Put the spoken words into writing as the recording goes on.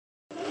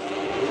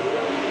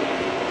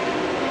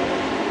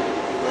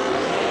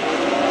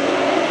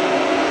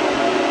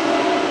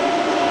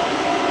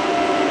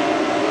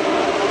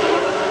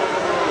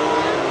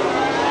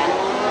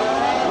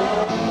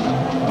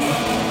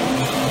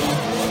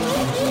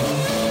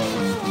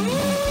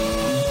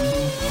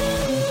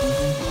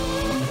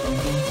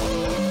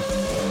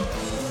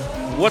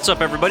What's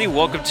up, everybody?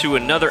 Welcome to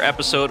another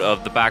episode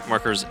of the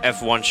Backmarkers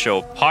F1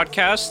 Show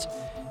podcast.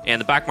 And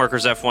the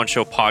Backmarkers F1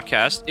 Show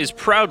podcast is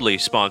proudly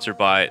sponsored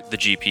by the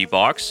GP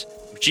Box.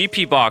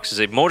 GP Box is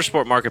a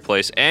motorsport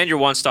marketplace and your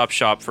one-stop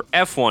shop for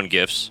F1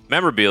 gifts,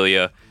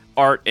 memorabilia,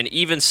 art, and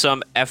even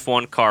some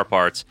F1 car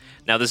parts.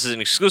 Now, this is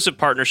an exclusive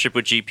partnership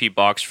with GP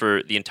Box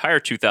for the entire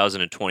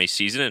 2020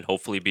 season and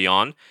hopefully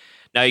beyond.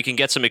 Now, you can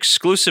get some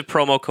exclusive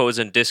promo codes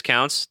and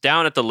discounts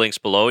down at the links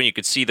below, and you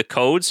can see the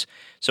codes.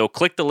 So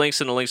click the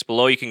links in the links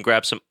below. You can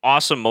grab some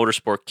awesome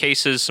motorsport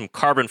cases, some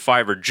carbon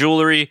fiber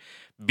jewelry,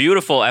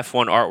 beautiful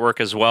F1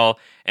 artwork as well,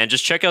 and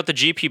just check out the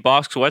GP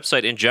Box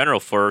website in general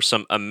for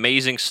some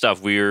amazing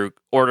stuff. We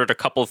ordered a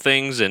couple of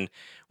things, and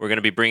we're going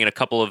to be bringing a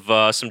couple of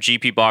some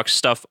GP Box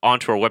stuff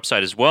onto our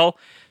website as well.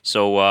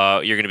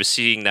 So you're going to be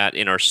seeing that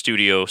in our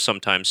studio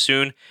sometime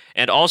soon.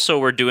 And also,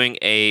 we're doing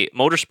a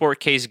motorsport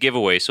case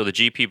giveaway. So the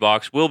GP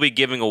Box will be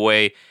giving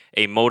away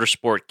a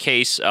motorsport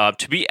case.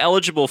 To be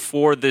eligible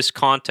for this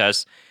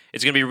contest,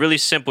 it's going to be really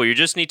simple. You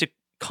just need to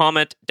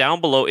comment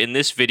down below in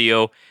this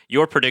video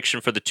your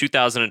prediction for the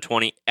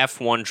 2020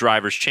 F1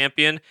 Drivers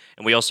Champion.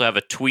 And we also have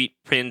a tweet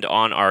pinned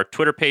on our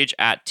Twitter page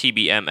at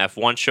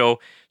TBMF1 Show.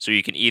 So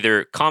you can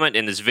either comment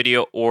in this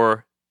video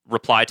or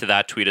reply to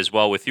that tweet as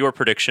well with your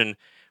prediction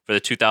for the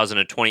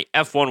 2020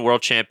 F1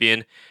 World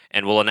Champion,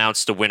 and we'll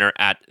announce the winner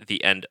at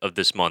the end of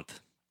this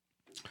month.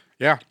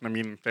 Yeah, I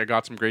mean, they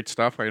got some great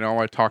stuff. I know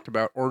I talked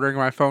about ordering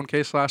my phone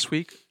case last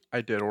week.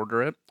 I did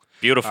order it.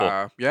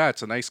 Beautiful. Yeah,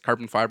 it's a nice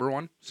carbon fiber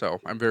one, so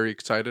I'm very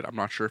excited. I'm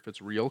not sure if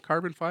it's real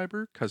carbon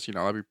fiber, because, I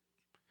don't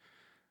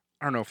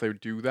know if they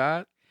would do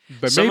that,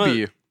 but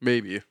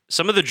maybe.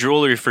 Some of the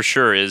jewelry for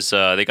sure is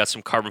they got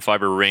some carbon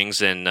fiber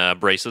rings and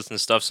bracelets and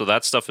stuff, so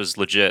that stuff is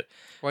legit.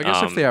 Well, I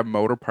guess if they have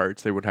motor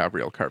parts, they would have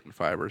real carbon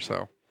fiber,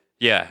 so.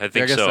 Yeah, I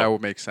guess that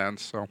would make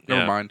sense, so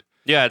never mind.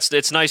 Yeah,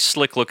 it's nice,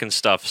 slick-looking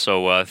stuff,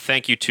 so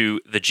thank you to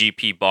the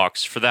GP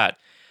Box for that.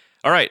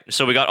 All right,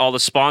 so we got all the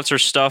sponsor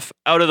stuff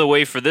out of the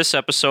way for this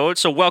episode,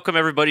 so welcome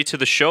everybody to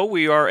the show.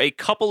 We are a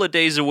couple of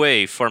days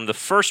away from the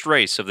first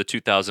race of the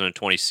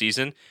 2020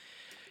 season.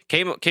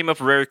 Came up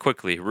very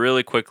quickly,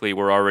 really quickly.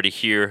 We're already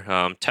here.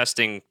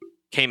 Testing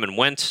came and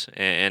went,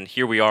 and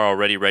here we are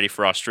already ready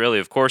for Australia.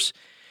 Of course,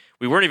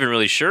 we weren't even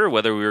really sure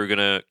whether we were going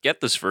to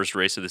get this first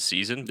race of the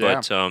season,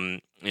 but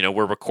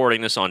we're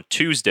recording this on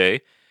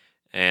Tuesday,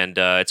 and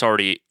it's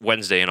already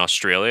Wednesday in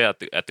Australia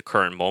at the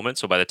current moment.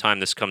 So by the time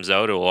this comes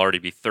out, it will already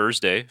be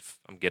Thursday, if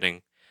I'm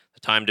getting the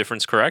time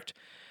difference correct.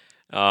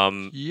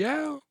 I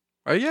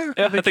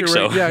think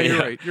so. Right.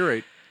 Yeah, you're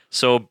right.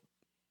 So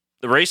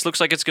the race looks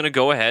like it's going to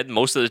go ahead.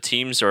 Most of the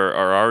teams are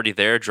already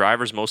there.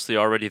 Drivers mostly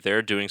already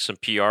there doing some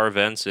PR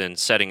events and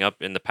setting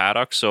up in the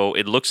paddock. So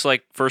it looks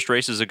like first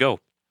race is a go.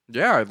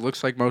 Yeah, it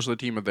looks like most of the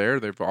team are there.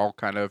 They've all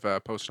kind of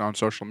posted on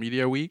social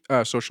media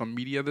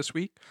this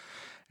week.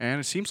 And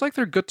it seems like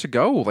they're good to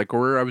go. Like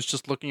I was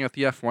just looking at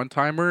the F1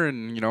 timer,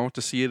 and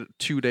to see it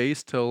 2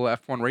 days till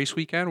F1 race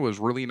weekend was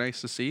really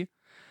nice to see.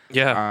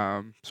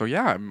 Yeah.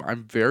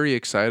 I'm very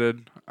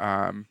excited.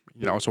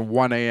 It's a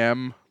 1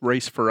 a.m.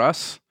 race for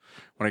us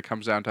when it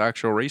comes down to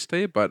actual race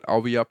day, but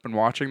I'll be up and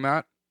watching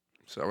that.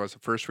 So as the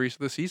first race of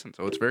the season,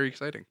 so it's very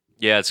exciting.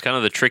 Yeah, it's kind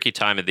of the tricky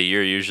time of the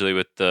year. Usually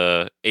with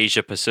the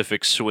Asia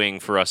Pacific swing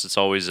for us, it's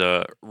always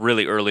a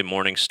really early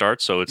morning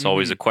start. So it's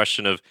always a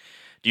question of,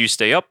 do you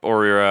stay up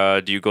or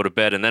do you go to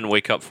bed and then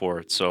wake up for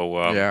it? So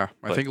I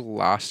think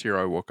last year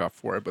I woke up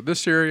for it, but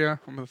this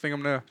year, I'm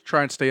gonna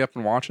try and stay up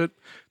and watch it.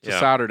 It's a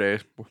Saturday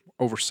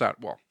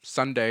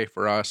Sunday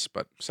for us,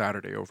 but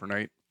Saturday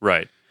overnight.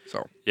 Right.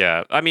 So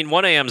yeah, I mean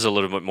 1 a.m. is a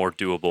little bit more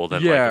doable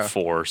than like a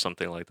 4 or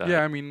something like that.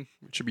 Yeah, I mean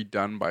it should be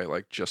done by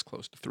like just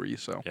close to 3,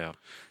 so yeah,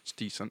 it's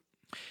decent.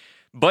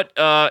 But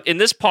in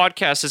this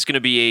podcast, it's going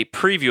to be a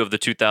preview of the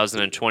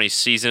 2020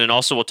 season, and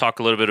also we'll talk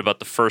a little bit about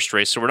the first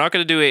race. So we're not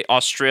going to do a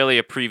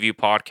Australia preview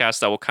podcast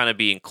that will kind of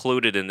be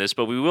included in this,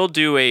 but we will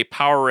do a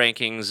power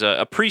rankings,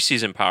 a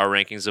preseason power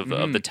rankings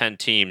of the 10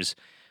 teams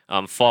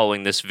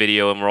following this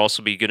video, and we're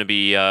also going to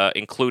be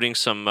including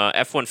some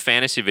F1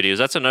 fantasy videos.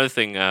 That's another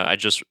thing I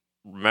just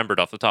remembered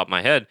off the top of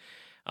my head.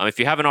 If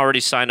you haven't already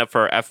signed up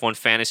for our F1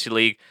 Fantasy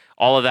League,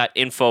 all of that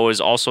info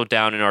is also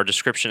down in our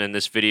description in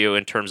this video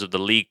in terms of the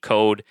league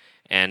code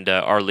and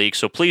our league.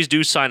 So please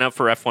do sign up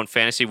for F1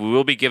 Fantasy. We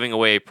will be giving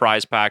away a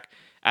prize pack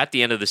at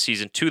the end of the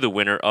season to the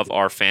winner of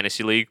our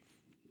Fantasy League.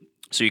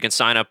 So you can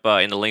sign up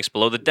in the links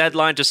below. The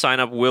deadline to sign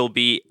up will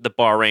be the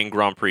Bahrain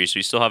Grand Prix. So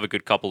you still have a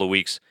good couple of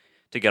weeks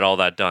to get all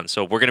that done.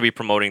 So we're going to be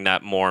promoting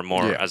that more and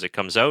more as it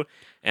comes out.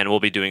 And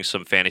we'll be doing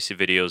some fantasy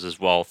videos as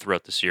well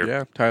throughout this year.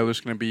 Yeah, Tyler's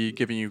going to be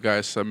giving you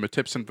guys some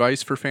tips and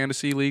advice for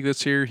Fantasy League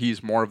this year.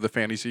 He's more of the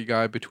fantasy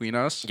guy between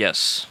us.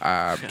 Yes.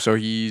 So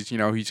he's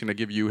going to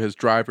give you his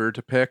driver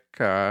to pick.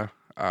 I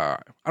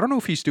don't know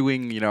if he's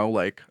doing,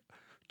 like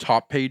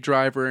top paid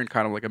driver and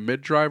kind of like a mid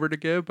driver to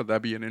give, but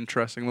that'd be an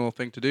interesting little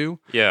thing to do.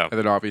 Yeah. And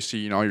then obviously,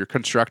 your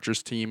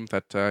constructors team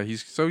that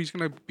he's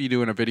going to be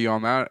doing a video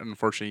on that. And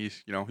unfortunately,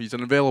 he's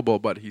unavailable,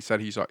 but he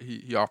said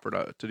he offered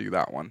to do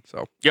that one.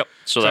 So yep.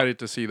 So excited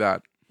to see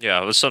that.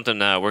 Yeah, it was something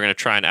that we're going to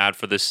try and add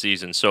for this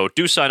season. So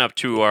do sign up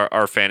to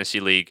our fantasy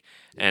league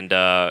and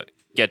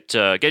get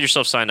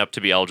yourself signed up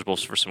to be eligible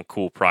for some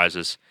cool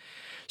prizes.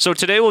 So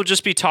today we'll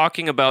just be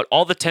talking about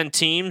all the 10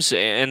 teams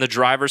and the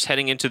drivers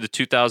heading into the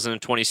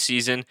 2020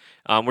 season.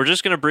 We're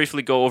just going to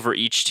briefly go over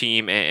each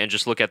team and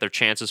just look at their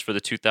chances for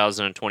the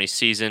 2020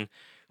 season.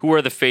 Who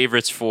are the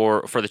favorites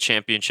for the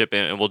championship?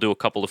 And we'll do a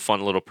couple of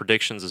fun little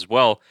predictions as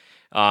well.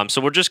 So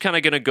we're just kind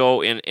of going to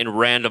go in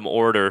random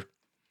order,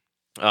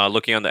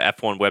 looking on the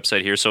F1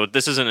 website here. So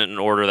this isn't an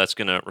order that's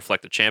going to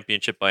reflect the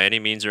championship by any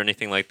means or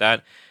anything like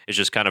that. It's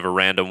just kind of a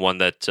random one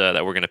that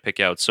we're going to pick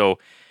out. So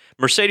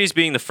Mercedes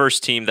being the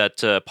first team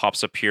that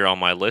pops up here on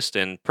my list,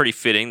 and pretty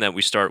fitting that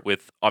we start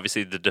with,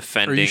 obviously, the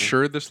defending. Are you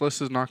sure this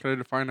list is not going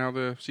to define how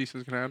the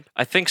season's going to end?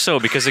 I think so,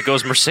 because it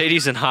goes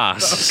Mercedes and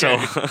Haas.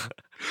 Okay. So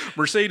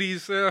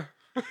Mercedes.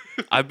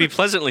 I'd be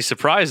pleasantly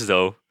surprised,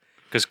 though,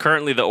 because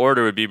currently the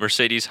order would be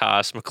Mercedes,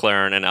 Haas,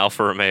 McLaren, and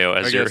Alfa Romeo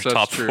as your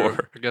top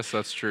four. I guess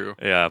that's true.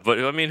 Yeah,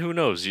 but I mean, who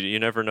knows? You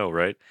never know,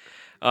 right?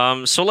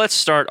 So let's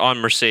start on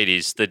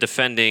Mercedes, the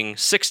defending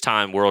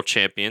 6-time world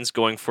champions,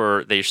 going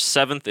for their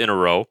 7th in a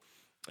row.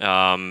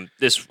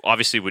 This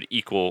obviously would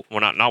equal,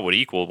 well, not would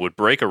equal, would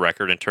break a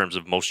record in terms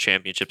of most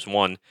championships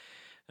won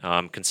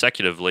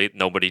consecutively.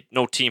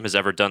 No team has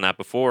ever done that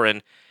before.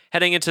 And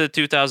heading into the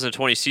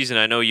 2020 season,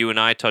 I know you and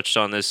I touched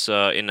on this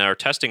in our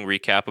testing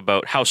recap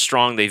about how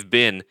strong they've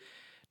been,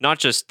 not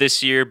just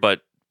this year,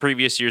 but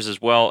previous years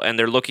as well. And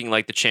they're looking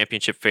like the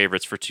championship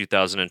favorites for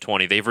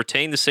 2020. They've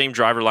retained the same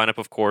driver lineup,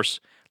 of course.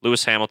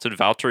 Lewis Hamilton,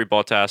 Valtteri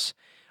Bottas.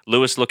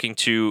 Lewis looking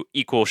to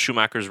equal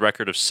Schumacher's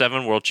record of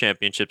 7 world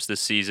championships this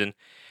season.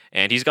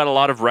 And he's got a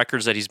lot of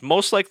records that he's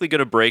most likely going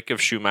to break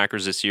of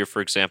Schumacher's this year. For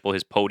example,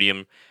 his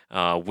podium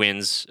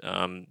wins,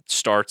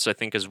 starts, I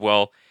think, as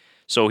well.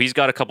 So he's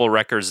got a couple of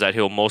records that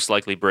he'll most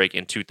likely break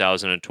in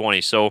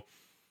 2020. So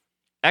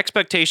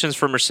expectations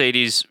for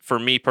Mercedes, for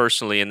me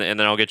personally, and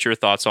then I'll get your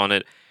thoughts on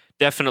it,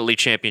 definitely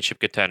championship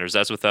contenders.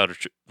 That's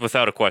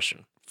without a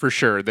question. For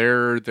sure.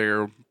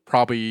 They're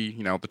probably,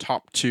 the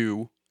top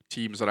 2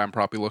 teams that I'm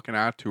probably looking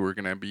at who are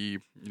going to be,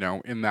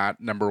 in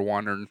that number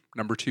 1 or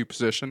number 2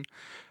 position.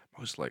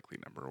 Most likely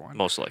number 1.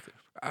 Most likely.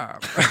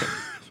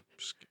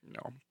 Just,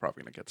 I'm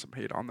probably going to get some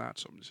hate on that,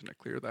 so I'm just going to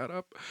clear that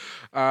up.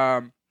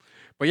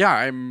 But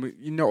yeah,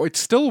 it's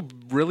still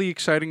really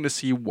exciting to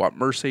see what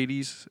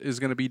Mercedes is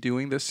going to be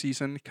doing this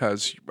season,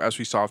 because as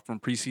we saw from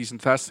preseason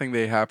testing,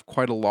 they have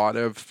quite a lot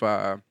of,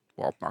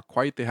 well, not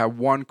quite. They have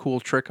one cool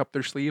trick up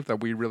their sleeve that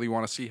we really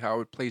want to see how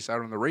it plays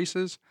out in the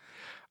races.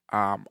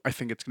 I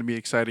think it's going to be an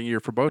exciting year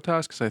for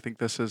Bottas, because I think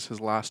this is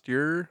his last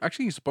year.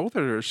 Actually, he's both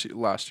of their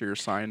last year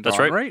signed. That's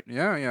on, right.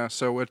 Yeah.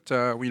 So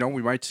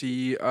we might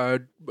see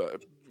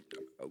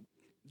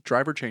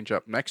driver change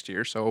up next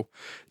year, so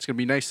it's gonna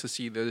be nice to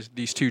see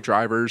these 2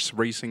 drivers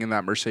racing in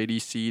that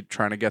Mercedes seat,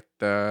 trying to get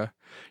the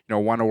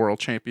won a world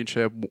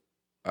championship,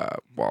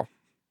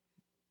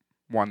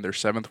 won their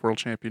 7th world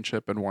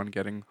championship, and one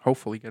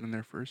hopefully getting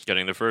their first.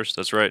 Getting their first,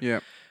 that's right. Yeah.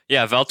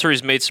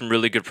 Valtteri's made some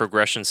really good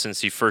progression since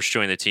he first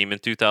joined the team in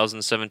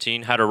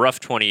 2017. Had a rough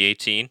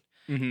 2018.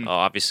 Mm-hmm.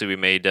 Obviously, we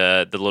made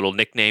the little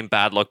nickname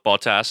Bad Luck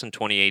Bottas in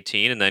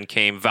 2018, and then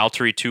came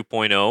Valtteri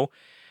 2.0.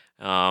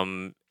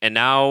 And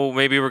now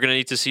maybe we're going to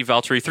need to see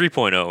Valtteri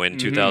 3.0 in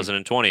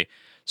 2020.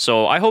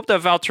 So I hope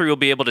that Valtteri will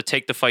be able to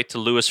take the fight to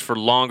Lewis for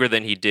longer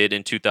than he did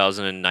in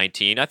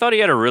 2019. I thought he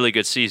had a really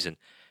good season,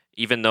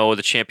 even though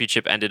the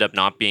championship ended up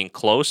not being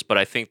close. But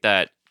I think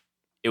that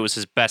it was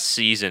his best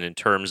season in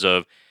terms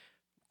of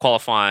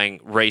qualifying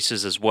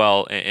races as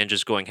well, and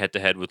just going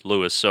head-to-head with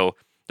Lewis. So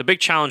the big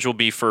challenge will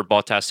be for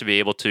Bottas to be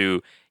able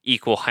to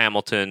equal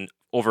Hamilton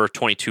over a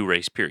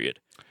 22-race period.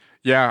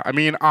 Yeah, I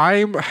mean,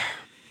 I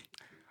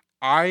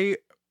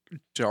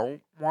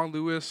don't want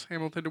Lewis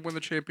Hamilton to win the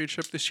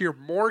championship this year,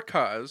 more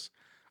because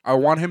I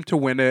want him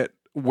to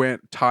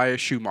tie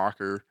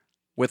Schumacher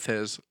with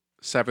his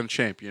 7th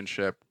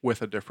championship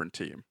with a different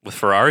team. With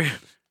Ferrari?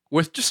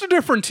 With just a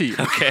different team.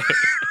 Okay.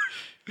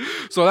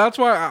 So that's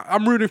why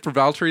I'm rooting for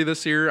Valtteri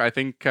this year. I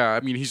think,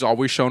 he's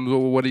always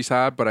shown what he's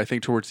had, but I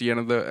think towards the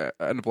end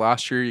of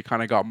last year, he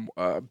kind of got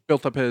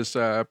built up his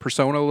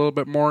persona a little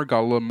bit more,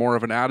 got a little more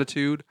of an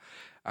attitude.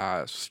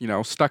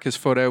 Stuck his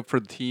foot out for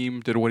the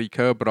team, did what he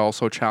could, but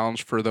also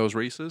challenged for those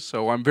races.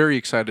 So I'm very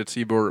excited to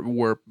see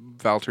where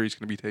Valtteri's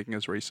going to be taking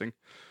his racing.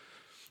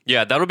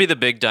 Yeah, that'll be the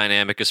big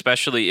dynamic,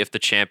 especially if the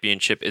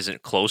championship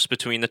isn't close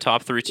between the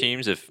top 3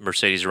 teams, if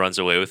Mercedes runs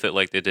away with it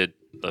like they did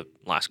the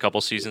last couple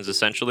seasons,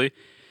 essentially.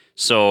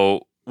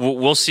 So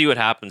we'll see what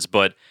happens.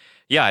 But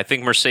yeah, I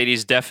think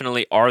Mercedes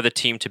definitely are the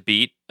team to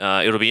beat.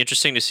 It'll be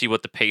interesting to see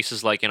what the pace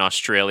is like in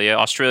Australia.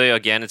 Australia,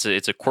 again, it's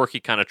a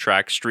quirky kind of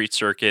track, street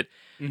circuit.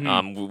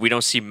 Mm-hmm. We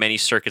don't see many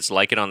circuits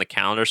like it on the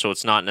calendar, so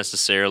it's not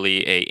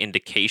necessarily an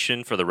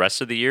indication for the rest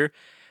of the year.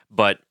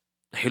 But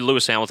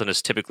Lewis Hamilton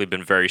has typically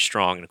been very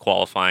strong in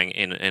qualifying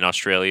in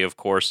Australia, of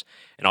course,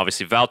 and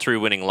obviously Valtteri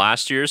winning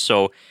last year.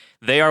 So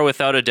they are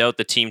without a doubt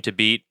the team to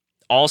beat.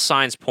 All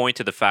signs point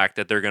to the fact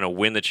that they're going to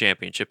win the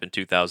championship in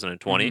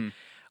 2020. Mm-hmm.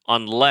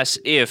 unless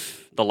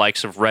if the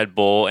likes of Red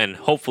Bull and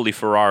hopefully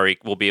Ferrari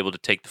will be able to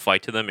take the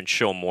fight to them and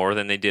show more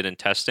than they did in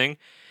testing.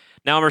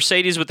 Now,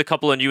 Mercedes, with a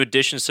couple of new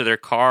additions to their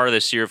car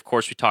this year, of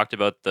course, we talked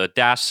about the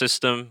DAS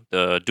system,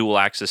 the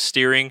dual-axis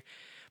steering,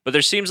 but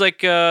there seems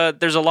like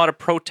there's a lot of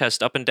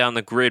protest up and down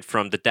the grid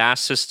from the DAS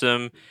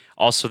system,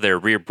 also their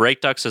rear brake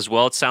ducts as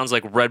well. It sounds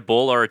like Red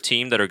Bull are a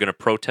team that are going to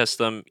protest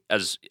them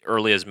as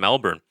early as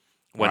Melbourne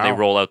when they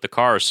roll out the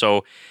car.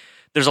 So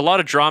there's a lot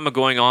of drama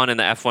going on in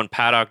the F1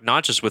 paddock,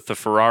 not just with the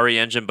Ferrari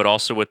engine, but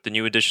also with the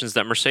new additions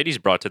that Mercedes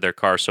brought to their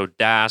car. So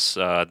DAS,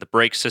 the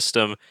brake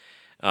system,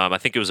 I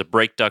think it was a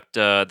brake duct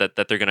that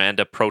they're going to end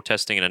up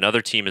protesting in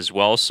another team as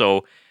well.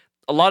 So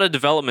a lot of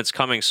developments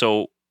coming.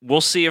 So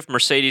we'll see if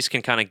Mercedes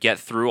can kind of get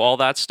through all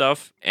that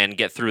stuff and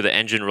get through the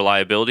engine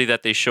reliability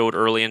that they showed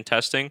early in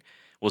testing.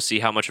 We'll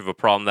see how much of a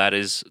problem that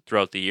is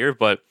throughout the year.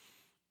 But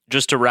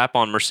just to wrap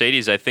on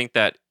Mercedes, I think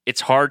that it's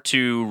hard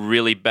to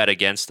really bet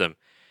against them.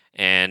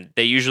 And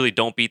they usually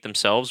don't beat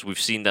themselves. We've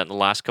seen that in the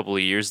last couple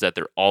of years, that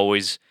they're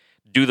always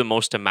do the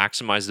most to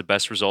maximize the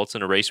best results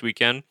in a race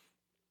weekend.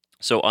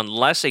 So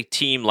unless a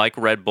team like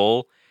Red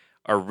Bull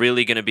are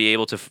really going to be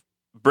able to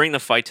bring the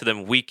fight to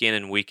them week in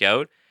and week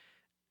out,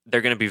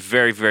 they're going to be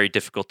very, very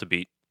difficult to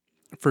beat.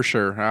 For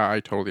sure. I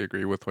totally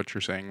agree with what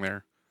you're saying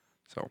there.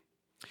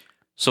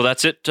 So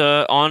that's it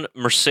on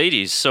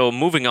Mercedes. So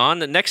moving on,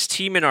 the next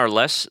team in our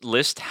list,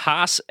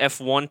 Haas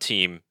F1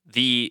 team,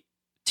 the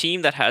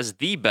team that has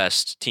the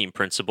best team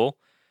principal,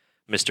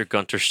 Mr.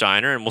 Gunther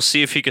Steiner, and we'll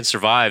see if he can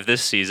survive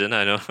this season.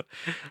 I know.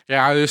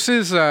 Yeah, this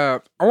is, I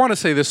want to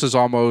say this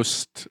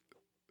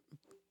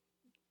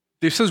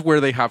is where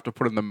they have to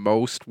put in the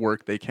most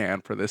work they can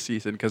for this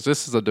season, because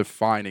this is a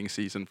defining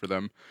season for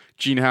them.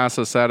 Gene Haas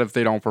has said if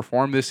they don't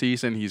perform this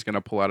season, he's going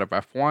to pull out of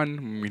F1.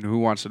 I mean, who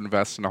wants to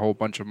invest in a whole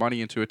bunch of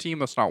money into a team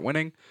that's not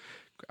winning?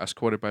 As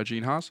quoted by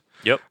Gene Haas.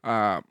 Yep.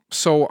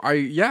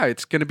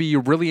 It's going to be a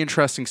really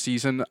interesting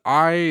season.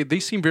 They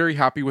seem very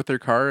happy with their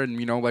car,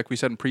 and like we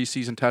said in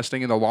preseason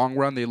testing, in the long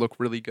run they look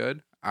really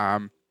good.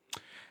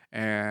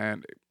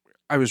 And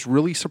I was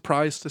really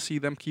surprised to see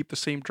them keep the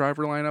same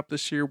driver lineup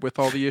this year with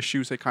all the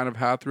issues they kind of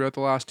had throughout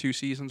the last two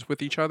seasons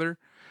with each other.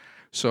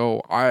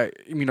 So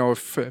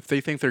if they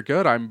think they're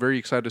good, I'm very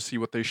excited to see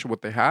what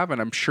they have,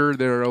 and I'm sure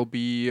they'll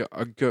be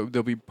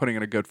putting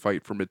in a good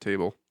fight for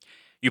mid-table.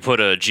 You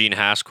put a Gene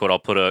Haas quote, I'll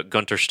put a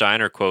Gunther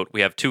Steiner quote.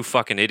 We have two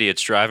fucking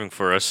idiots driving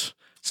for us.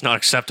 It's not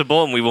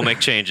acceptable, and we will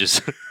make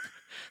changes.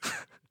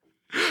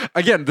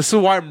 Again, this is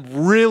why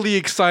I'm really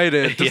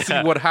excited to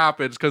see what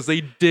happens, because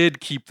they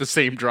did keep the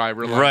same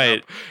driver lineup.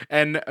 Right.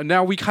 And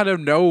now we kind of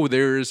know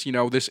there's,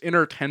 this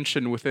inner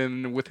tension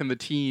within the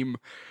team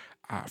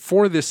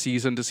for this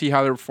season to see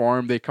how they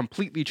perform. They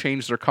completely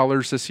changed their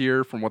colors this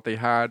year from what they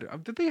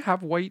had. Did they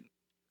have white?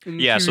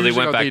 So they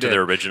went back to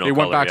their original color. They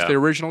went back to their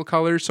original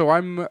color. So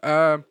I'm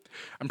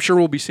sure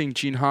we'll be seeing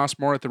Gene Haas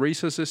more at the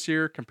races this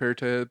year compared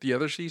to the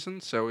other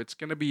seasons. So it's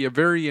going to be a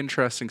very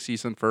interesting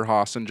season for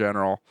Haas in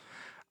general.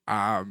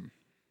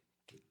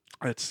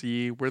 Let's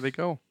see where they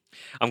go.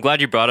 I'm glad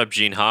you brought up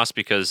Gene Haas,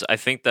 because I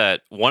think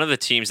that one of the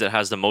teams that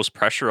has the most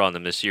pressure on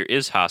them this year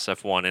is Haas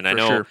F1. And I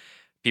know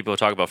people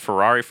talk about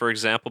Ferrari, for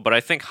example, but I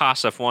think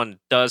Haas F1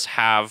 does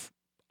have,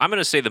 I'm going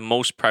to say, the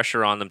most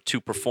pressure on them to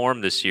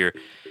perform this year.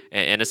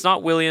 And it's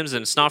not Williams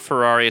and it's not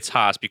Ferrari, it's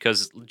Haas,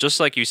 because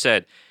just like you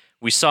said,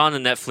 we saw in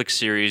the Netflix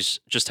series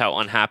just how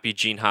unhappy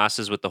Gene Haas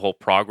is with the whole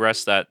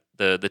progress that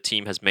the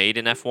team has made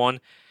in F1.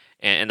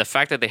 And the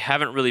fact that they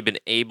haven't really been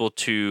able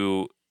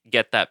to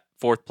get that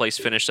fourth place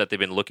finish that they've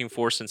been looking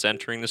for since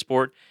entering the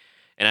sport.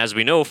 And as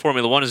we know,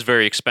 Formula One is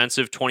very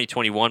expensive.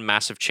 2021,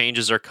 massive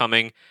changes are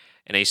coming.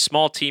 And a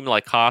small team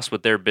like Haas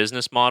with their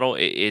business model,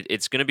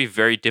 it's going to be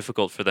very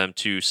difficult for them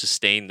to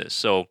sustain this.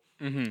 So,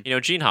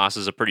 Gene Haas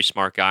is a pretty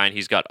smart guy, and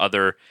he's got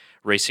other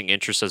racing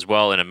interests as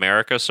well in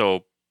America.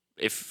 So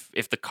if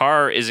the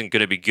car isn't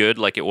going to be good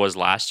like it was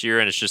last year,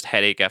 and it's just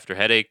headache after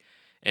headache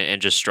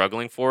and just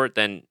struggling for it,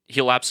 then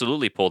he'll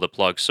absolutely pull the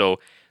plug. So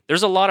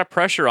there's a lot of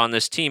pressure on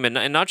this team,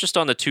 and not just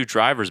on the two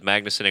drivers,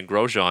 Magnussen and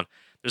Grosjean.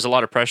 There's a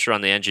lot of pressure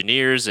on the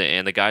engineers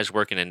and the guys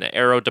working in the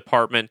aero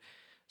department.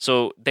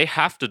 So they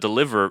have to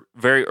deliver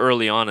very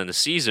early on in the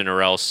season,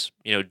 or else,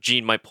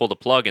 Gene might pull the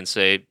plug and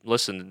say,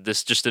 listen,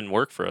 this just didn't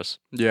work for us.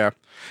 Yeah.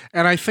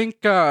 And I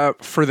think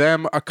for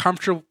them, a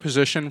comfortable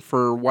position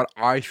for what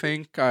I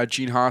think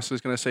Gene Haas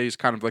is going to say is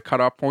kind of the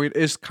cutoff point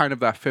is kind of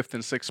that 5th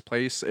and 6th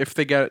place. If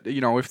they get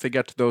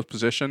to those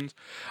positions,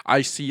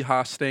 I see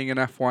Haas staying in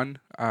F1,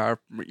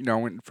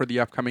 for the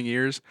upcoming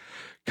years.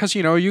 Because,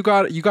 you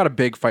got a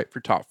big fight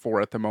for top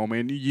 4 at the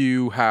moment.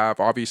 You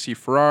have, obviously,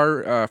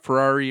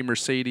 Ferrari,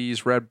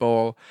 Mercedes, Red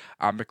Bull.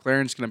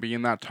 McLaren's going to be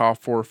in that top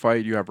 4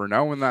 fight. You have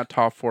Renault in that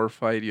top 4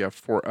 fight. You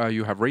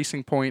have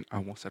Racing Point. I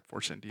almost said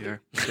Force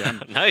India.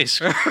 Nice.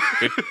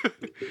 Good.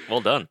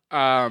 Well done.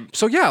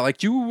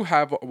 You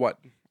have,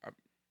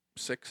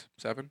 6,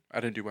 7? I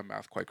didn't do my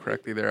math quite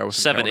correctly there. I was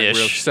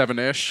 7-ish.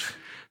 7-ish.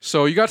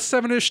 So you got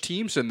 7-ish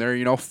teams in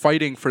there,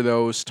 fighting for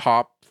those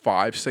top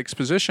 5, 6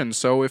 positions.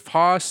 So if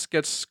Haas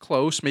gets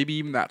close, maybe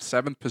even that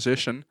 7th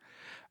position,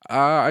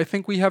 I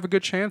think we have a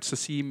good chance to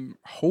see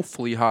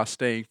hopefully Haas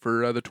staying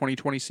for the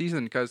 2020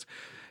 season, because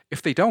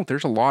if they don't,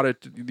 there's a lot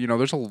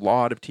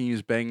of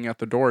teams banging at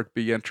the door to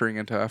be entering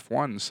into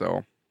F1.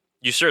 So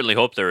You certainly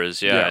hope there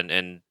is, yeah.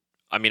 And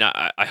I mean,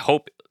 I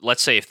hope,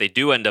 let's say if they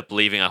do end up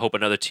leaving, I hope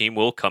another team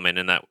will come in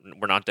and that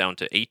we're not down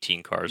to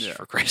 18 cars,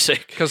 for Christ's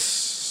sake.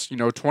 Because,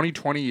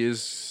 2020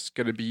 is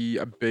going to be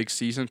a big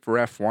season for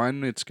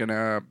F1. It's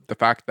the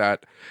fact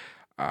that,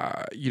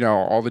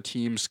 all the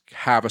teams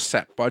have a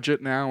set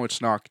budget now.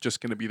 It's not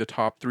just going to be the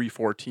top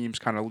 3-4 teams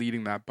kind of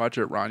leading that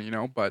budget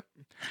run, but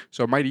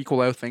so it might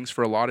equal out things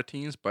for a lot of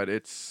teams, but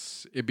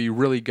it'd be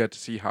really good to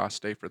see Haas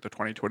stay for the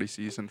 2020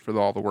 season for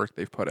all the work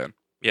they've put in.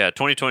 Yeah,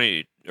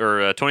 2020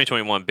 or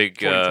 2021, big,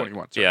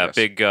 2021, sorry, yes.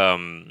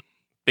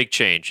 big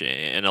change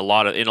in a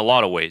lot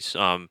of ways.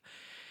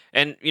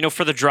 And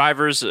for the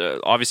drivers,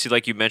 obviously,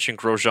 like you mentioned,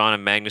 Grosjean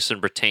and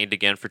Magnussen retained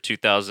again for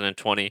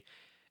 2020.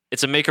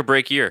 It's a make or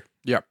break year.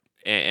 Yep.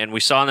 And we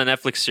saw in the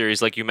Netflix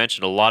series, like you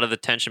mentioned, a lot of the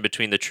tension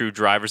between the true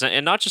drivers,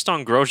 and not just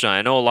on Grosjean.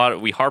 I know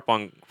we harp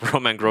on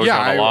Romain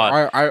Grosjean a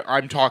lot.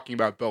 I'm talking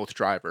about both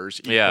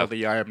drivers equally.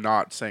 Yeah. I am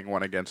not saying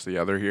one against the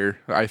other here.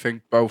 I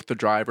think both the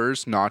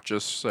drivers, not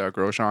just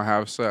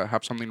Grosjean,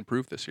 have something to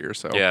prove this year.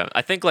 So yeah,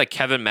 I think like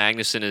Kevin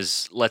Magnussen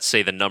is, let's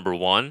say, the number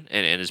one,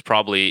 and is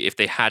probably, if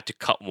they had to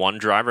cut one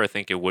driver, I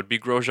think it would be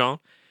Grosjean.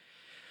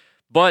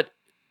 But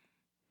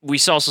we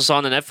also saw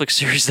in the Netflix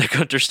series that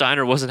Gunther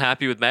Steiner wasn't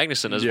happy with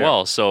Magnussen as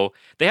well. So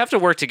they have to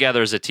work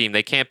together as a team.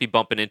 They can't be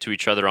bumping into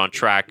each other on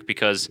track,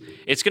 because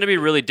it's going to be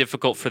really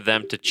difficult for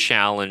them to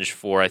challenge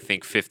for, I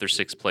think, 5th or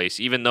 6th place,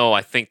 even though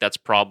I think that's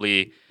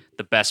probably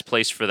the best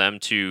place for them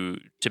to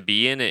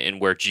be in,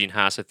 and where Gene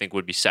Haas, I think,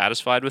 would be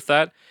satisfied with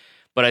that.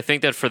 But I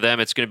think that for them,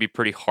 it's going to be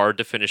pretty hard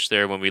to finish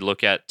there when we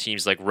look at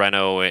teams like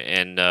Renault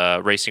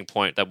and Racing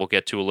Point that we'll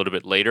get to a little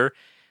bit later.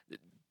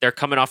 They're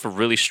coming off of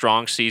really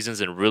strong seasons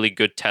and really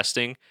good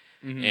testing.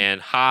 Mm-hmm. And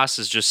Haas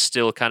is just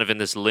still kind of in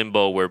this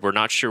limbo where we're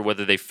not sure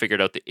whether they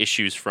figured out the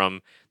issues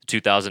from the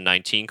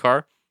 2019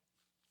 car.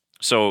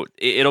 So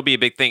it'll be a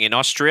big thing. In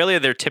Australia,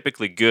 they're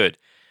typically good.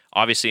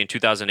 Obviously, in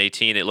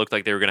 2018, it looked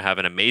like they were going to have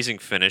an amazing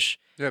finish.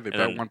 Yeah, they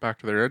went back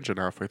to their engine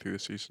halfway through the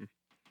season.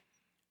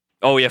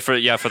 Oh, yeah, for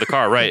the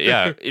car, right,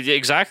 yeah.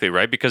 Exactly,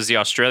 right, because the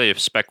Australia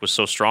spec was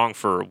so strong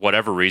for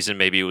whatever reason.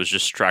 Maybe it was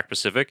just track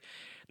specific.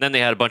 Then they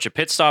had a bunch of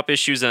pit stop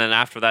issues, and then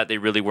after that, they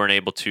really weren't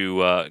able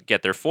to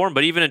get their form.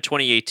 But even in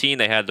 2018,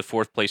 they had the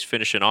 4th place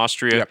finish in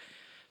Austria. Yep.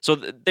 So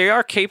they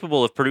are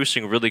capable of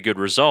producing really good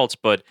results,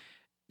 but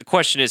the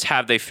question is,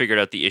 have they figured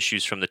out the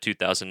issues from the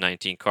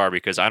 2019 car?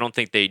 Because I don't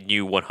think they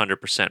knew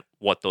 100%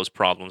 what those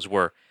problems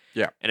were.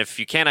 Yeah. And if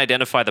you can't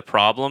identify the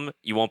problem,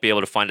 you won't be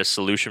able to find a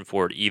solution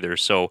for it either.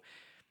 So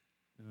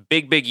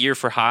big year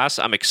for Haas.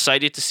 I'm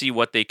excited to see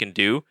what they can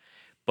do.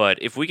 But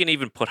if we can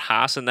even put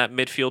Haas in that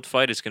midfield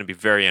fight, it's going to be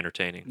very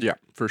entertaining. Yeah,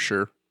 for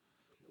sure.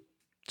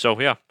 So,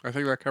 yeah. I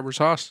think that covers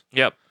Haas.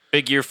 Yep.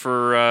 Big year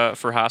for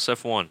Haas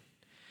F1.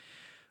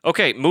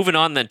 Okay, moving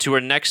on then to our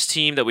next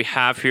team that we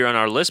have here on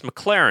our list,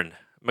 McLaren.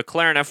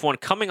 McLaren F1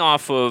 coming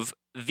off of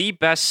the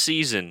best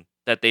season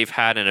that they've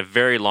had in a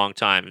very long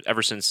time,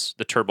 ever since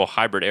the turbo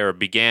hybrid era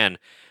began.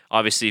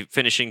 Obviously,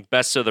 finishing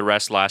best of the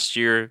rest last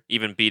year,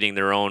 even beating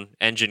their own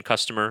engine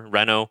customer,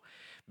 Renault,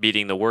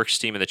 beating the Works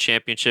team in the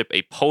championship,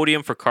 a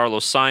podium for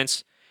Carlos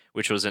Sainz,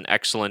 which was an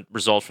excellent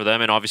result for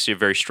them, and obviously a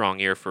very strong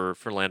year for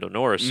Lando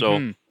Norris.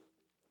 So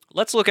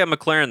let's look at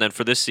McLaren then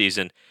for this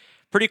season.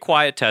 Pretty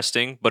quiet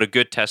testing, but a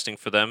good testing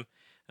for them.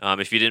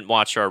 If you didn't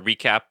watch our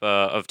recap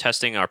of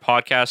testing, our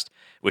podcast,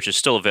 which is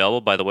still available,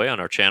 by the way, on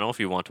our channel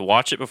if you want to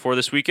watch it before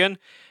this weekend,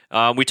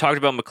 we talked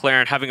about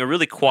McLaren having a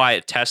really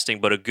quiet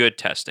testing, but a good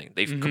testing.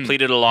 They've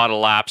completed a lot of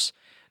laps.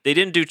 They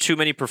didn't do too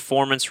many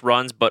performance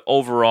runs, but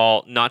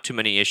overall, not too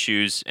many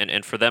issues.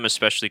 And for them,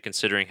 especially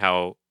considering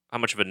how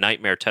much of a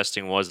nightmare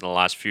testing was in the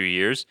last few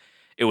years,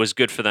 it was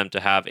good for them to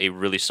have a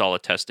really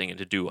solid testing and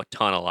to do a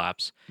ton of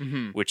laps,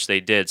 which they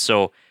did.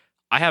 So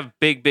I have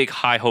big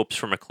high hopes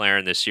for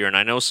McLaren this year. And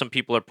I know some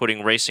people are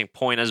putting Racing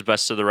Point as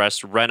best of the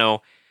rest,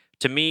 Renault.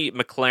 To me,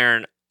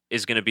 McLaren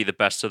is going to be the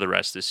best of the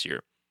rest this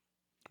year.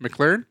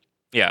 McLaren?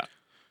 Yeah.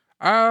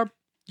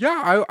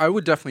 Yeah, I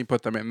would definitely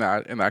put them in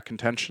that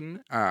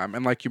contention.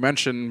 And like you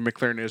mentioned,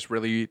 McLaren is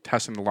really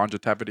testing the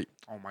longevity.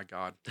 Oh my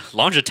God,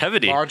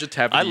 longevity.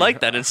 I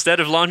like that instead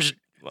of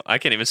I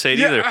can't even say it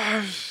either.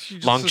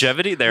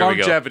 Longevity. There we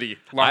go.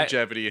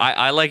 Longevity.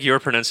 I like your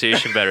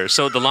pronunciation better.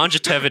 So the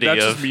longevity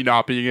That's just me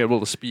not being able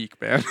to speak,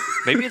 man.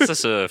 Maybe it's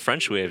just a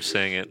French way of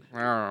saying it. I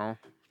don't know.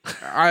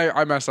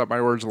 I mess up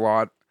my words a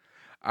lot.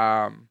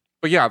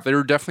 But yeah,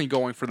 they're definitely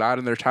going for that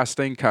in their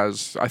testing,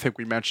 because I think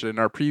we mentioned in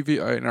our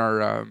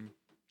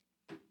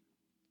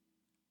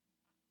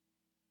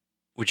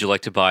Would you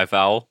like to buy a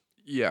vowel?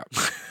 Yeah.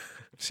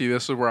 See,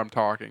 this is where I'm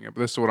talking.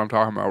 This is what I'm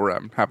talking about where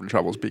I'm having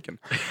trouble speaking.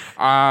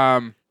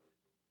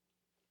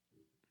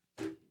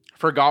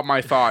 Forgot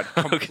my thought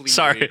completely. Okay,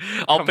 sorry.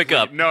 I'll pick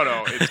up.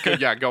 No. It's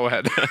good. Yeah, go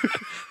ahead.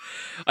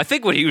 I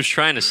think what he was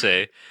trying to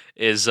say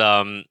is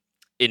in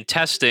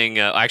testing,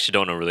 I actually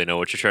don't really know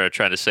what you're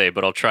trying to say,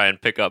 but I'll try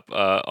and pick up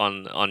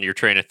on your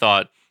train of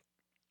thought.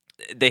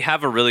 they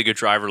have a really good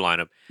driver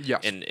lineup.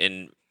 Yes.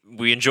 And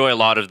we enjoy a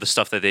lot of the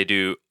stuff that they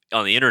do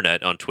on the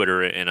internet, on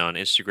Twitter and on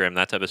Instagram,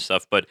 that type of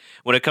stuff. But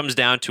when it comes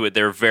down to it,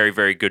 they're very,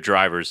 very good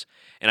drivers.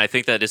 And I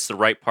think that it's the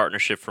right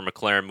partnership for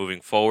McLaren moving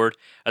forward.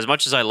 As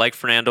much as I like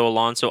Fernando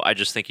Alonso, I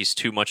just think he's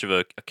too much of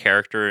a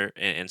character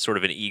and sort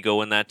of an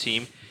ego in that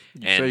team.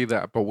 You say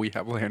that, but we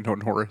have Lando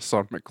Norris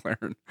on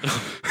McLaren.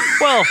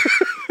 Well,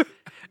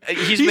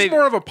 he's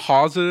more of a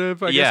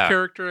positive, I guess,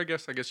 character. I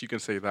guess you can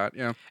say that.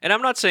 Yeah. And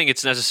I'm not saying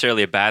it's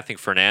necessarily a bad thing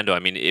for Fernando. I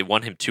mean, it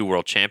won him 2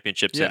 world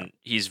championships, and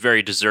he's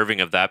very deserving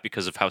of that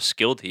because of how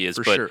skilled he is.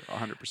 For sure,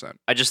 100%.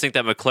 I just think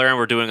that McLaren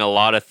were doing a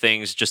lot of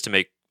things just to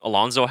make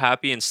Alonso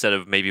happy instead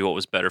of maybe what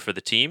was better for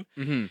the team.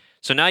 Mm-hmm.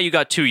 So now you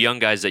got 2 young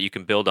guys that you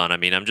can build on. I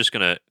mean, I'm just going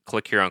to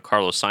click here on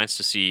Carlos Sainz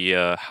to see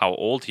how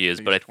old he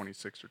is. But he's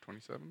 26 or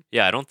 27.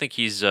 Yeah, I don't think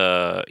he's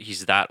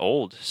that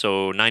old.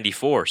 So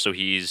 94. So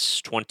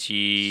he's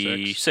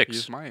 26.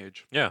 He's my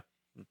age. Yeah,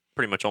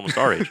 pretty much almost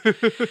our age.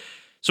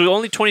 So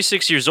only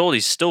 26 years old.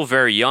 He's still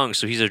very young.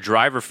 So he's a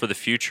driver for the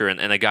future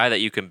and a guy that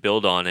you can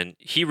build on. And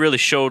he really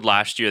showed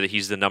last year that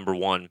he's the number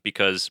one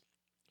because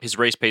his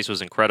race pace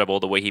was incredible,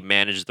 the way he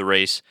managed the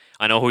race.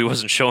 I know he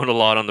wasn't showing a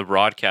lot on the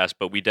broadcast,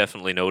 but we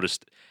definitely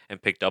noticed and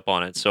picked up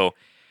on it. So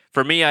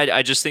for me,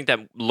 I just think that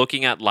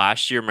looking at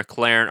last year,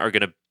 McLaren are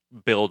going to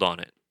build on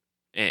it.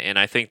 And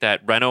I think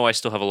that Renault, I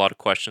still have a lot of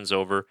questions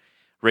over.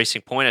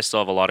 Racing Point, I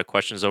still have a lot of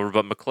questions over.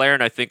 But McLaren,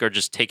 I think, are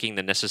just taking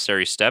the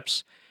necessary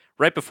steps.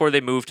 Right before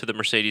they move to the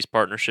Mercedes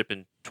partnership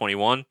in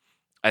 21,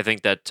 I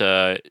think that,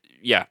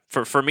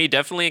 for me,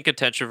 definitely in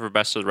contention for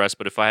best of the rest.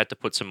 But if I had to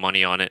put some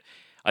money on it,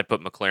 I'd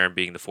put McLaren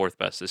being the 4th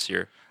best this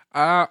year.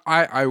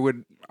 I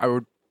would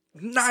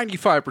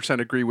 95%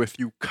 agree with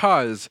you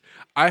because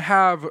I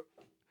have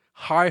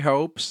high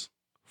hopes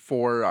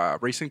for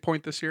Racing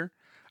Point this year.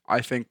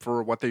 I think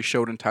for what they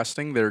showed in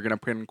testing, they're going to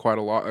put in quite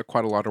a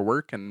lot of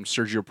work. And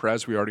Sergio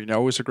Perez, we already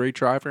know, is a great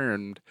driver,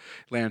 and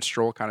Lance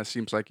Stroll kind of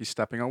seems like he's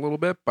stepping a little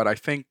bit. But I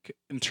think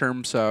in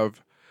terms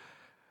of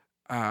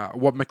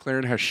what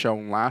McLaren has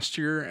shown last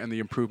year and the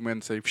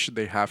improvements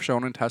they have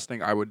shown in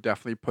testing, I would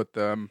definitely put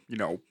them,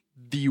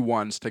 the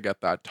ones to get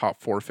that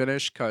top 4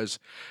 finish, because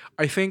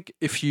I think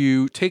if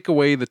you take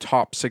away the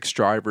top 6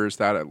 drivers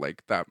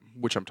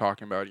which I'm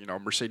talking about,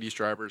 Mercedes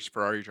drivers,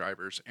 Ferrari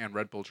drivers, and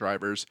Red Bull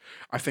drivers,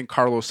 I think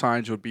Carlos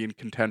Sainz would be in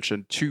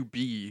contention to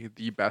be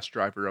the best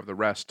driver of the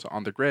rest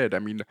on the grid. I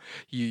mean,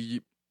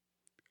 you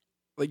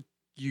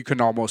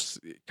can almost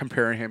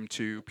compare him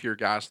to Pierre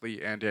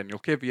Gasly and Daniel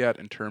Kvyat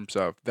in terms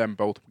of them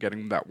both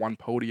getting that 1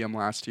 podium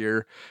last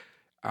year.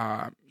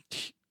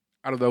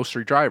 Out of those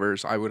 3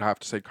 drivers, I would have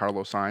to say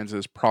Carlos Sainz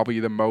is probably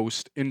the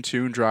most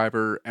in-tune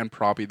driver and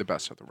probably the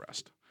best of the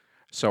rest.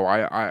 So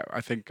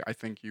I think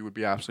you would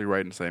be absolutely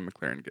right in saying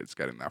McLaren is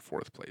getting that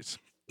 4th place.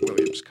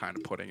 Williams kind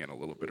of putting in a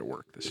little bit of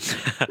work this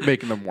year,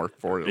 making them work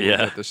for it a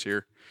little bit this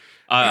year.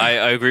 I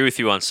agree with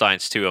you on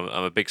Sainz too.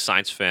 I'm a big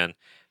Sainz fan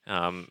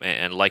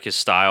and like his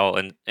style.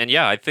 And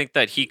yeah, I think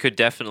that he could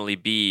definitely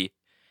be.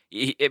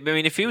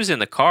 If he was in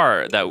the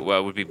car, that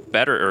would be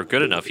better or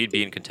good enough. He'd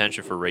be in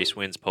contention for race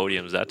wins,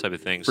 podiums, that type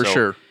of thing. For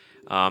sure.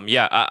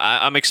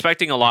 I'm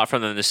expecting a lot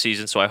from them this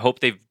season, so I hope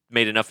they've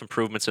made enough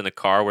improvements in the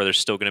car where they're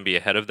still going to be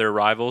ahead of their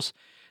rivals.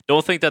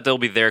 Don't think that they'll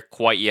be there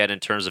quite yet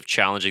in terms of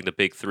challenging the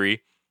big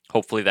 3.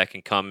 Hopefully that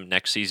can come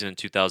next season in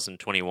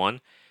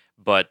 2021.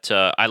 But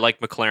I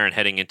like McLaren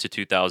heading into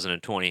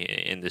 2020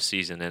 in this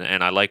season,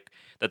 and I like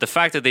that the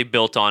fact that they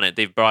built on it.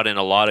 They've brought in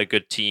a lot of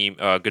good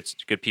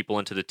people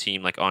into the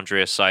team, like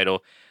Andrea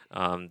Seidel,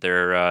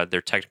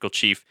 their technical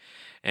chief,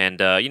 and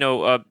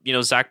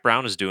Zach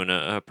Brown is doing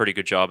a pretty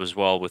good job as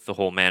well with the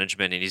whole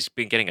management, and he's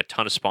been getting a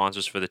ton of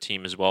sponsors for the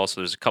team as well.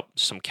 So there's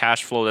some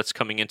cash flow that's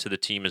coming into the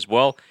team as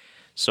well.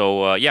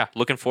 So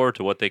looking forward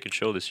to what they can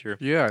show this year.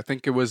 Yeah, I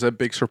think it was a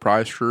big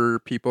surprise for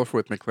people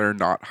with McLaren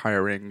not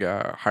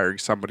hiring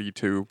somebody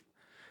to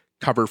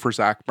cover for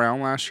Zach Brown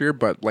last year.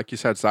 But like you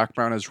said, Zach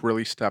Brown has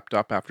really stepped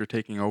up after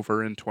taking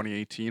over in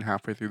 2018,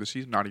 halfway through the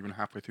season. Not even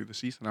halfway through the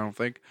season, I don't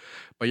think.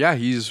 But yeah,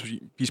 he's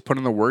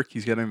putting the work.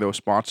 He's getting those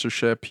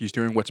sponsorship. He's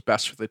doing what's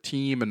best for the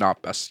team and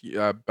not best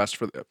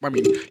for the. I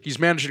mean, he's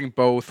managing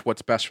both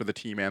what's best for the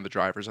team and the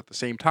drivers at the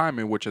same time,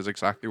 and which is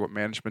exactly what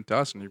management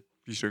does. And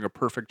he's doing a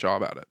perfect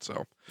job at it.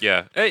 So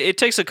yeah, it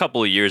takes a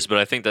couple of years, but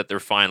I think that they're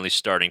finally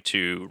starting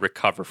to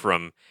recover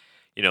from,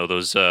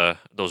 those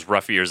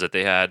rough years that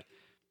they had.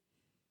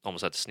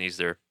 Almost had to sneeze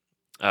there.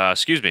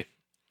 Excuse me.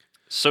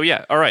 So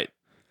yeah, all right.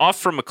 Off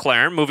from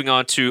McLaren, moving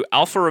on to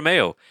Alfa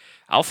Romeo.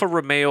 Alfa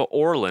Romeo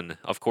Orlen,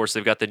 of course,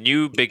 they've got the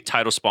new big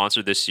title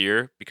sponsor this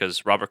year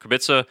because Robert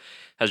Kubica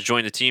has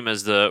joined the team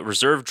as the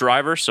reserve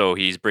driver, so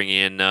he's bringing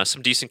in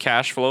some decent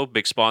cash flow,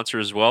 big sponsor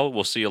as well.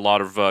 We'll see a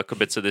lot of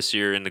Kubica this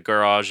year in the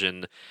garage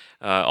and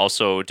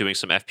also doing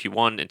some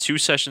FP1 and 2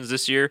 sessions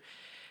this year.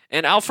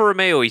 And Alfa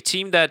Romeo, a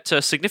team that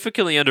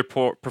significantly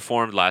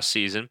underperformed last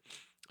season.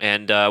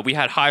 And we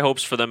had high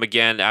hopes for them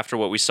again after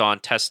what we saw in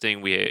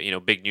testing. We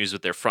big news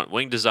with their front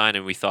wing design,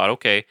 and we thought,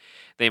 okay,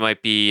 they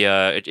might be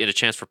in a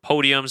chance for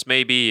podiums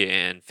maybe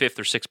and 5th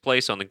or 6th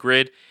place on the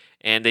grid.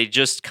 And they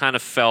just kind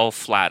of fell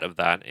flat of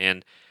that.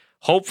 And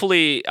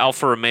hopefully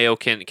Alfa Romeo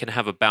can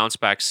have a bounce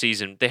back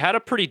season. They had a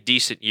pretty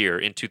decent year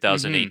in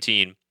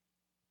 2018,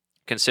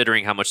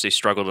 considering how much they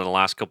struggled in the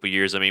last couple of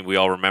years. I mean, we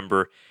all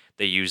remember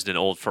they used an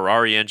old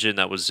Ferrari engine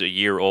that was a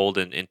year old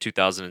in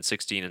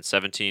 2016 and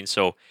 17.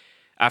 So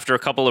after a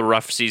couple of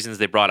rough seasons,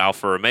 they brought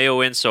Alfa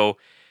Romeo in. So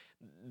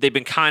they've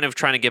been kind of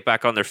trying to get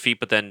back on their feet,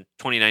 but then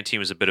 2019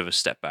 was a bit of a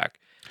step back.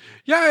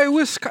 Yeah, it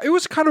was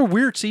kind of a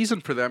weird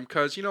season for them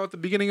because at the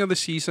beginning of the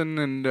season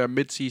and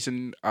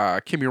mid-season,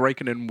 Kimi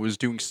Räikkönen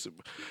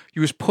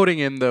was putting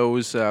in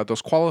those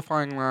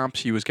qualifying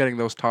laps. He was getting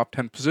those top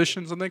 10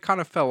 positions, and they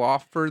kind of fell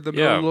off for a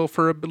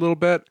little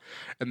bit.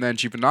 And then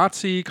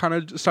Giovinazzi kind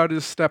of decided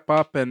to step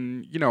up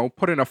and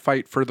put in a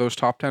fight for those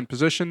top 10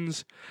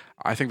 positions.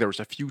 I think there was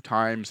a few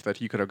times that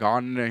he could have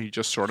gone and he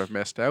just sort of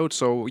missed out.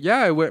 So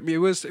yeah, it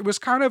was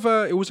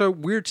a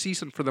weird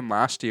season for them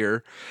last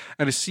year,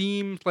 and it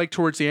seemed like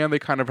towards the end they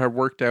kind of had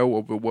worked out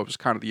what was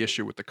kind of the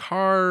issue with the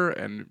car,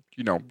 and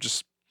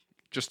just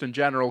in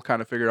general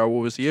kind of figured out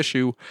what was the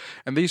issue,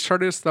 and they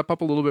started to step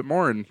up a little bit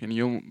more. And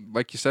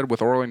like you said,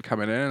 with Orlen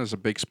coming in as a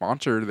big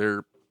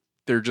sponsor,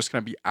 they're just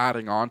going to be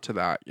adding on to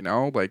that.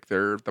 Like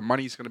the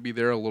money's going to be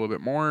there a little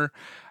bit more.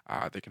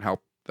 They can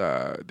help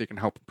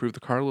improve the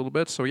car a little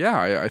bit. So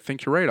yeah, I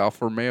think you're right.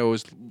 Alfa Romeo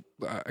is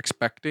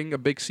expecting a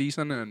big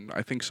season, and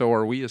I think so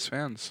are we as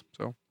fans.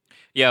 So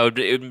yeah, it would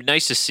be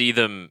nice to see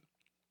them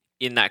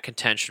in that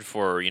contention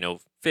for 5th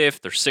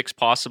or 6th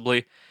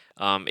possibly.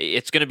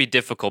 It's going to be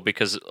difficult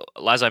because,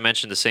 as I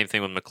mentioned, the same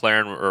thing with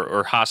McLaren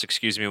or Haas,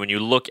 excuse me. When you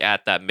look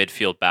at that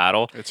midfield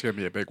battle, it's going to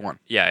be a big one.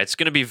 Yeah, it's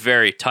going to be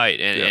very tight,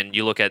 and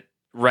you look at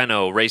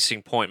Renault,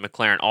 Racing Point,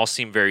 McLaren all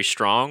seem very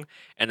strong,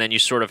 and then you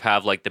sort of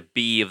have like the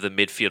B of the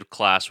midfield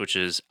class, which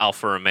is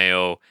Alfa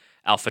Romeo,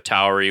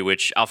 AlphaTauri,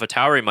 which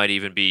AlphaTauri might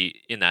even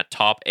be in that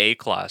top A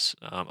class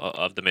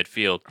of the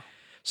midfield.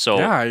 So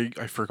yeah,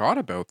 I forgot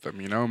about them.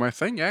 My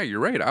thing. Yeah, you're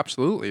right.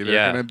 Absolutely.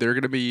 They're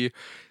gonna be.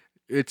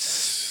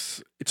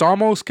 It's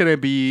almost gonna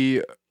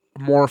be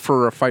more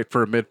for a fight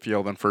for a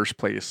midfield than first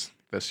place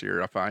this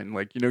year. I find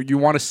you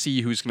want to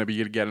see who's going to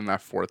be getting that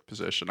 4th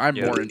position. I'm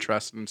more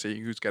interested in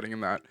seeing who's getting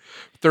in that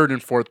 3rd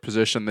and 4th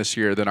position this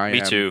year than I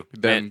am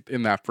than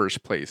in that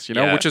first place.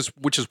 Which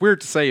is weird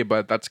to say,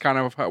 but that's kind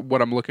of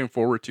what I'm looking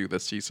forward to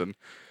this season.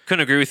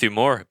 Couldn't agree with you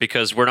more,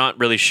 because we're not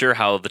really sure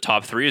how the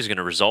top 3 is going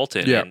to result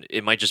in, and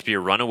it might just be a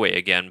runaway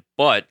again.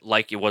 But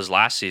like it was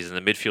last season,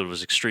 the midfield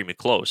was extremely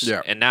close,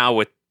 and now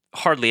with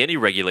hardly any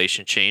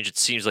regulation change, it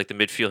seems like the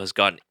midfield has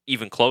gotten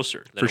even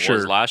closer than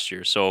was last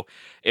year. So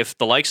if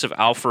the likes of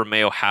Alfa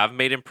Romeo have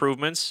made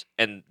improvements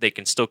and they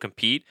can still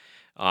compete,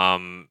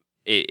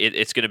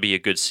 it's going to be a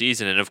good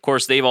season. And of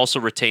course, they've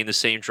also retained the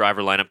same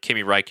driver lineup,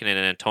 Kimi Räikkönen and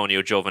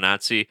Antonio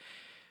Giovinazzi.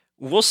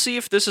 We'll see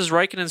if this is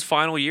Räikkönen's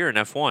final year in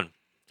F1.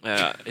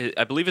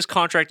 I believe his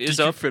contract is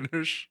up. Did you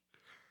finish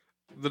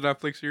the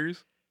Netflix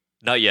series?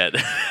 Not yet.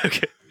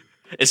 Okay.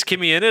 Is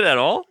Kimi in it at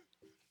all?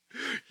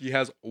 He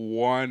has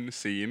one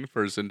scene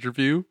for his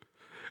interview.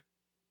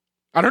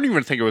 I don't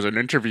even think it was an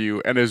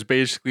interview, and it's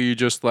basically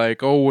just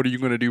like, oh, what are you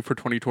going to do for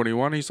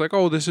 2021? He's like,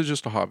 oh, this is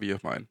just a hobby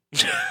of mine.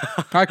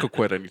 I could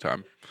quit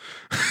anytime.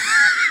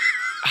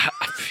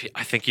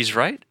 I think he's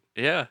right.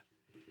 Yeah.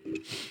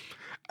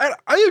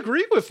 I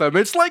agree with him.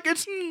 It's like,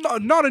 it's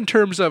not in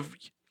terms of,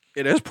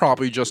 it is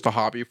probably just a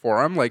hobby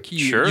for him. Like,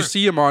 you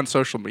see him on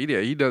social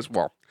media. He does,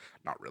 well,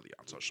 not really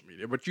on social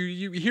media, but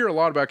you hear a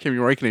lot about Kimi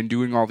Räikkönen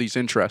doing all these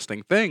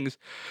interesting things.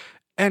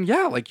 And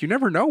yeah, like, you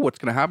never know what's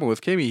going to happen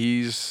with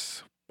Kimi.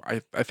 I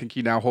think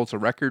he now holds a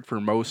record for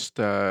most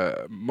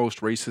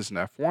races in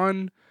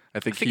F1. I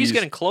think he's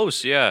getting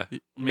close, yeah.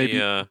 Maybe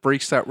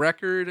breaks that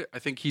record. I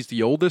think he's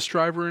the oldest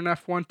driver in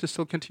F1 to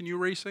still continue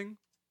racing.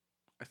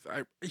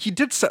 He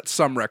did set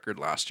some record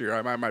last year.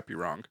 I might be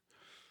wrong.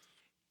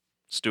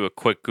 Let's do a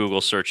quick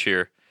Google search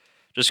here.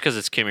 Just because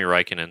it's Kimi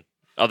Räikkönen.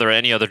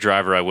 Any other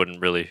driver, I wouldn't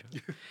really.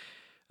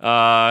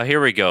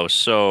 Here we go.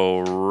 So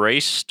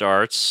race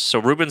starts. So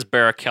Rubens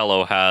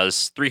Barrichello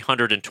has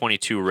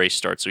 322 race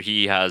starts. So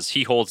he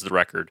holds the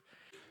record.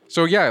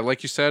 So yeah,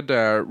 like you said,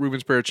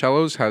 Rubens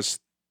Barrichello has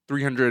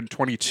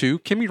 322.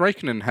 Kimi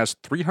Räikkönen has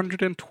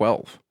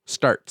 312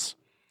 starts.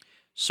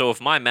 So if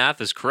my math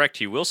is correct,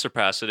 he will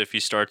surpass it if he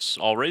starts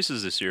all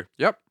races this year.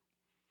 Yep.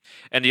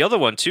 And the other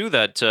one, too,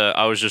 that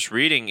I was just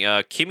reading,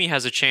 Kimi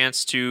has a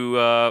chance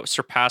to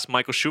surpass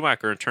Michael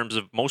Schumacher in terms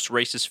of most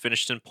races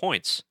finished in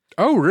points.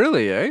 Oh,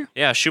 really, eh?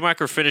 Yeah,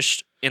 Schumacher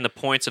finished in the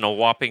points in a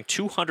whopping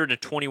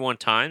 221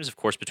 times, of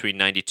course, between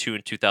 92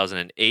 and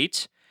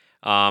 2008.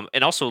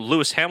 And also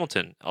Lewis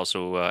Hamilton,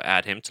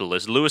 add him to the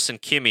list. Lewis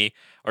and Kimi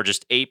are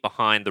just 8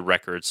 behind the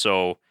record.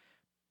 So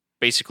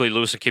basically,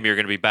 Lewis and Kimi are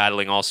going to be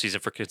battling all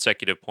season for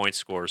consecutive point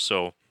scores.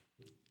 So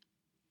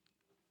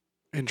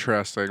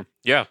interesting.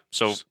 Yeah,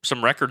 so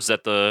some records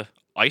that the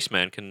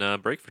Iceman can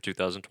break for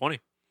 2020.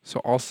 So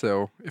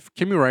also, if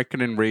Kimi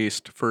Räikkönen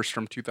raced first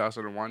from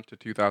 2001 to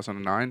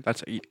 2009,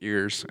 that's 8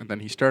 years. And then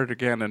he started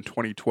again in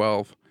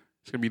 2012.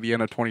 It's going to be the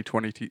end of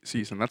 2020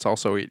 season. That's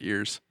also 8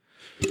 years.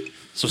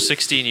 So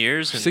 16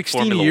 years in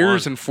 16 Formula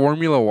years 1. In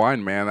Formula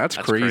 1, man. That's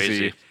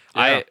crazy.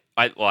 Yeah.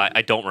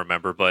 I don't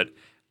remember, but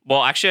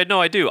well, actually,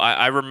 no, I do.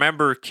 I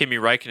remember Kimi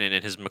Räikkönen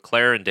in his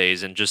McLaren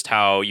days, and just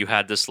how you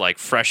had this like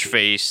fresh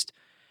faced,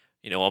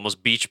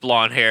 almost beach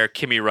blonde hair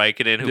Kimi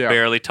Räikkönen who Yeah.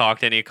 barely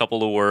talked a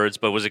couple of words,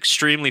 but was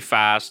extremely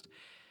fast.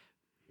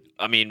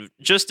 I mean,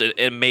 just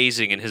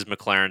amazing in his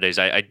McLaren days.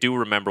 I do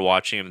remember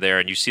watching him there,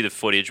 and you see the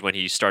footage when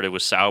he started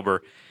with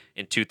Sauber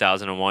in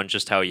 2001,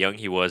 just how young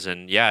he was.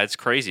 And yeah, it's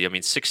crazy. I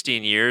mean,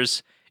 16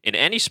 years in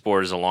any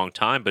sport is a long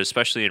time, but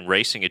especially in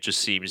racing, it just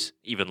seems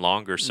even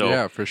longer. So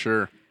yeah, for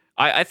sure.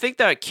 I think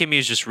that Kimi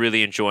is just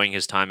really enjoying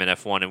his time in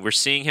F1, and we're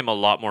seeing him a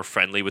lot more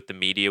friendly with the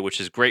media, which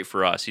is great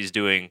for us. He's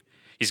giving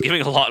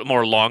a lot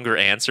more longer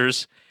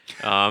answers.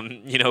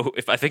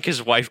 If I think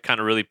his wife kind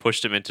of really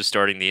pushed him into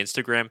starting the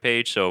Instagram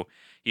page, so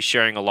he's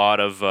sharing a lot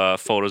of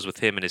photos with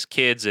him and his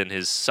kids, and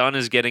his son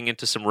is getting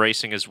into some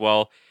racing as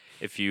well.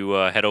 If you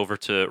head over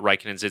to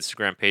Raikkonen's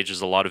Instagram page,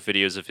 there's a lot of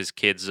videos of his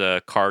kids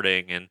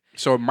karting. And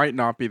So it might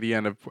not be the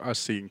end of us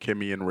seeing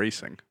Kimi in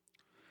racing.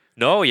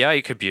 no, yeah,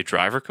 he could be a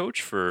driver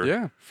coach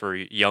Yeah. for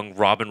young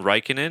Robin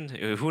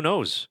Raikkonen. Who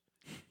knows?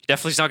 He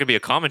definitely is not going to be a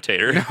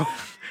commentator. No.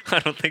 I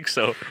don't think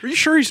so. Are you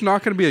sure he's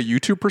not going to be a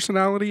YouTube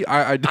personality?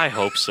 I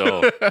hope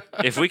so.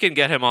 If we can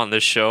get him on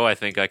this show, I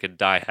think I could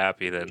die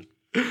happy then.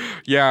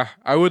 Yeah,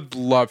 I would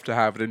love to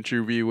have an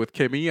interview with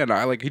Kimi, and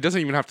he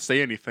doesn't even have to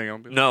say anything. I'll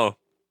be like, No.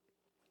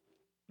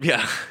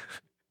 Yeah.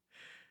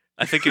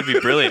 I think it'd be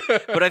brilliant.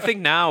 But I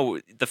think now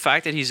the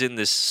fact that he's in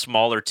this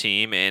smaller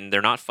team and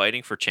they're not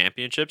fighting for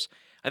championships,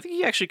 I think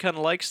he actually kind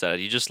of likes that.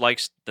 He just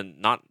likes the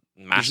not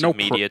massive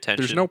media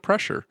attention. There's no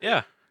pressure.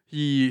 Yeah.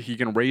 He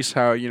can race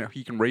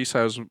he can race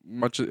as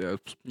much to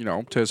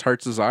his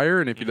heart's desire,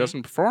 and if he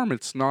doesn't perform,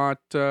 it's not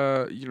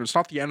it's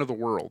not the end of the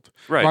world.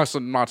 Right.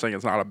 I'm not saying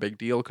it's not a big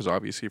deal, because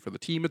obviously for the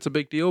team it's a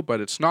big deal,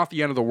 but it's not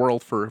the end of the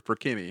world for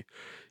Kimi.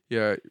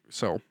 Yeah.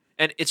 So.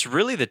 And it's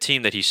really the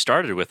team that he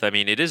started with. I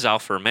mean, it is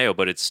Alfa Romeo,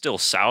 but it's still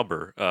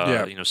Sauber.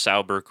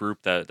 Sauber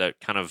Group that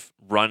kind of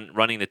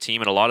running the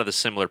team, and a lot of the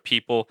similar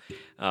people,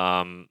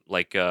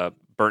 like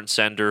Bernd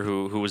Sender,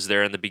 who was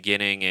there in the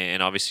beginning,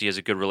 and obviously has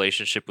a good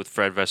relationship with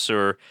Fred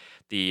Vasseur,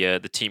 the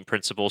team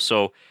principal.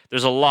 So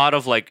there's a lot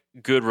of like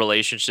good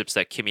relationships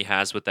that Kimi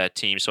has with that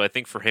team. So I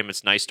think for him,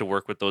 it's nice to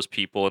work with those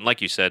people. And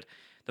like you said,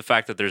 the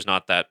fact that there's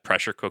not that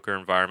pressure cooker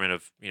environment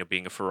of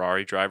being a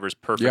Ferrari driver is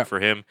perfect for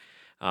him.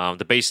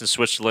 The base in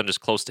Switzerland is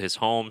close to his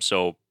home,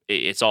 so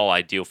it's all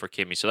ideal for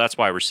Kimi. So that's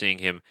why we're seeing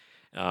him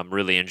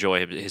really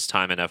enjoy his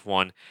time in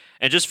F1.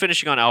 And just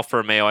finishing on Alfa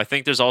Romeo, I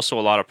think there's also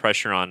a lot of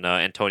pressure on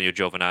Antonio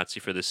Giovinazzi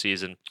for this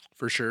season.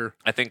 For sure.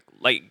 I think,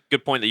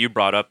 good point that you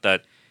brought up,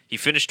 that he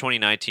finished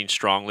 2019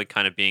 strongly,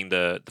 kind of being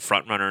the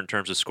front runner in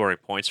terms of scoring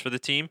points for the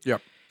team.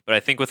 Yep. But I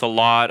think with a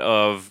lot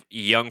of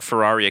young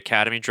Ferrari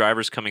Academy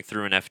drivers coming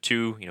through in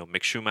F2,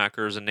 Mick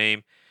Schumacher is a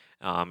name,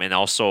 and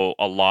also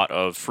a lot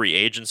of free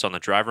agents on the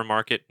driver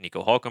market,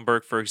 Nico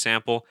Hülkenberg, for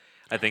example.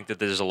 I think that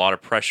there's a lot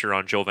of pressure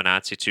on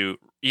Giovinazzi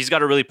he's got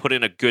to really put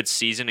in a good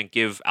season and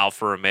give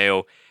Alfa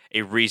Romeo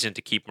a reason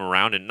to keep him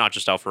around, and not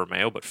just Alfa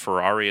Romeo, but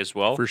Ferrari as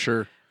well. For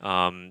sure.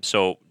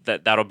 So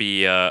that'll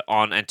be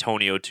on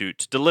Antonio to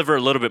deliver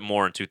a little bit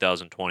more in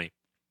 2020.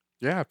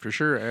 Yeah, for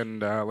sure.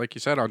 And like you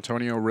said,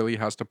 Antonio really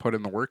has to put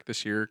in the work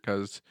this year,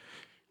 because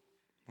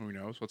who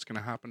knows what's going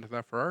to happen to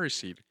that Ferrari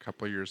seat a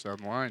couple of years down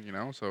the line,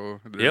 So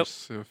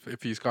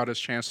if he's got his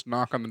chance to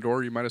knock on the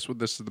door, you might as well.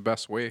 This is the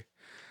best way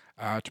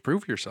to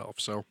prove yourself.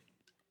 So,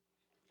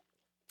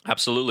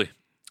 absolutely.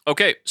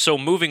 Okay, so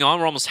moving on,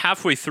 we're almost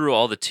halfway through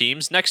all the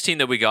teams. Next team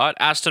that we got,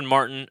 Aston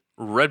Martin,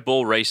 Red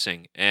Bull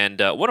Racing, and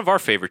one of our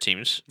favorite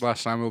teams.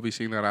 Last time we'll be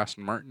seeing that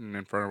Aston Martin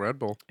in front of Red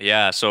Bull.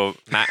 Yeah, so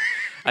Matt,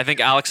 I think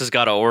Alex has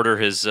got to order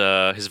his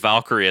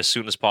Valkyrie as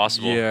soon as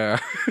possible. Yeah,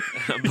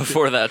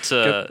 before that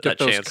get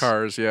those chance.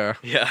 Cars. Yeah,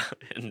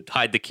 and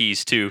hide the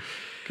keys too.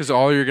 Because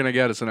all you're gonna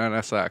get is an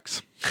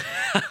NSX.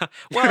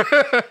 Well,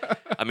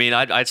 I mean,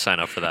 I'd sign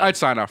up for that. I'd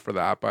sign up for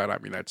that, but I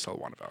mean, I'd still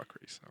want a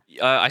Valkyrie.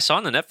 So. I saw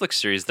in the Netflix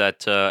series that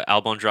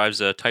Albon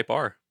drives a Type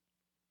R.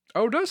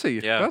 Oh, does he?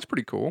 Yeah, that's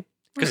pretty cool.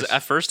 Because Nice.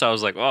 at first I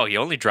was like, oh, he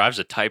only drives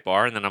a Type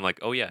R, and then I'm like,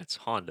 oh yeah, it's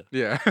Honda.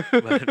 Yeah,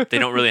 But they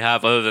don't really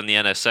have, other than the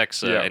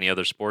NSX, Yeah. any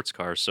other sports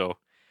cars. So, I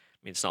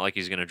mean, it's not like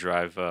he's gonna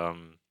drive, I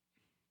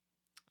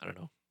don't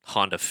know,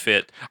 Honda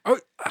Fit. Oh,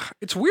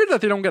 it's weird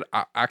that they don't get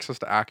access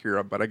to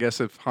Acura, but I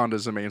guess if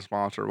Honda's the main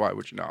sponsor, why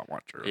would you not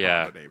want your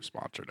Honda name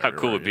sponsored? How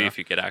cool would it be if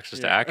you get access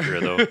to Acura,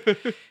 though?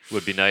 though?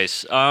 Would be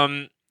nice.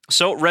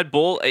 So Red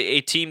Bull,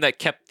 a team that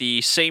kept the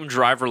same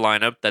driver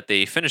lineup that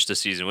they finished the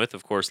season with.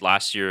 Of course,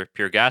 last year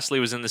Pierre Gasly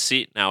was in the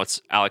seat. Now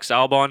it's Alex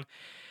Albon,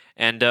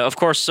 and of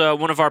course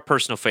one of our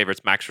personal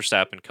favorites, Max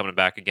Verstappen, coming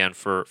back again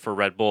for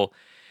Red Bull.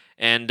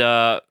 And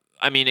I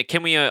mean,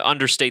 can we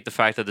understate the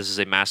fact that this is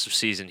a massive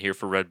season here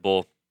for Red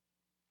Bull?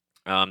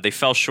 They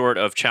fell short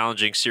of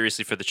challenging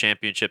seriously for the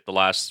championship the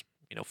last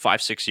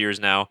 5-6 years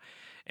now,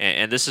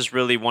 and this is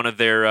really one of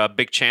their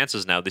big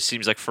chances now. This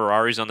seems like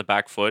Ferrari's on the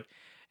back foot.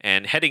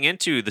 And heading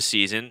into the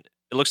season,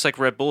 it looks like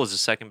Red Bull is the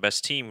second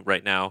best team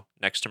right now,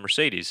 next to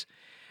Mercedes.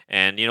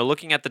 And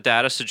looking at the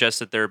data suggests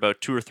that they're about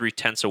 2 or 3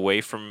 tenths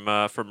away from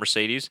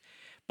Mercedes.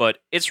 But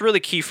it's really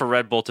key for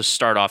Red Bull to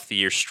start off the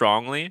year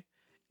strongly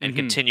and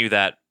continue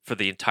that for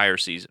the entire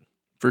season.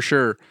 For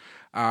sure.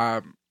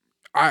 I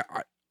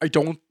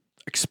don't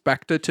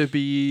expect it to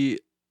be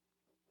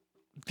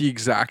the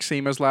exact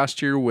same as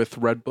last year with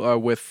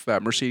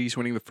Mercedes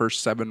winning the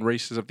first 7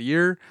 races of the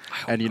year,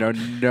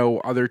 and no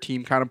other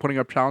team kind of putting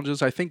up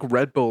challenges. I think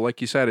Red Bull,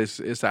 like you said, is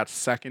that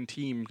second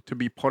team to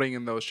be putting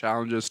in those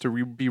challenges,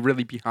 to be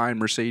really behind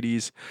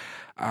Mercedes,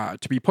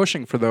 to be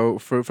pushing for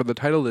the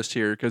title this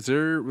year, because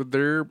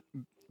they're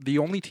the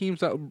only team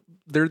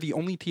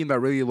that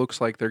really looks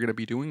like they're going to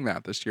be doing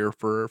that this year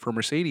for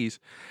Mercedes,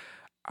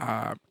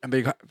 and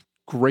they got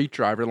great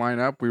driver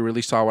lineup. We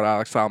really saw what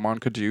Alex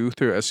Albon could do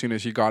as soon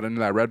as he got into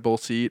that Red Bull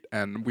seat,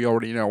 and we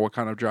already know what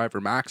kind of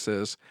driver Max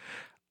is.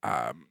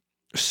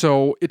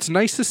 So it's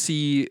nice to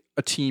see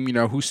a team,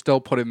 who still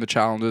put in the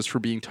challenges for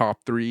being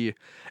top 3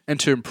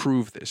 and to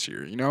improve this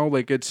year.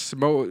 Like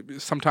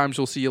sometimes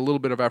you'll see a little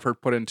bit of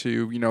effort put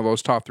into,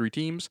 those top 3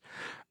 teams.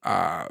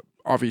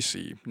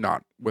 Obviously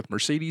not with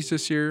Mercedes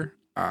this year.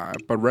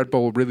 But Red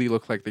Bull really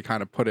looked like they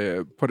kind of put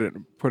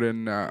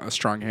in a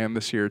strong hand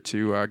this year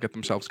to get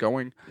themselves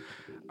going.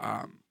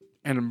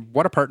 And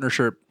what a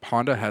partnership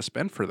Honda has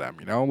been for them.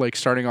 Like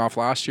starting off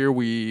last year,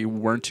 we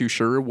weren't too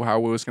sure how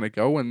it was going to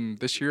go, and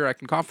this year I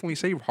can confidently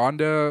say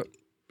Honda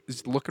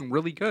is looking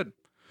really good.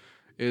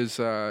 It's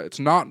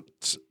not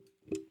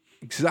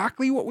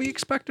exactly what we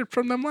expected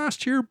from them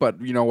last year, but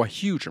a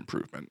huge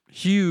improvement,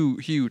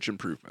 huge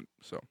improvement.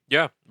 So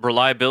yeah,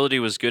 reliability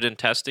was good in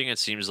testing. It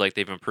seems like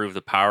they've improved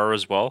the power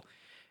as well.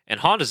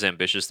 And Honda's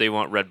ambitious. They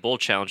want Red Bull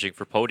challenging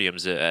for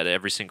podiums at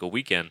every single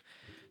weekend.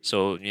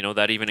 So,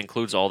 that even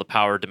includes all the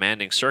power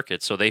demanding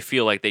circuits. So they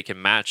feel like they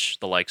can match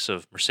the likes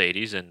of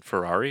Mercedes and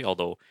Ferrari,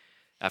 although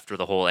after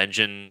the whole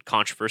engine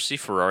controversy,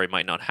 Ferrari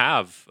might not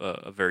have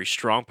a very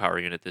strong power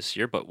unit this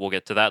year, but we'll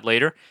get to that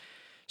later.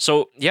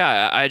 So,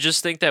 yeah, I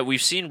just think that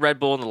we've seen Red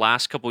Bull in the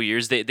last couple of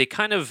years. They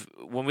kind of,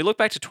 when we look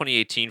back to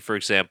 2018, for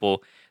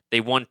example, they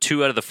won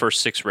 2 out of the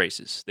first 6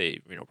 races.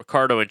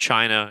 Ricciardo in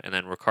China and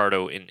then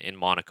Ricciardo in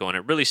Monaco. And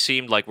it really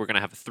seemed like we're going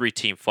to have a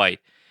 3-team fight.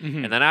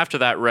 Mm-hmm. And then after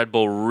that, Red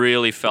Bull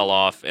really fell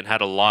off and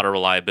had a lot of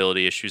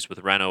reliability issues with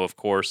Renault, of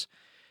course.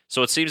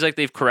 So it seems like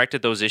they've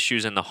corrected those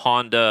issues, and the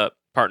Honda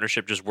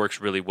partnership just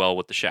works really well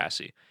with the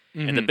chassis.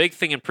 Mm-hmm. And the big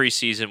thing in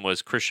preseason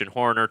was Christian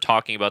Horner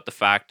talking about the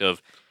fact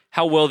of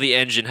how well the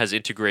engine has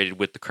integrated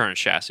with the current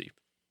chassis.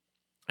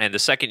 And the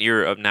second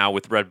year of now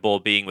with Red Bull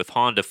being with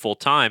Honda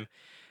full-time,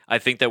 I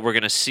think that we're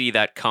going to see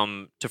that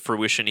come to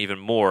fruition even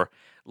more.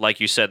 Like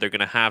you said, they're going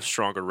to have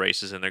stronger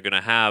races, and they're going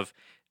to have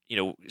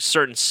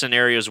certain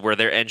scenarios where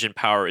their engine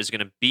power is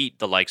going to beat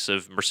the likes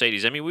of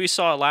Mercedes. I mean, we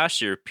saw it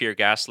last year, Pierre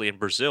Gasly in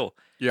Brazil.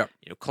 Yeah.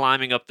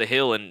 Climbing up the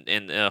hill and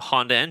a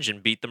Honda engine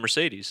beat the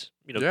Mercedes.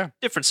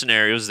 Different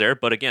scenarios there,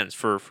 but again,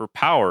 for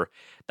power,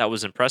 that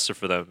was impressive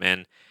for them.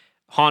 And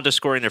Honda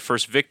scoring their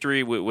first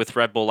victory with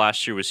Red Bull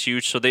last year was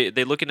huge, so they're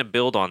looking to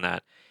build on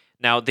that.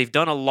 Now, they've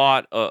done a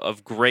lot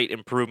of great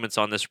improvements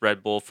on this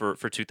Red Bull for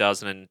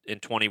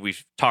 2020.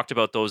 We've talked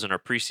about those in our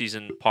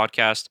preseason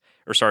podcast,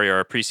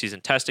 our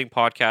preseason testing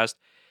podcast.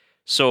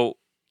 So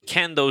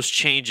can those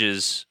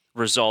changes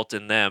result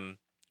in them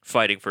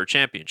fighting for a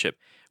championship?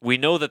 We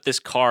know that this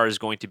car is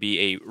going to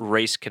be a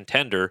race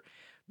contender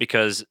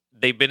because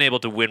they've been able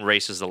to win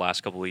races the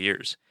last couple of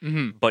years.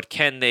 Mm-hmm. But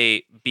can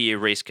they be a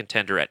race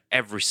contender at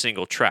every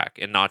single track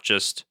and not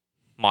just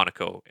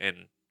Monaco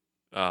and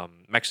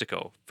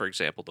Mexico, for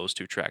example, those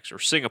 2 tracks, or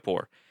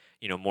Singapore,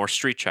 more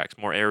street tracks,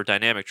 more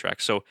aerodynamic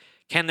tracks. So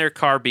can their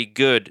car be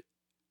good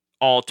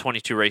all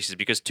 22 races?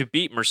 Because to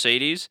beat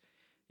Mercedes,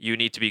 you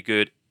need to be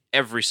good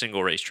every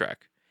single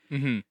racetrack.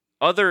 Mm-hmm.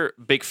 Other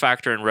big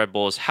factor in Red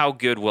Bull is how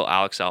good will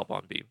Alex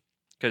Albon be?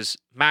 Because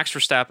Max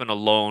Verstappen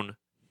alone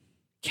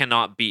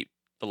cannot beat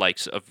the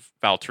likes of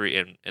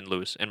Valtteri and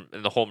Lewis and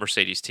the whole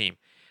Mercedes team.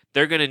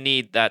 They're going to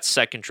need that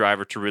second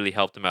driver to really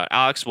help them out.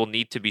 Alex will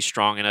need to be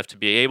strong enough to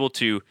be able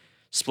to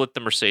split the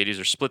Mercedes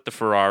or split the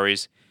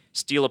Ferraris,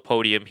 steal a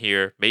podium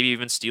here, maybe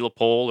even steal a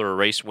pole or a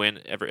race win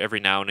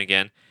every now and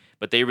again.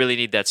 But they really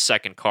need that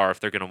second car if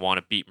they're going to want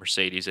to beat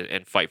Mercedes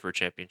and fight for a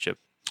championship.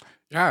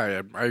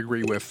 Yeah, I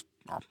agree with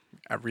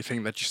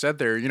everything that you said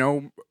there.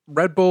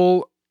 Red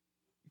Bull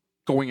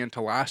going into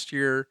last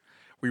year,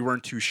 we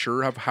weren't too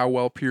sure of how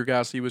well Pierre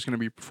Gasly was going to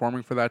be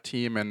performing for that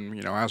team.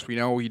 And, as we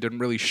know, he didn't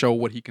really show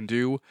what he can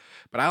do.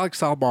 But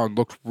Alex Albon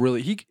looked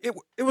really...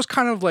 It was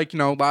kind of like,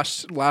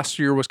 last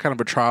year was kind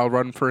of a trial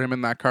run for him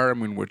in that car. I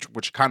mean,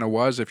 which kind of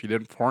was. If he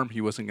didn't perform,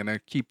 he wasn't going to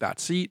keep that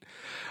seat.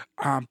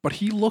 But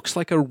he looks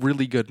like a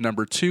really good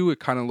number 2. It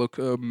kind of looked...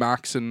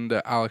 Max and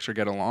Alex are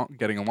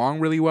getting along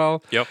really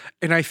well. Yep.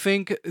 And I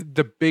think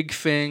the big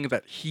thing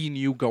that he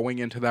knew going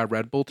into that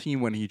Red Bull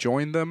team when he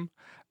joined them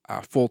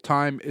full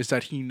time is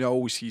that he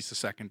knows he's the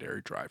secondary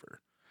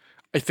driver.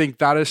 I think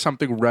that is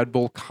something Red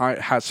Bull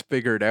has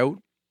figured out.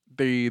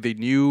 They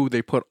knew,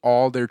 they put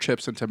all their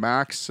chips into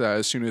Max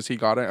as soon as he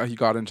got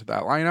into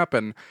that lineup,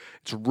 and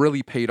it's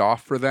really paid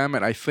off for them.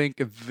 And I think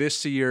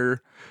this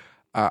year,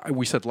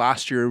 we said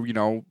last year,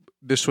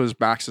 this was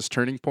Max's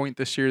turning point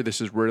this year.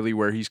 This is really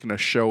where he's going to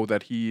show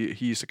that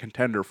he's a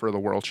contender for the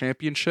world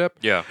championship.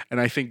 Yeah. And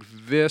I think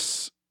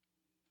this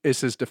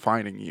is his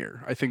defining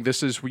year. I think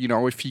this is,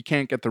 if he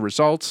can't get the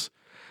results,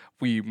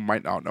 we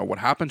might not know what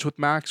happens with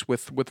Max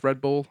with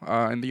Red Bull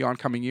in the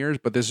oncoming years,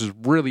 but this is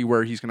really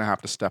where he's going to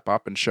have to step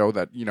up and show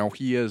that,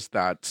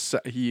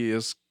 he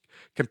is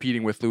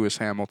competing with Lewis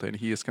Hamilton.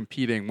 He is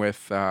competing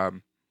with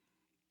Vettel?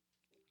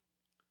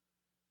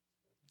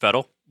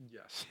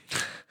 Yes.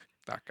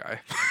 That guy.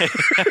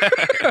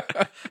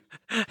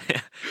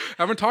 I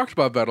haven't talked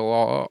about Vettel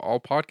all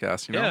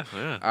podcast, Yeah.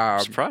 I'm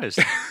surprised.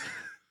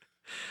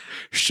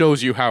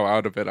 Shows you how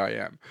out of it I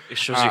am. It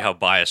shows you how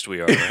biased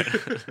we are,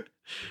 right?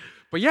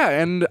 But yeah,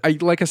 and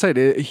like I said,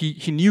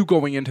 he knew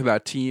going into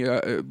that team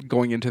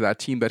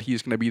that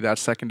he's going to be that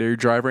secondary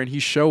driver, and he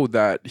showed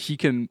that he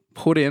can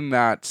put in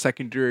that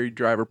secondary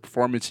driver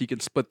performance. He can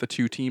split the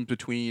two teams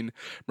between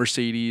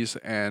Mercedes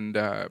and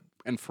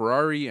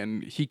Ferrari,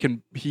 and he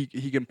can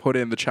put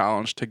in the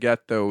challenge to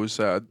get those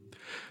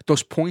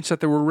points that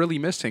they were really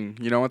missing,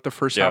 at the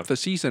first half of the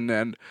season.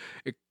 And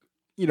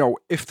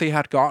if they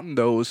had gotten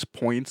those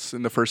points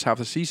in the first half of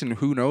the season,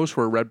 who knows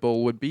where Red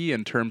Bull would be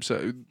in terms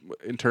of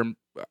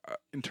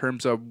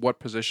what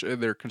position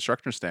their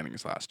constructor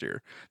standings last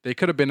year. They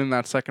could have been in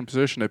that second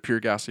position if Pierre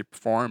Gasly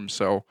performed.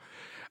 So,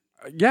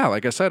 yeah,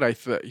 like I said,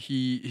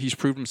 he's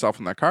proved himself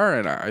in that car,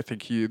 and I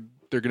think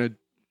they're gonna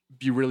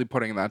be really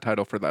putting in that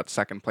title for that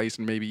second place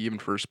and maybe even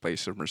first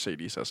place if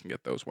Mercedes doesn't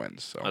get those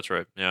wins. So that's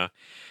right. Yeah,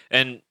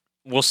 and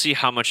we'll see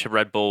how much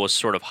Red Bull was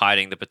sort of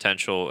hiding the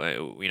potential.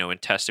 In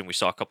testing, we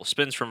saw a couple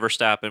spins from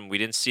Verstappen. We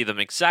didn't see them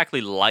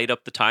exactly light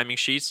up the timing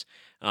sheets.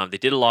 They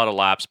did a lot of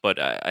laps, but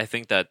I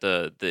think that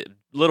the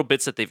little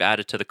bits that they've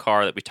added to the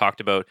car that we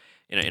talked about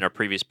in our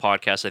previous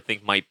podcast, I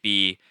think might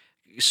be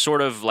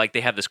sort of like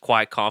they have this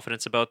quiet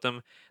confidence about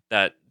them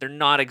that they're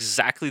not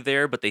exactly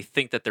there, but they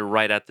think that they're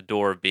right at the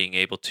door of being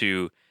able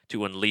to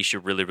unleash a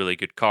really, really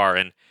good car.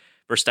 And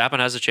Verstappen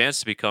has a chance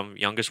to become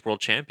youngest world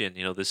champion,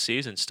 this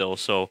season still.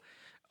 So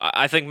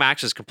I think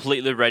Max is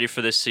completely ready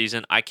for this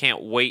season. I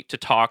can't wait to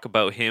talk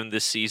about him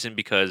this season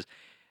because,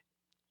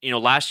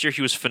 last year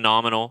he was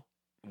phenomenal.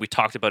 We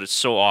talked about it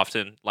so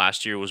often.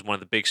 Last year was one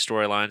of the big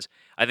storylines.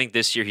 I think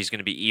this year he's going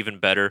to be even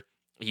better.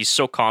 He's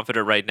so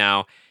confident right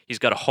now. He's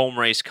got a home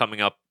race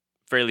coming up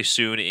fairly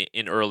soon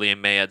early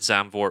in May at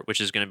Zandvoort,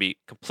 which is going to be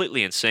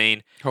completely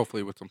insane.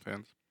 Hopefully with some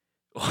fans.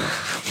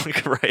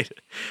 Right.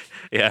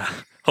 Yeah,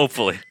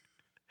 hopefully.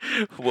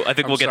 Well, I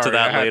think we'll get to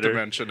that later. I had to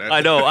mention it.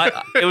 I know.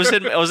 It was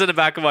in the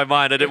back of my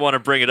mind. I didn't want to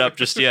bring it up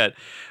just yet,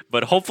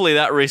 but hopefully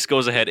that race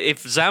goes ahead.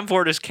 If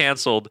Zandvoort is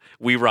canceled,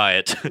 we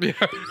riot. Yeah.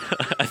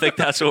 I think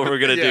that's what we're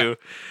gonna do.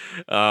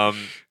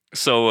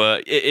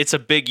 So it's a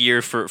big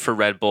year for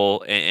Red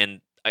Bull,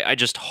 and I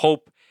just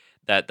hope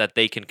that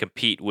they can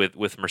compete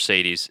with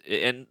Mercedes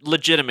and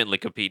legitimately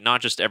compete,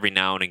 not just every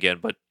now and again,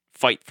 but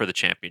fight for the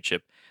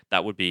championship.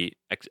 That would be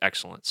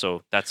excellent.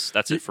 So that's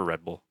it for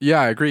Red Bull.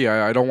 Yeah, I agree.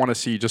 I don't want to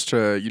see just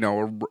a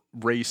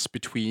race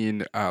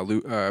between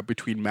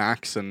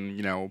Max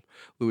and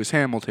Lewis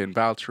Hamilton,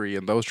 Valtteri,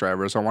 and those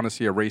drivers. I want to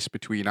see a race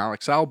between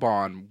Alex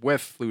Albon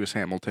with Lewis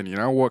Hamilton.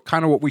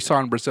 What we saw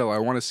in Brazil. I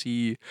want to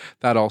see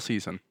that all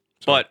season.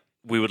 So. But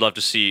we would love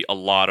to see a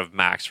lot of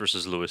Max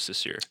versus Lewis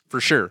this year.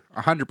 For sure,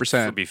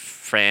 100%. It would be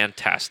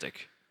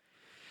fantastic.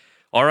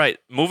 All right,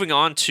 moving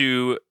on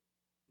to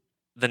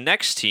the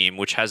next team,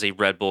 which has a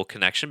Red Bull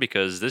connection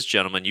because this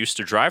gentleman used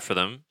to drive for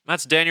them.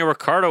 That's Daniel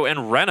Ricciardo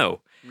and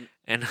Renault.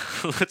 And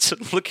let's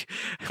look,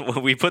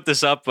 when we put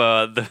this up,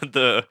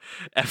 the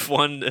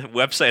F1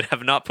 website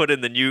have not put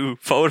in the new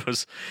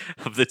photos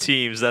of the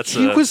teams.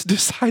 He was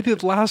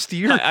decided last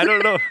year. I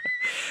don't know.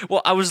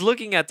 Well, I was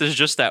looking at this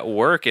just at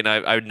work, and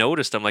I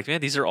noticed, I'm like, man,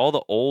 these are all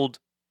the old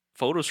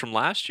photos from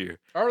last year.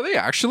 Are they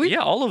actually? Yeah,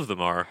 all of them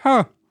are.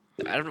 Huh.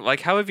 I don't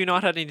like. How have you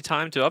not had any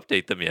time to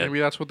update them yet? Maybe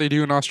that's what they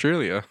do in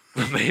Australia.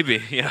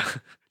 Maybe, yeah.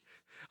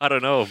 I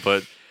don't know,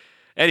 but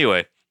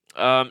anyway.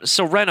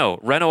 So Renault,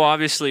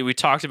 obviously, we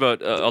talked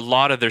about a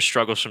lot of their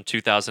struggles from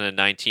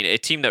 2019. A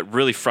team that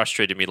really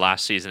frustrated me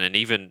last season, and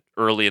even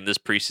early in this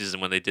preseason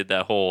when they did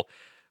that whole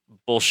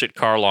bullshit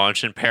car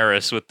launch in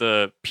Paris with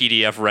the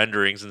PDF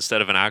renderings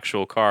instead of an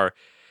actual car.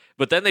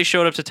 But then they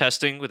showed up to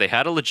testing. They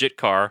had a legit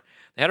car.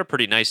 They had a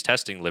pretty nice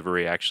testing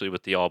livery actually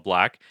with the all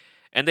black,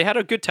 and they had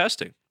a good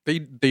testing.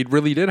 They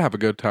really did have a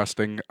good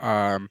testing.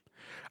 I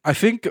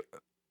think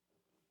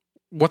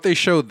what they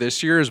showed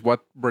this year is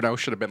what Renault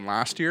should have been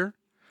last year,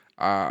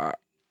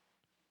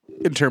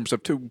 in terms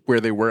of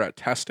where they were at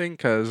testing.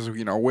 Because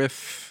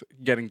with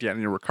getting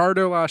Daniel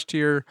Ricciardo last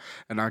year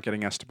and not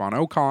getting Esteban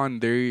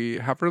Ocon,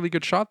 they have a really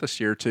good shot this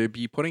year to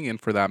be putting in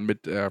for that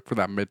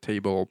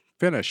mid-table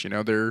finish.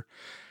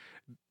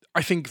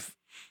 I think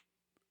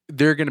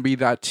they're going to be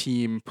that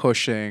team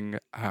pushing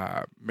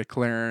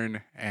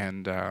McLaren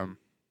and.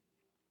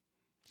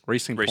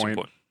 Racing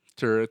Point.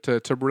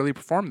 To really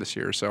perform this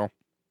year. So,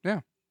 yeah.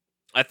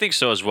 I think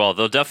so as well.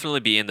 They'll definitely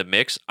be in the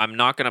mix. I'm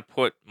not going to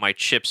put my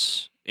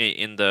chips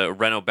in the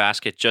Renault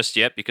basket just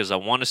yet because I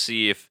want to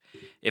see if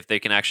if they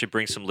can actually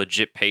bring some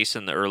legit pace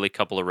in the early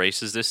couple of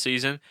races this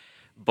season.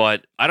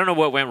 But I don't know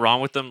what went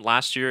wrong with them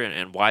last year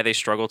and why they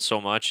struggled so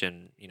much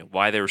and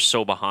why they were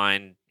so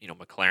behind,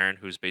 McLaren,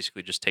 who's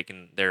basically just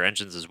taken their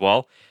engines as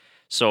well.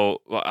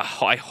 So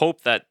I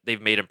hope that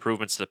they've made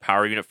improvements to the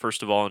power unit,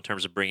 first of all, in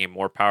terms of bringing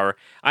more power.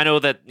 I know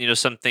that,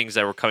 some things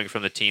that were coming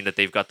from the team that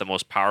they've got the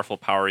most powerful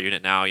power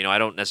unit now. I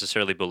don't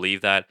necessarily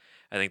believe that.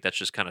 I think that's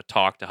just kind of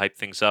talk to hype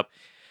things up.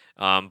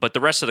 But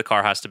the rest of the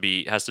car has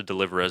to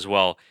deliver as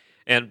well.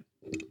 And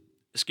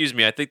excuse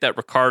me, I think that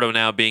Ricciardo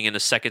now being in the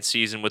second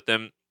season with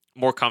them,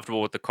 more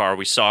comfortable with the car.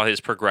 We saw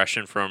his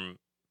progression from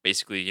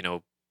basically,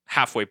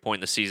 halfway point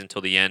in the season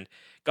till the end.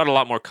 Got a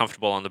lot more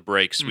comfortable on the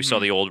brakes. Mm-hmm. We saw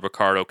the old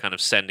Ricciardo kind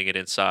of sending it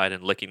inside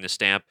and licking the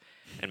stamp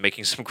and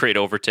making some great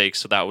overtakes,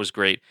 so that was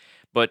great.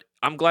 But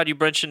I'm glad you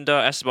mentioned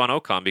Esteban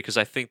Ocon because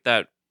I think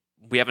that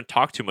we haven't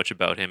talked too much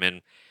about him,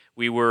 and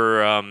we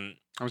were...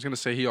 I was going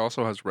to say he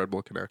also has Red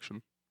Bull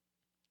connection.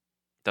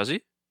 Does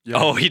he? Yeah.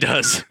 Oh, he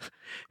does.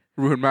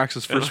 Ruined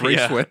Max's first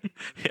race win.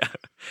 Yeah.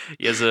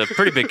 He has a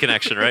pretty big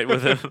connection, right,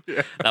 with him?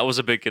 Yeah. That was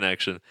a big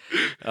connection.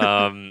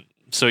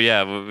 So,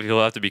 yeah,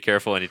 he'll have to be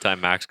careful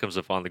anytime Max comes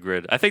up on the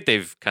grid. I think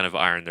they've kind of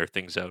ironed their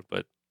things out,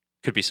 but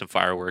could be some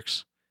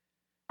fireworks.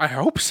 I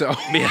hope so.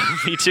 Yeah,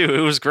 me too. It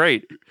was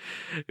great.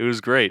 It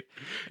was great.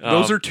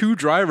 Those are two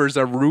drivers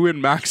that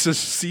ruined Max's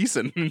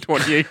season in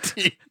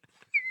 2018.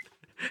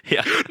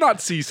 Yeah. Not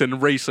season,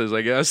 races,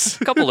 I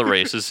guess. A couple of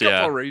races, yeah. A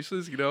couple of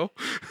races,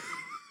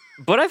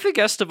 But I think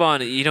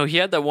Esteban, he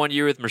had that 1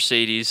 year with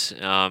Mercedes.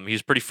 He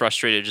was pretty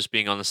frustrated just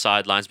being on the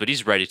sidelines, but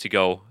he's ready to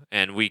go.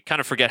 And we kind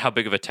of forget how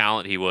big of a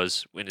talent he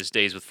was in his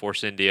days with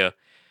Force India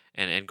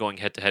and going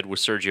head-to-head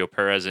with Sergio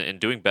Perez and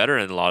doing better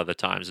in a lot of the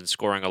times and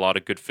scoring a lot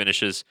of good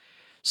finishes.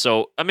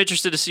 So I'm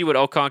interested to see what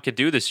Ocon can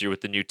do this year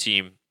with the new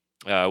team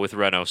with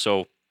Renault.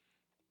 So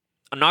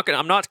I'm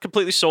not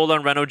completely sold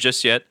on Renault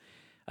just yet.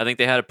 I think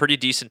they had a pretty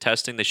decent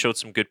testing. They showed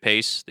some good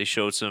pace. They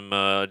showed some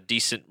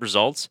decent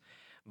results.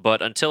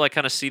 But until I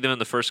kind of see them in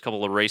the first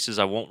couple of races,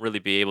 I won't really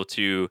be able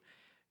to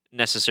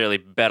necessarily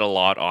bet a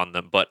lot on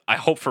them. But I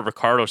hope for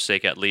Ricciardo's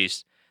sake, at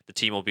least, the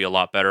team will be a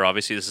lot better.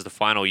 Obviously, this is the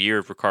final year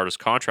of Ricciardo's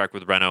contract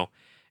with Renault,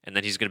 and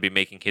then he's going to be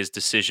making his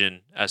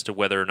decision as to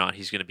whether or not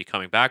he's going to be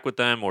coming back with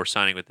them or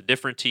signing with a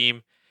different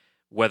team,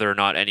 whether or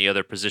not any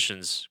other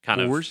positions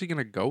Where's he going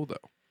to go,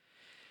 though?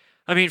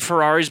 I mean,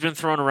 Ferrari's been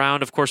thrown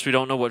around. Of course, we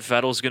don't know what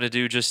Vettel's going to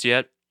do just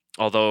yet,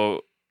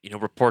 although...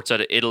 reports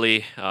out of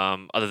Italy,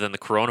 other than the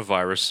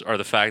coronavirus, are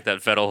the fact that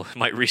Vettel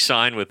might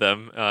re-sign with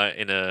them not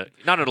in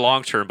a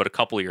long term, but a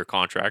couple-year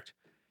contract.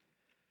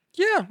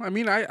 Yeah, I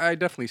mean, I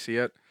definitely see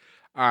it.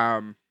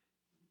 And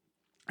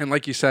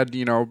like you said,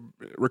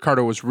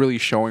 Ricciardo was really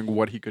showing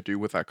what he could do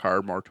with that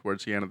car more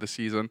towards the end of the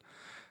season.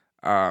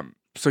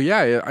 So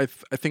yeah, I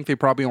think they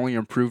probably only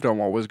improved on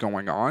what was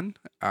going on.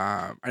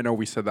 I know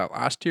we said that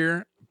last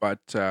year, but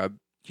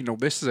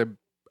this is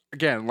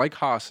again, like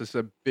Haas, it's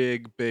a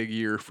big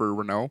year for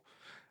Renault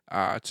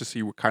to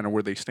see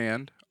where they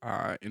stand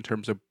in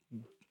terms of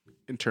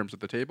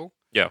the table.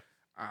 Yeah.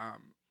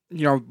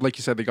 Like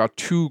you said, they got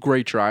two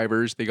great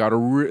drivers. They got a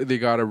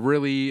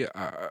really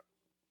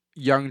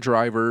young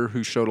driver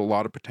who showed a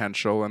lot of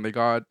potential, and they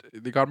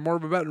got more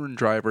of a veteran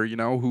driver,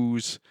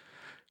 who's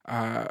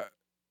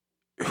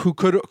who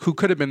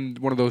could have been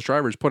one of those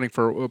drivers pushing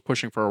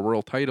for a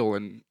world title,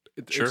 and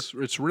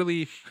it's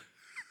really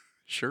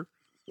sure.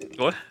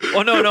 What?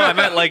 Oh no! I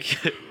meant like.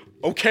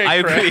 Okay, I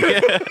agree.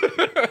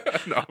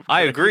 No,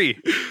 I agree.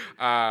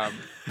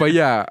 But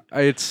yeah,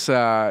 it's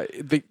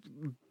they.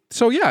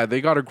 So yeah, they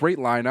got a great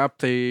lineup.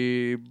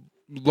 They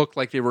looked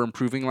like they were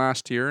improving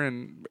last year,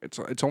 and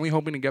it's only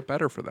hoping to get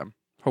better for them.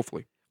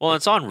 Hopefully. Well,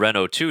 it's on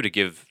Renault too to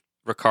give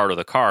Ricciardo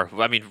the car.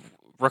 I mean,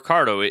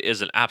 Ricciardo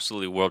is an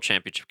absolutely world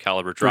championship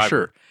caliber driver. For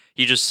sure.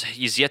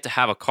 He's yet to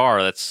have a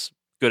car that's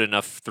good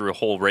enough through a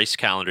whole race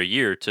calendar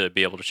year to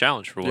be able to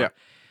challenge for one. Yeah.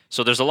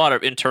 So there's a lot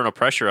of internal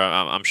pressure,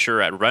 I'm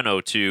sure, at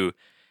Renault to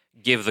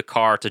give the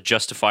car to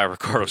justify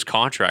Ricciardo's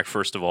contract,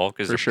 first of all,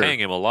 because they're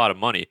paying him a lot of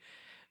money.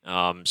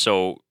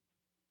 So,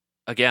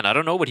 again, I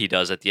don't know what he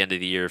does at the end of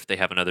the year if they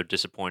have another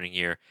disappointing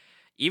year.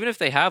 Even if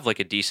they have like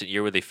a decent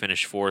year where they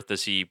finish fourth,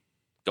 does he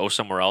go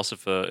somewhere else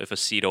if a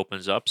seat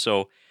opens up?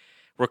 So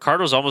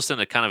Ricciardo's almost in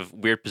a kind of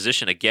weird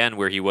position, again,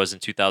 where he was in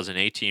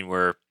 2018,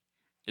 where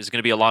there's going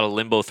to be a lot of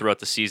limbo throughout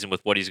the season with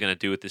what he's going to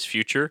do with his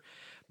future.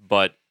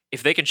 But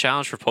if they can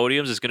challenge for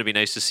podiums, it's going to be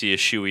nice to see a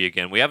Shoei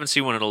again. We haven't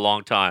seen one in a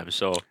long time,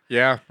 so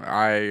yeah,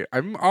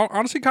 I'm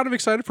honestly kind of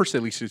excited for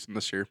silly season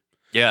this year.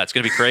 Yeah, it's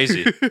going to be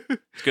crazy.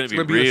 It's going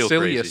to be real the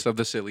silliest crazy. of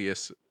the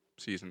silliest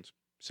seasons.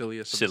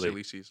 Silliest of the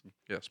silly season.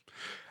 Yes,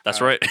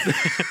 that's right.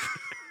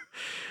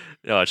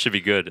 No, it should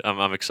be good.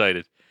 I'm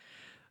excited.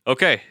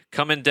 Okay,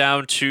 coming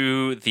down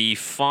to the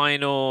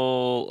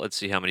final. Let's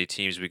see how many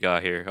teams we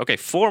got here. Okay,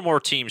 4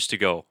 more teams to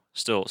go.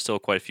 Still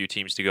quite a few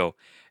teams to go.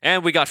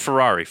 And we got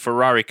Ferrari.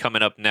 Ferrari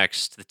coming up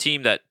next. The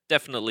team that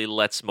definitely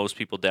lets most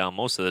people down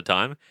most of the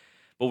time.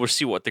 But we'll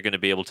see what they're going to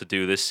be able to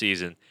do this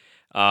season.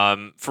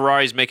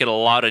 Ferrari's making a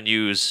lot of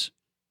news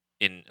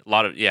a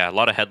lot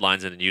of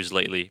headlines in the news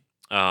lately.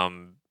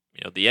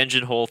 the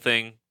engine hole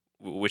thing,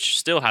 which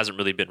still hasn't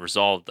really been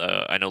resolved.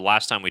 I know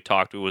last time we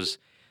talked, it was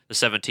the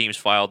 7 teams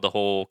filed the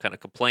whole kind of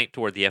complaint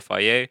toward the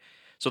FIA.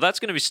 So that's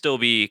going to still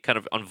be kind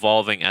of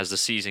evolving as the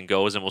season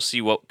goes, and we'll see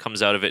what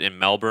comes out of it in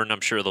Melbourne.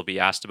 I'm sure they'll be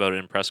asked about it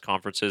in press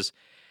conferences.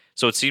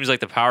 So it seems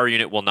like the power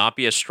unit will not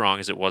be as strong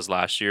as it was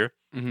last year.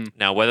 Mm-hmm.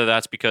 Now, whether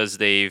that's because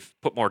they've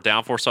put more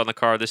downforce on the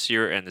car this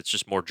year and it's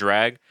just more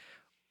drag,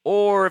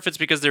 or if it's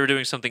because they were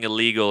doing something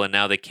illegal and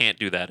now they can't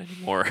do that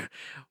anymore,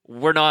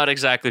 we're not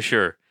exactly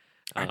sure.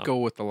 I'd go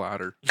with the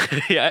latter.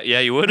 yeah,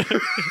 you would.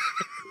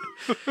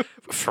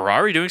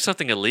 Ferrari doing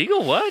something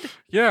illegal? What?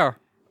 Yeah.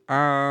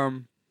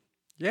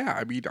 Yeah,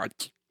 I mean,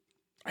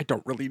 I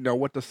don't really know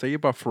what to say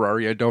about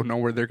Ferrari. I don't know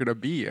where they're going to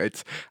be.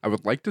 I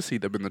would like to see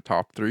them in the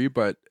top 3,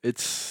 but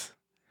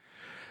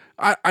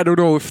I don't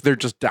know if they're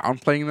just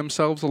downplaying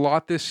themselves a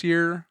lot this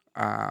year.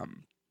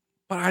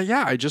 But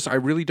I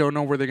really don't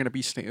know where they're going to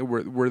be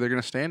where they're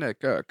going to stand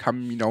at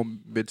come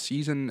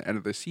mid-season, end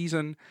of the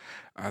season.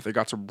 They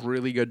got some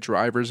really good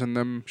drivers in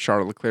them.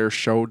 Charles Leclerc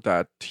showed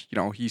that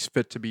he's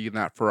fit to be in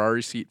that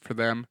Ferrari seat for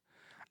them.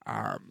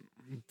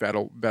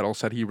 Vettel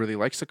said he really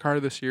likes the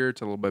car this year.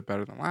 It's a little bit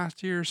better than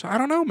last year. So I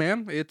don't know,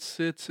 man. It's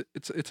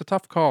a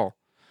tough call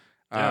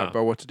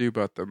about what to do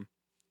about them.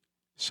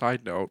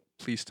 Side note,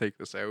 please take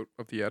this out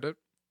of the edit.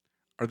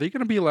 Are they going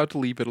to be allowed to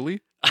leave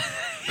Italy?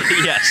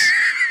 Yes.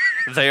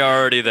 They are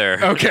already there.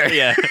 Okay.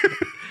 Yeah.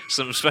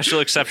 Some special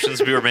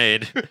exceptions were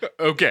made.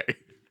 Okay.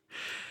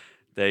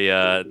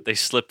 They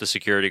slipped the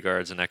security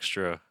guards an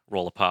extra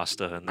roll of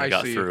pasta and they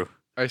got through.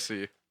 I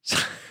see.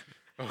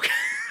 Okay.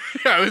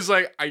 I was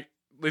like,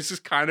 this is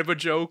kind of a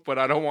joke, but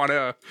I don't want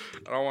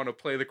to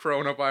play the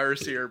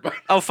coronavirus here. But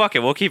oh, fuck it,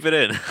 we'll keep it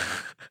in.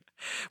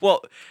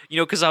 Well,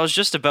 because I was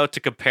just about to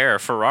compare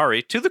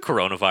Ferrari to the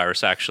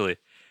coronavirus, actually.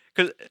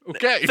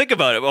 Okay. Think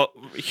about it. Well,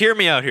 hear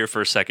me out here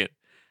for a second.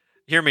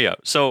 Hear me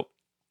out. So,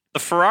 the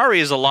Ferrari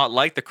is a lot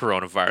like the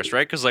coronavirus,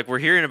 right? Because we're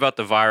hearing about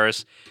the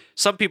virus.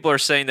 Some people are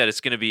saying that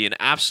it's going to be an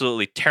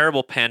absolutely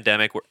terrible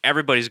pandemic where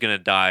everybody's going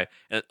to die,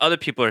 and other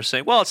people are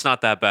saying, well, it's not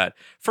that bad.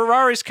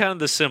 Ferrari's kind of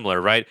the similar,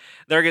 right?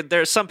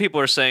 Some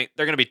people are saying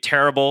they're going to be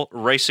terrible.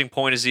 Racing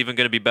Point is even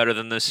going to be better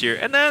than this year,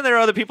 and then there are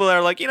other people that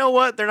are like, you know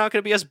what? They're not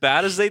going to be as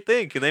bad as they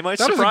think, and they might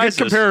surprise us. That is a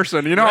good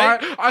comparison.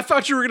 Right? I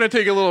thought you were going to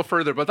take it a little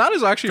further, but that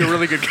is actually a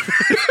really good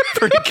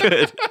Pretty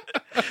good.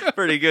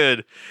 Pretty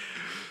good.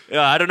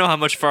 Yeah, I don't know how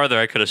much farther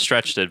I could have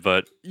stretched it,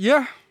 but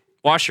yeah.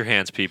 Wash your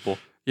hands, people.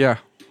 Yeah.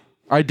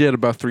 I did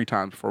about 3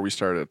 times before we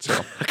started,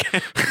 so.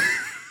 Okay.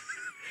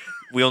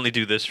 We only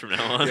do this from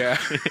now on. Yeah.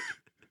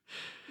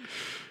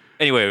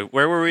 Anyway,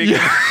 where were we again?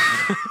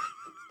 Yeah.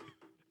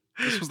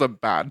 This was a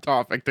bad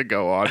topic to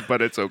go on,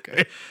 but it's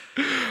okay.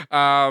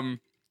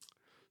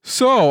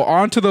 So,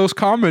 on to those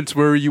comments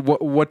where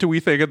what do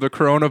we think of the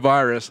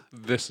coronavirus?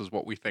 This is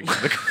what we think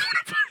of the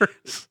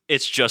coronavirus.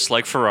 It's just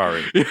like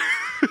Ferrari.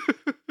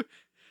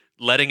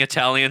 Letting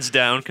Italians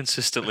down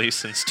consistently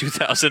since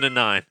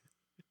 2009.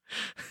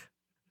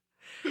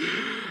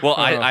 Well,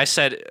 I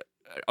said,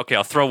 okay,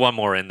 I'll throw one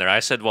more in there. I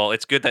said, well,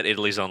 it's good that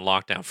Italy's on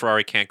lockdown.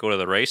 Ferrari can't go to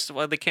the race.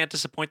 Well, they can't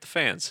disappoint the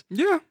fans.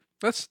 Yeah,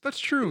 that's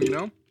true,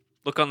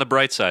 Look on the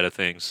bright side of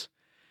things.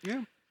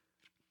 Yeah.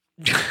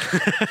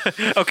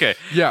 Okay.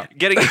 Yeah.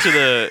 Getting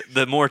into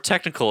the more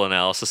technical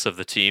analysis of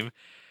the team.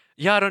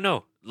 Yeah, I don't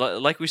know.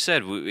 Like we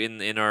said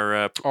in our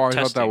I testing.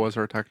 thought that was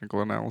our technical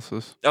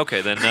analysis.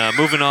 Okay, then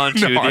moving on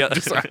to No,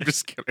 the I'm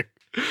just kidding.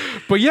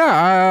 But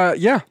yeah,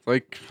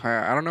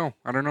 I don't know.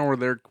 I don't know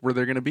where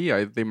they're gonna be.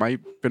 They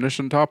might finish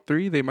in top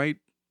 3. They might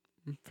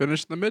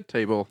finish in the mid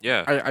table.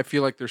 Yeah. I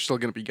feel like they're still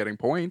gonna be getting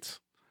points.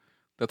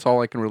 That's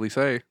all I can really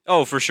say.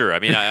 Oh, for sure. I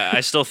mean,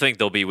 I still think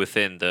they'll be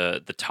within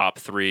the top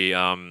 3.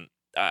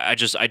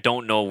 I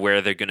don't know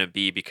where they're gonna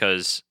be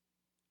because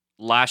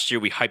last year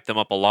we hyped them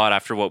up a lot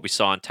after what we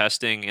saw in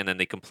testing, and then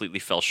they completely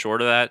fell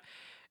short of that.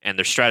 And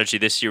their strategy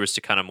this year was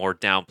to kind of more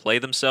downplay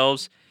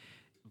themselves.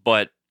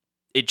 But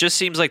it just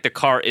seems like the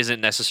car isn't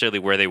necessarily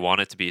where they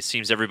want it to be. It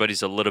seems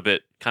everybody's a little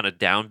bit kind of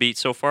downbeat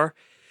so far.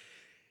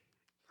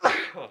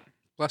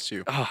 Bless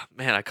you. Oh,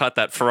 man, I caught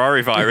that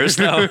Ferrari virus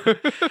now.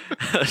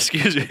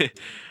 Excuse me.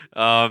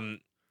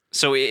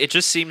 So it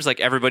just seems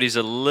like everybody's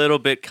a little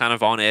bit kind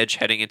of on edge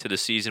heading into the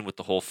season with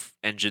the whole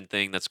engine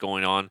thing that's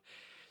going on.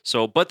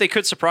 So, but they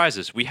could surprise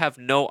us. We have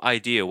no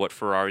idea what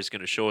Ferrari's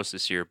going to show us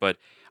this year, but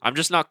I'm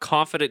just not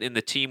confident in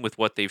the team with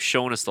what they've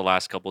shown us the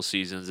last couple of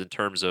seasons in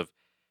terms of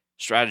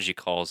strategy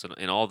calls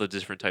and all the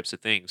different types of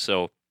things.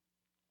 So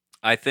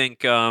I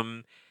think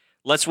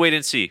let's wait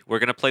and see. We're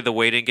going to play the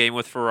waiting game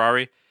with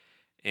Ferrari,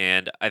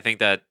 and I think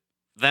that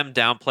them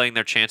downplaying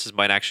their chances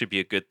might actually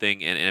be a good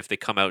thing, and if they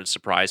come out and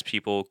surprise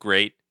people,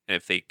 great. And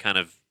if they kind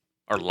of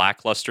are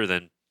lackluster,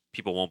 then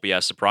people won't be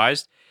as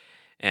surprised.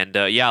 And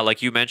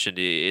like you mentioned,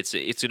 it's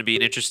going to be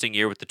an interesting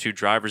year with the 2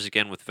 drivers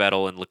again, with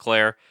Vettel and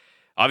Leclerc.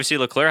 Obviously,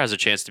 Leclerc has a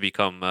chance to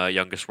become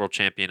youngest world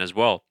champion as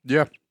well.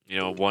 Yeah.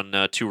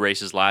 Won 2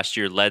 races last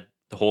year, led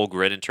the whole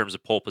grid in terms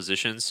of pole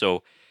positions.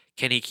 So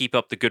can he keep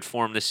up the good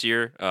form this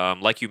year?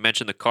 Like you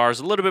mentioned, the car is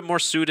a little bit more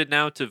suited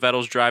now to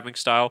Vettel's driving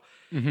style.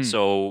 Mhm.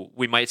 So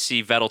we might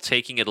see Vettel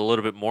taking it a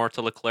little bit more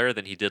to Leclerc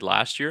than he did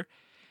last year.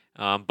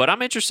 But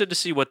I'm interested to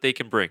see what they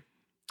can bring.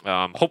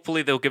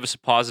 Hopefully, they'll give us a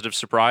positive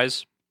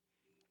surprise.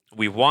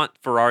 We want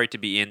Ferrari to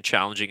be in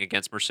challenging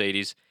against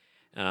Mercedes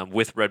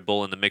with Red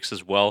Bull in the mix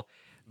as well.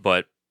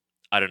 But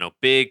I don't know.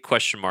 Big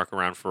question mark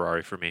around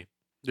Ferrari for me.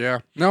 Yeah.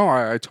 No,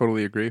 I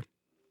totally agree.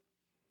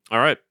 All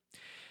right.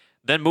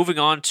 Then moving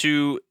on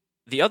to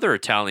the other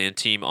Italian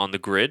team on the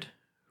grid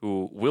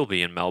who will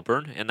be in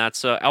Melbourne, and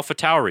that's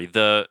AlphaTauri,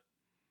 the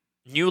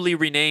newly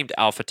renamed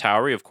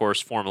AlphaTauri, of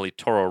course, formerly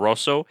Toro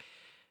Rosso.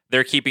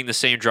 They're keeping the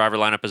same driver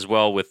lineup as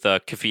well with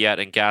Kvyat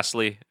and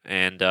Gasly,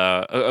 and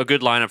a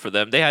good lineup for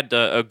them. They had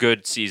a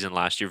good season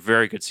last year,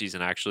 very good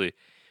season, actually.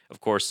 Of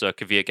course,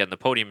 Kvyat getting the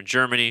podium in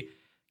Germany,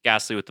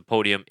 Gasly with the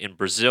podium in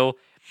Brazil.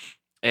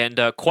 And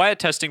quiet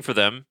testing for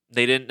them.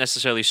 They didn't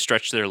necessarily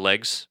stretch their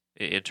legs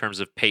in terms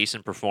of pace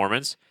and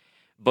performance.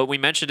 But we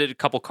mentioned it a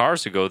couple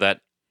cars ago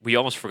that we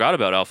almost forgot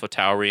about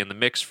AlphaTauri in the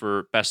mix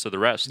for best of the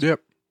rest. Yep.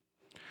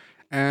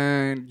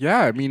 And yeah,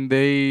 I mean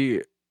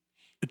they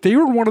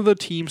were one of the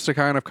teams to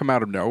kind of come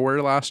out of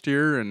nowhere last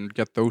year and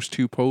get those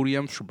 2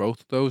 podiums for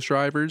both of those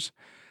drivers.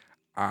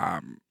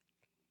 But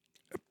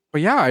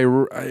yeah,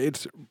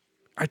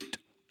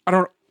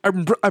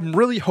 I'm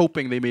really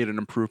hoping they made an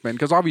improvement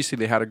because obviously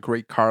they had a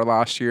great car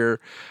last year,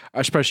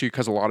 especially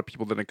because a lot of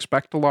people didn't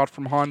expect a lot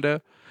from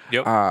Honda.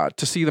 Yep.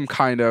 To see them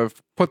kind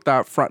of put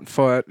that front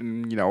foot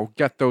and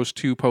get those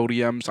 2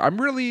 podiums,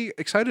 I'm really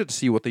excited to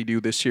see what they do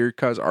this year.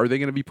 Because are they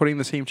going to be putting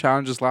the same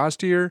challenges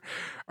last year?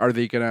 Are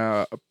they going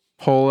to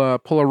pull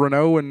a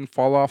Renault and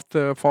fall off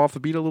the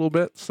beat a little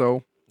bit?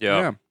 So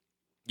Yeah,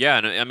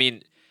 and I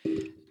mean,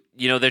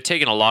 they're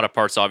taking a lot of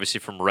parts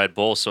obviously from Red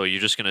Bull, so you're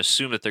just going to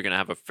assume that they're going to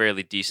have a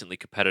fairly decently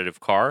competitive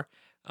car.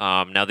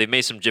 Now they've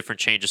made some different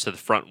changes to the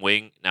front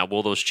wing. Now,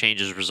 will those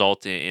changes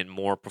result in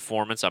more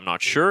performance? I'm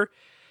not sure.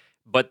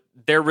 But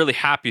they're really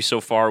happy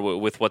so far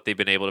with what they've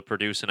been able to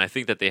produce, and I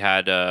think that they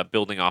had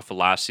building off of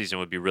last season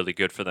would be really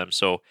good for them.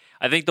 So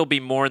I think they'll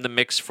be more in the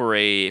mix for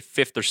a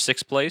 5th or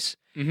 6th place.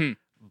 Mm-hmm.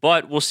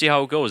 But we'll see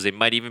how it goes. They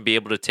might even be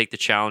able to take the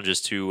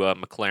challenges to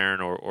McLaren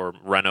or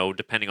Renault,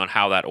 depending on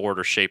how that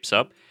order shapes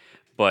up.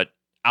 But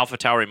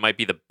AlphaTauri might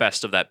be the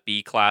best of that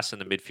B class in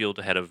the midfield,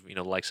 ahead of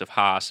the likes of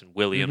Haas and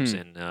Williams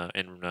and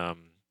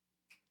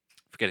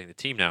forgetting the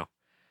team now.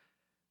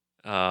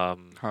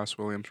 Haas,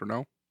 Williams,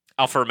 Renault.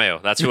 Alfa Romeo.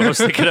 That's who I was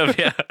thinking of.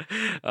 Yeah,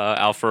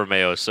 Alfa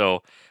Romeo.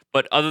 So,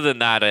 but other than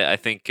that, I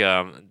think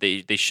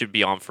they should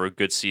be on for a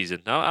good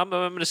season. Now, I'm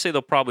going to say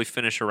they'll probably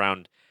finish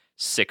around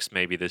 6th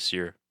maybe this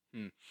year.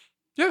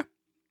 Yeah,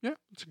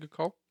 that's a good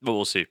call. But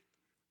we'll see.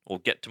 We'll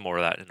get to more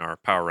of that in our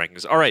power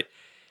rankings. All right,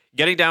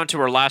 getting down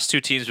to our last 2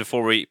 teams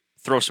before we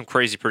throw some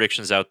crazy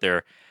predictions out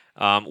there.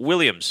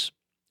 Williams.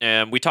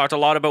 And we talked a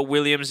lot about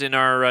Williams in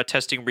our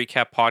testing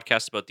recap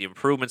podcast about the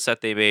improvements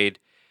that they made.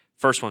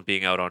 First one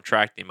being out on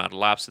track, the amount of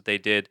laps that they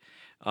did.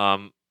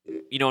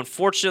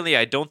 Unfortunately,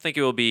 I don't think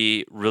it will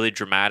be really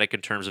dramatic in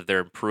terms of their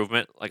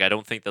improvement. Like, I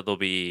don't think that they'll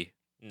be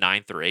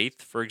 9th or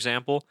 8th, for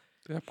example.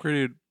 They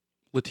upgraded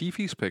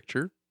Latifi's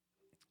picture.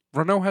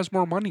 Renault has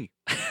more money.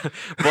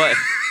 But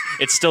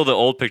it's still the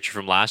old picture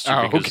from last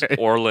year because okay.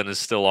 Orlin is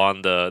still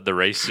on the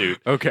race suit.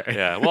 Okay.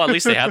 Yeah. Well, at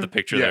least they have the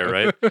picture there,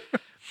 right?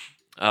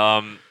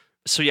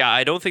 So, yeah,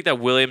 I don't think that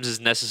Williams is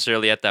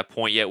necessarily at that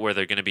point yet where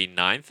they're going to be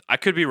 9th. I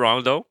could be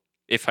wrong, though.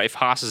 If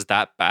Haas is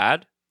that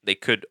bad, they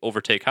could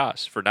overtake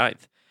Haas for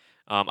 9th.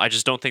 I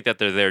just don't think that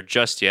they're there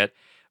just yet.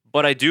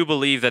 But I do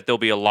believe that they'll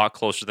be a lot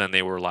closer than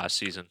they were last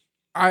season.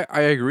 I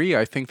agree.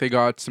 I think they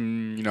got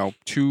some,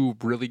 2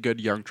 really good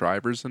young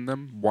drivers in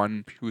them.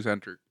 One who's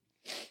entered.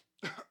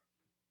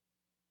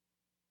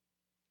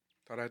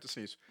 Thought I had to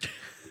sneeze.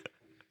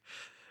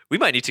 We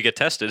might need to get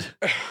tested.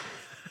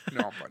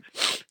 No, I'm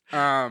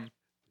fine.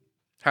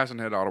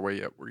 Hasn't hit Ottawa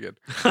yet. We're good.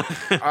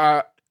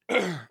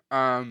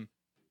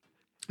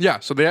 Yeah,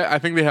 so I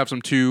think they have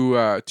some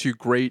two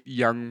great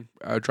young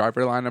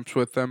driver lineups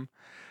with them.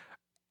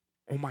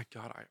 Oh my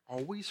god, I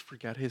always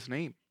forget his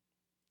name.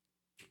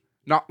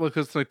 Not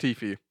Lucas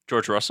Latifi.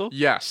 George Russell?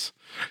 Yes.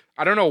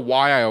 I don't know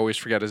why I always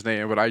forget his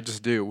name, but I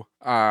just do.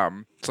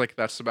 It's like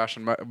that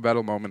Sebastian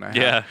Vettel moment I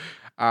had.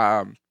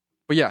 Yeah.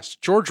 But yes,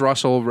 George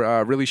Russell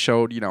really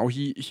showed,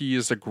 he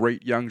is a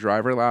great young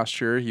driver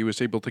last year. He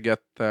was able to get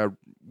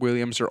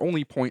Williams their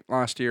only point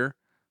last year,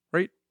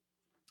 right?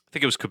 I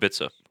think it was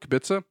Kubica.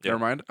 Kubica? Yeah. Never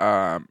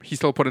mind. He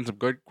still put in some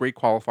great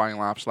qualifying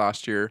laps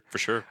last year. For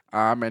sure.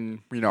 And,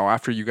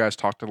 after you guys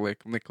talked to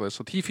Nicholas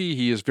Latifi,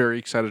 he is very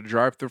excited to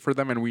drive for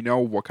them, and we know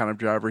what kind of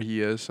driver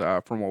he is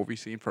from what we've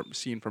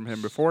seen from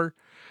him before.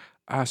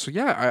 So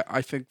yeah,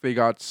 I think they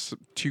got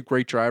 2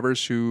 great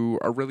drivers who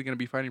are really going to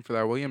be fighting for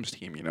that Williams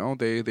team.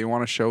 They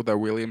want to show that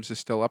Williams is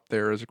still up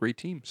there as a great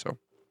team. So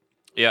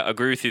yeah,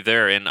 agree with you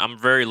there, and I'm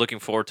very looking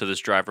forward to this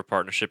driver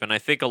partnership. And I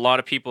think a lot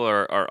of people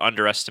are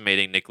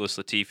underestimating Nicholas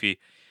Latifi,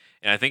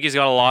 and I think he's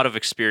got a lot of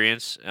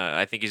experience.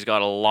 I think he's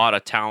got a lot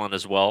of talent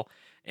as well.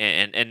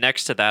 And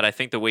next to that, I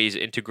think the way he's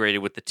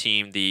integrated with the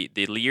team, the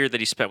year that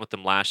he spent with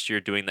them last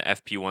year doing the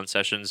FP1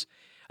 sessions,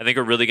 I think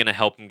are really going to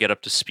help him get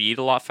up to speed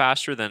a lot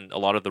faster than a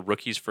lot of the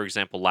rookies, for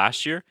example,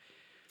 last year.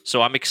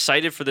 So I'm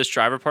excited for this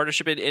driver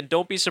partnership. And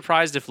don't be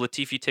surprised if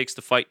Latifi takes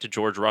the fight to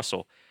George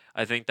Russell.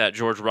 I think that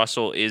George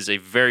Russell is a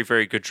very,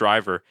 very good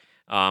driver.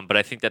 But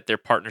I think that their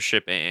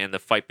partnership and the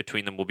fight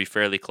between them will be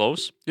fairly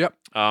close. Yep.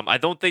 I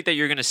don't think that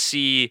you're going to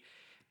see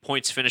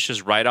points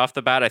finishes right off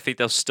the bat. I think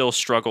they'll still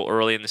struggle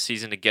early in the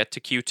season to get to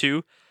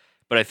Q2.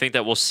 But I think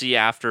that we'll see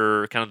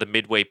after kind of the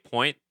midway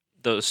point,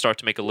 they'll start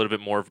to make a little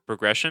bit more of a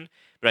progression.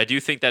 But I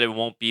do think that it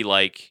won't be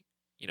like,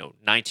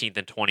 19th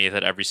and 20th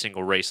at every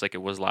single race like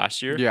it was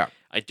last year. Yeah.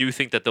 I do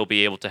think that they'll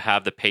be able to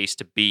have the pace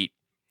to beat,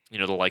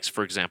 the likes,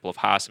 for example, of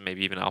Haas and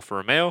maybe even Alfa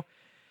Romeo.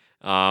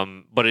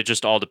 But it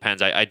just all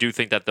depends. I do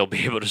think that they'll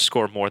be able to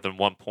score more than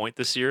 1 point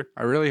this year.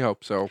 I really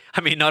hope so.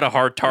 I mean, not a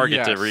hard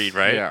target to read,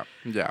 right? Yeah.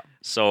 Yeah.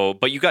 So,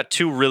 but you got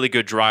two really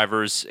good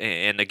drivers,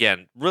 and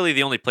again, really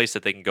the only place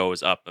that they can go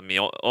is up. I mean,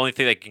 the only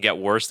thing that can get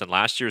worse than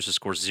last year is to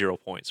score 0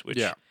 points,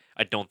 which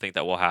I don't think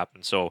that will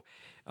happen. So,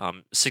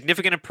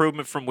 significant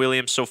improvement from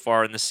Williams so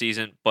far in the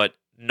season, but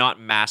not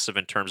massive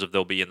in terms of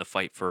they'll be in the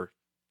fight for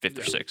 5th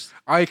or 6th.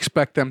 I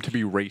expect them to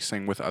be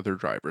racing with other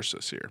drivers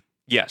this year.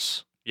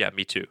 Yes. Yeah,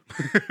 me too.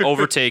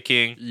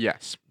 Overtaking.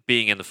 Yes.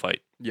 Being in the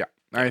fight. Yeah.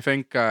 I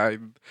think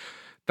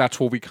that's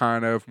what we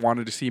kind of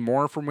wanted to see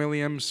more from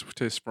Williams,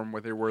 just from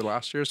what they were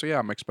last year. So yeah,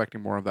 I'm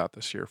expecting more of that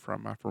this year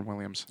from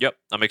Williams. Yep,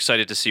 I'm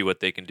excited to see what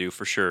they can do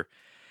for sure.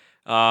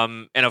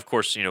 And of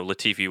course,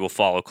 Latifi will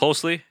follow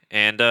closely,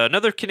 and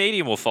another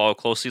Canadian will follow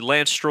closely.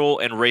 Lance Stroll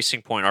and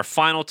Racing Point, our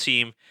final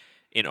team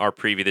in our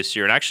preview this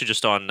year. And actually,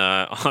 just on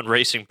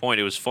Racing Point,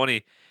 it was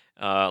funny.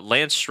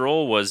 Lance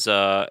Stroll was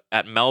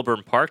at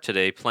Melbourne Park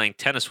today playing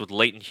tennis with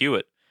Leighton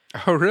Hewitt.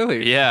 Oh,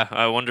 really? Yeah,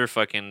 I wonder if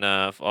I can.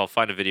 I'll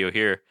find a video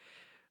here.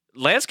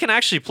 Lance can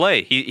actually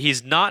play.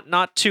 He's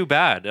not too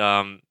bad.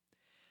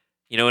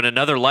 In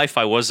another life,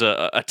 I was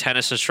a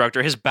tennis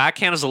instructor. His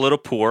backhand is a little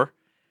poor.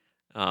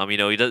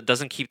 He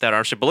doesn't keep that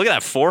arm straight. But look at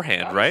that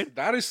forehand, right?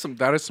 That is some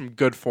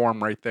good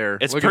form right there.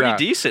 It's look pretty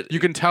decent.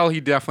 You can tell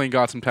he definitely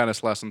got some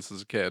tennis lessons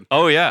as a kid.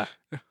 Oh yeah,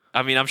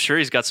 I mean, I'm sure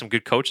he's got some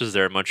good coaches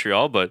there in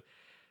Montreal, but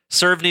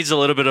serve needs a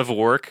little bit of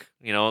work.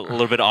 A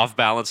little bit off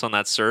balance on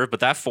that serve,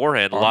 but that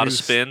forehand, a lot of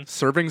spin.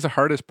 Serving's the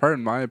hardest part,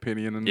 in my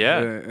opinion,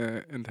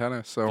 in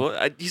tennis.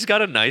 So he's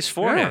got a nice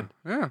forehand.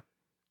 Yeah.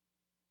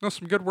 No,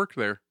 some good work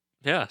there.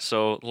 Yeah.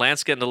 So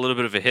Lance getting a little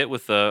bit of a hit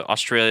with the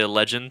Australia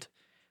legend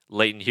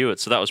Leighton Hewitt.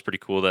 So that was pretty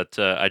cool that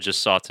I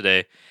just saw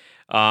today.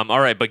 All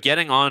right, but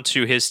getting on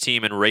to his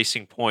team and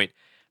Racing Point.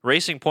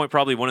 Racing Point,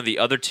 probably one of the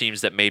other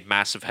teams that made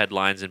massive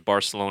headlines in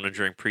Barcelona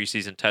during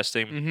preseason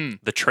testing. Mm-hmm.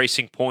 The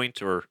Tracing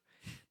Point, or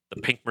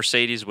the Pink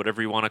Mercedes,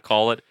 whatever you want to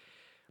call it.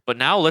 But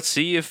now let's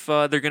see if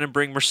they're going to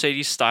bring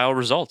Mercedes-style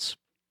results.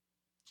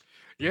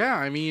 Yeah,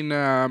 I mean,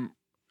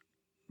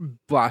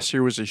 last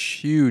year was a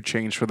huge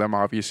change for them.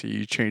 Obviously,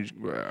 you changed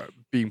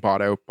being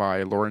bought out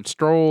by Lawrence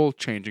Stroll,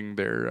 changing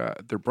their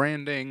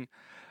branding,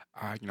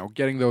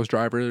 getting those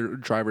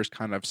drivers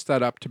kind of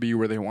set up to be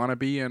where they want to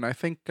be. And I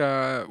think,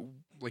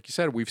 like you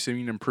said, we've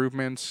seen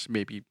improvements,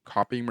 maybe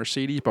copying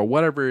Mercedes, but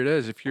whatever it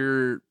is, if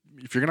you're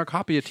gonna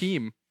copy a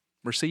team,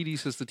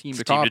 Mercedes is the team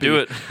to copy. To do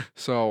it.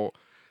 So.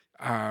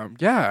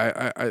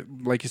 I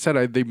like you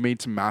said, they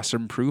made some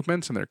massive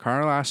improvements in their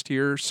car last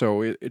year,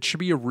 so it should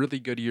be a really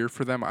good year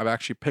for them. I've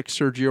actually picked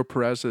Sergio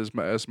Perez as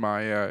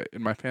my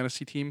in my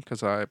fantasy team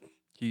because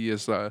he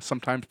is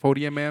sometimes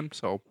podium man.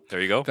 So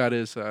there you go. That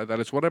is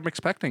what I'm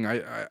expecting.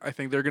 I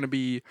think they're going to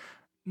be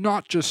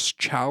not just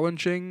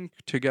challenging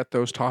to get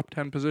those top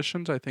 10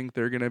 positions. I think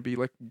they're going to be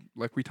like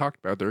we talked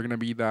about. They're going to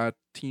be that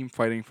team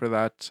fighting for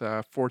that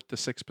 4th to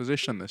 6th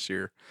position this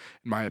year,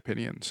 in my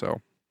opinion.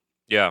 So.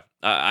 Yeah,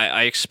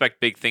 I expect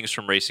big things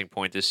from Racing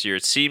Point this year.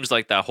 It seems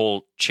like that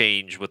whole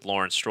change with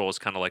Lawrence Stroll is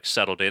kind of like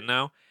settled in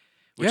now,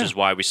 which is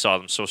why we saw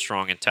them so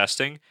strong in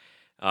testing.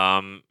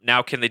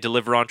 Now, can they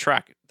deliver on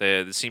track?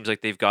 It seems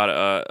like they've got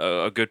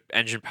a good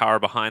engine power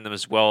behind them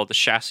as well. The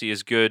chassis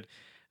is good.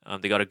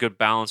 They got a good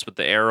balance with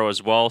the aero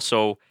as well.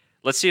 So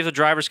let's see if the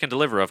drivers can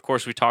deliver. Of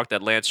course, we talked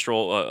that Lance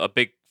Stroll, a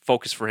big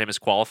focus for him is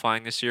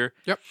qualifying this year.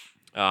 Yep.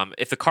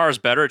 If the car is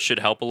better, it should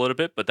help a little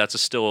bit, but that's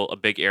still a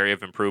big area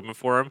of improvement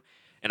for him.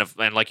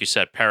 And like you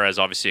said, Perez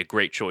obviously a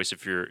great choice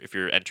if you're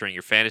entering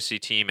your fantasy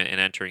team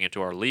and entering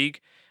into our league.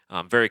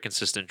 Very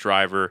consistent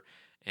driver,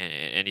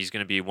 and he's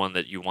going to be one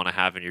that you want to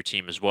have in your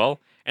team as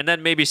well. And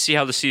then maybe see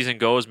how the season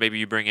goes. Maybe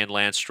you bring in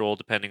Lance Stroll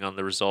depending on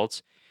the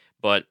results.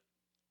 But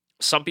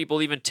some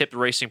people even tip the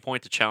Racing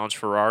Point to challenge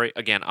Ferrari.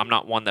 Again, I'm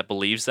not one that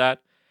believes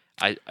that.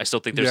 I still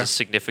think there's a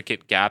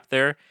significant gap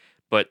there.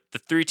 But the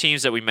 3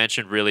 teams that we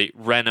mentioned really,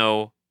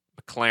 Renault,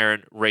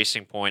 McLaren,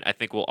 Racing Point, I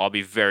think will all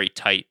be very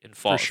tight in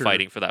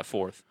fighting for that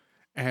 4th.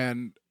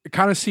 And it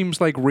kind of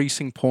seems like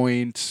Racing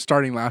Point,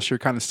 starting last year,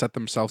 kind of set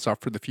themselves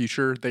up for the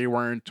future. They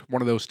weren't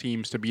one of those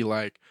teams to be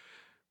like,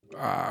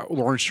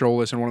 Lawrence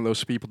Stroll isn't one of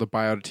those people to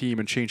buy out a team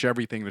and change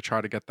everything to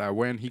try to get that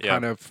win. He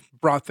kind of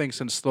brought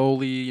things in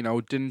slowly,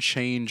 didn't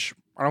change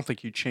I don't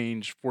think you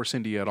changed Force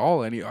India at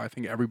all. I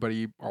think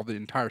all the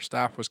entire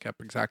staff was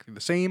kept exactly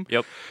the same.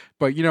 Yep.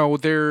 But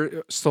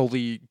they're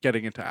slowly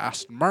getting into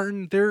Aston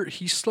Martin.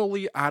 He's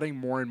slowly adding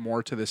more and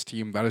more to this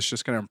team that is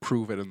just going to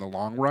improve it in the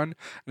long run.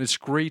 And it's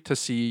great to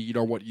see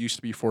what used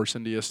to be Force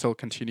India still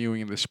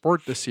continuing in the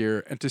sport this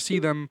year, and to see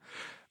them,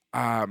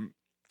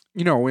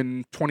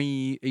 in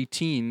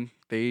 2018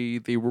 they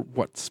were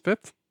what,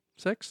 fifth,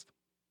 sixth?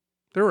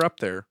 They were up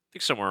there. I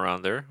think somewhere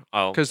around there.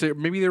 Because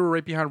maybe they were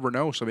right behind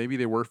Renault, so maybe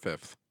they were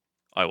fifth.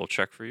 I will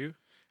check for you.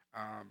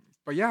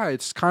 But yeah,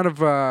 it's kind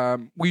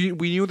of we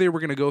knew they were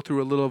going to go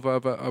through a little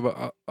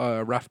of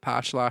a rough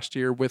patch last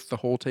year with the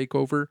whole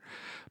takeover,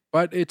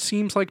 but it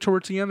seems like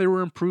towards the end they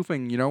were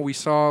improving. We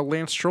saw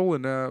Lance Stroll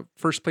in a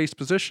first place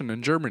position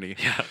in Germany.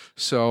 Yeah.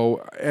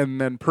 So, and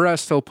then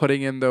Perez still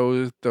putting in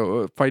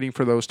fighting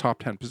for those top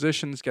 10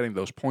 positions, getting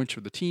those points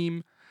for the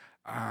team.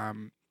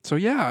 So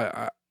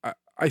yeah,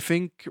 I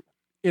think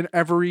in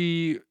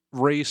every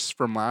race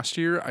from last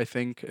year, I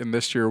think in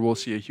this year we'll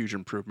see a huge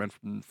improvement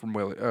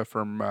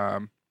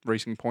from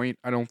Racing Point.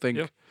 I don't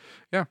think.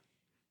 Yeah.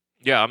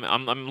 Yeah,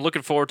 I'm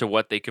looking forward to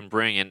what they can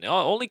bring. And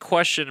only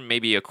question,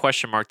 maybe a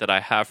question mark that I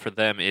have for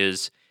them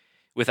is,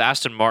 with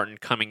Aston Martin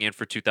coming in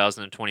for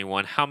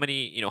 2021, how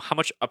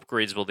much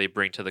upgrades will they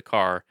bring to the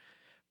car?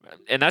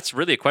 And that's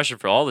really a question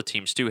for all the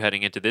teams too,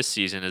 heading into this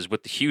season, is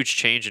with the huge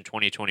change in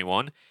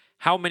 2021,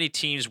 how many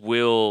teams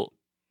will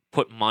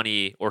put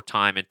money or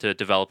time into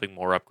developing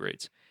more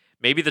upgrades?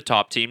 Maybe the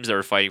top teams that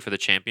are fighting for the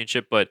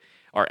championship, but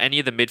are any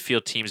of the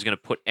midfield teams going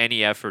to put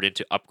any effort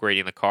into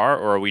upgrading the car,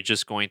 or are we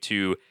just going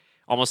to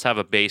almost have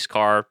a base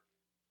car,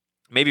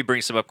 maybe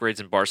bring some upgrades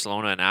in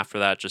Barcelona, and after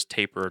that just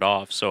taper it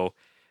off? So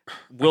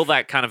will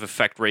that kind of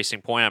affect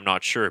Racing Point? I'm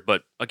not sure.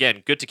 But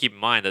again, good to keep in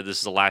mind that this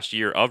is the last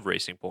year of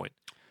Racing Point.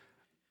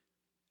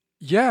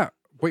 Yeah.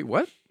 Wait,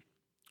 what?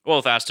 Well,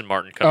 with Aston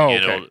Martin coming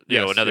in,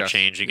 okay. Another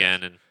change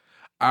again. Yes.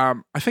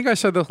 And I think I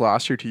said this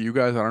last year to you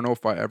guys. I don't know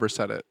if I ever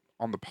said it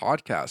on the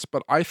podcast,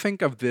 but I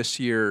think of this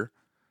year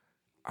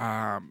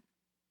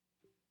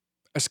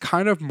as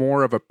kind of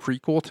more of a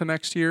prequel to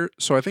next year.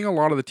 So I think a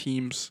lot of the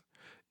teams,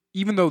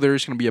 even though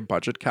there's going to be a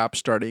budget cap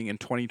starting in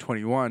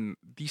 2021,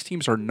 these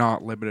teams are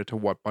not limited to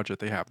what budget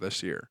they have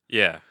this year.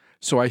 Yeah.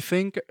 So I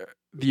think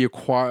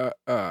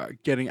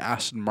getting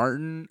Aston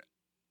Martin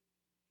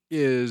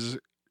is,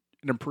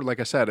 like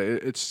I said,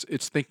 it's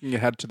thinking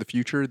ahead to the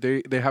future.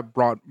 They have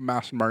brought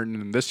Aston Martin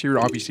in this year.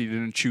 Obviously,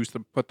 didn't choose to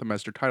put them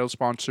as their title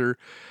sponsor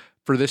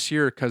for this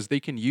year because they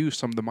can use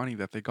some of the money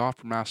that they got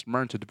from Aston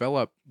Martin to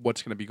develop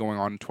what's going to be going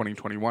on in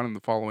 2021 and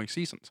the following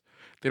seasons.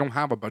 They don't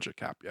have a budget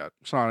cap yet.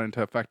 It's not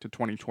into effect to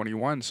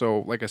 2021. So,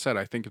 like I said,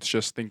 I think it's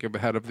just thinking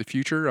ahead of the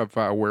future of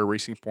where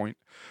Racing Point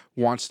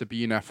wants to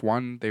be in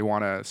F1. They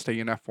want to stay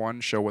in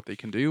F1, show what they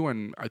can do.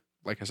 And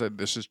like I said,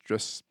 this is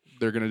just,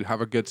 they're going to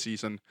have a good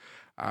season.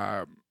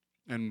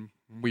 And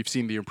we've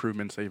seen the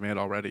improvements they've made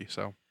already.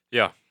 So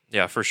yeah,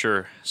 for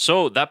sure.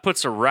 So that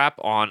puts a wrap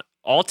on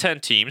all 10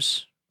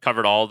 teams.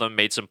 Covered all of them,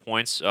 made some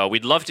points.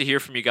 We'd love to hear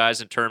from you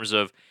guys in terms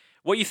of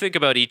what you think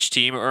about each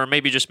team, or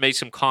maybe just make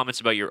some comments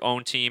about your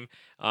own team.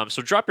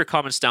 So drop your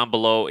comments down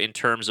below in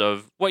terms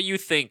of what you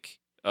think.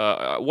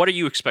 What are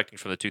you expecting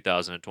from the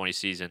 2020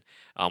 season?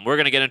 We're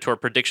going to get into our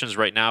predictions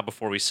right now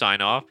before we sign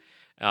off,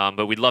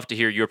 but we'd love to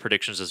hear your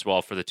predictions as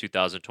well for the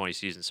 2020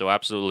 season. So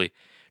absolutely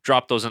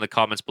drop those in the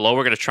comments below.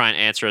 We're going to try and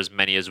answer as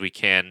many as we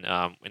can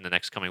in the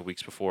next coming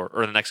weeks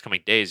the next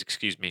coming days,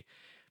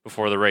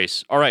 before the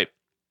race. All right.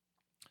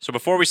 So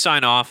before we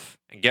sign off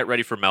and get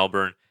ready for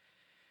Melbourne,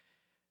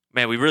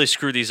 man, we really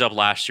screwed these up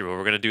last year, but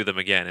we're going to do them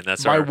again. And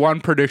that's my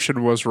one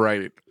prediction was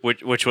right.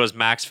 Which was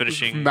Max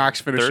finishing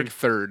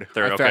third.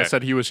 Okay. I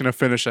said he was going to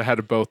finish ahead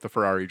of both the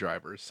Ferrari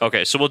drivers.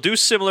 Okay, so we'll do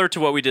similar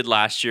to what we did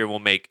last year. We'll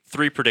make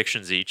 3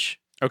 predictions each.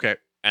 Okay.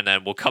 And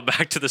then we'll come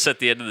back to this at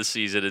the end of the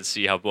season and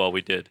see how well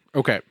we did.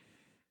 Okay.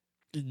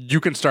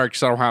 You can start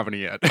because I don't have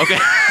any yet. Okay.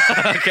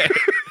 Okay.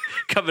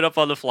 Coming up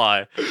on the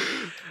fly.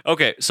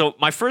 Okay, so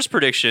my first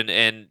prediction,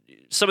 and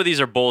some of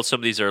these are bold, some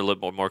of these are a little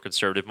bit more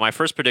conservative. My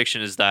first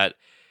prediction is that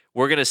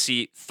we're going to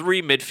see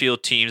 3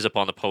 midfield teams up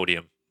on the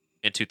podium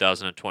in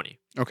 2020.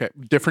 Okay,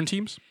 different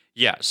teams?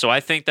 Yeah, so I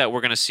think that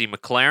we're going to see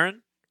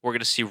McLaren, we're going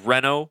to see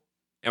Renault,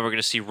 and we're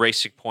going to see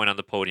Racing Point on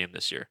the podium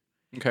this year.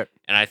 Okay.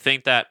 And I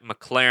think that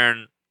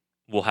McLaren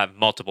will have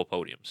multiple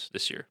podiums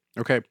this year.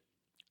 Okay.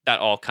 That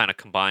all kind of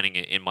combining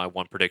in my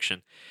one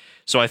prediction.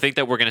 So I think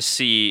that we're going to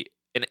see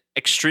an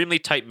extremely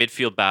tight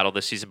midfield battle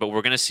this season, but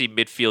we're going to see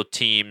midfield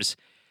teams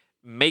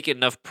make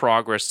enough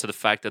progress to the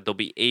fact that they'll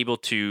be able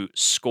to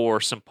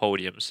score some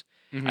podiums.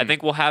 Mm-hmm. I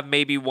think we'll have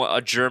maybe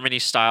a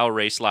Germany-style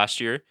race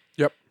last year.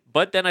 Yep.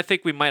 But then I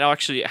think we might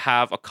actually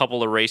have a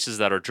couple of races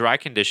that are dry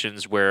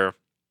conditions where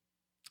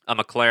a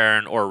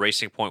McLaren or a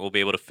Racing Point will be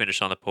able to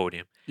finish on the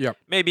podium. Yep.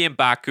 Maybe in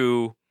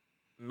Baku,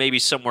 maybe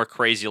somewhere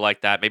crazy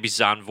like that. Maybe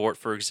Zandvoort,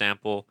 for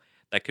example.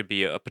 That could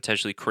be a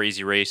potentially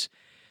crazy race.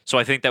 So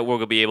I think that we're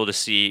going to be able to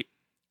see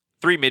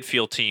 3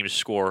 midfield teams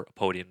score a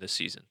podium this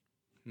season.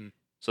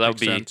 So that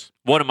would be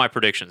one of my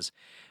predictions.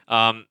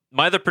 My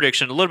other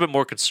prediction, a little bit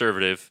more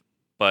conservative,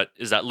 but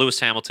is that Lewis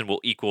Hamilton will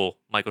equal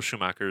Michael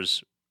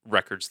Schumacher's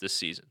records this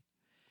season.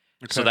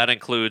 Okay. So that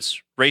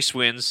includes race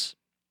wins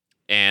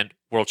and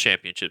world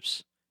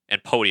championships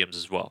and podiums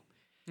as well.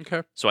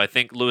 Okay. So I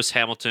think Lewis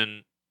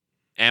Hamilton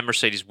and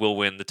Mercedes will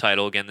win the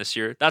title again this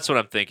year. That's what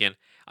I'm thinking.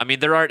 I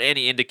mean, there aren't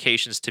any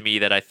indications to me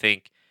that I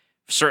think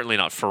certainly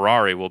not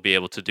Ferrari will be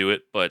able to do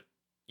it, but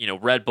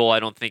Red Bull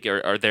I don't think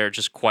are there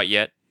just quite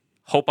yet.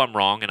 Hope I'm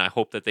wrong, and I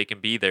hope that they can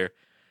be there.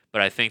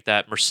 But I think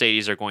that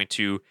Mercedes are going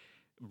to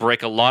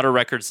break a lot of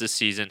records this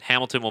season.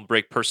 Hamilton will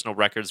break personal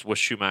records with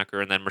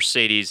Schumacher, and then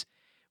Mercedes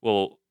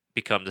will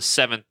become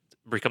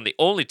the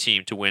only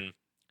team to win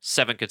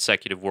 7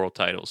 consecutive world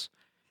titles.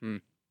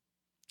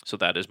 So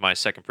that is my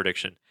second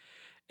prediction.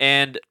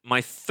 And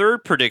my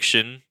third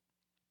prediction,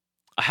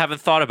 I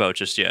haven't thought about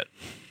just yet.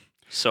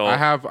 So I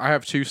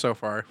have 2 so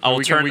far. I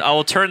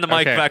will turn the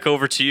mic back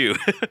over to you.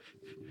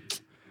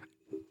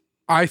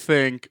 I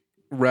think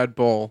Red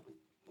Bull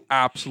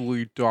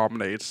absolutely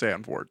dominates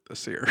Zandvoort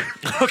this year.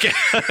 Okay.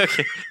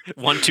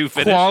 1-2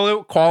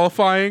 finish.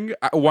 Qualifying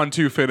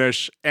 1-2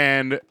 finish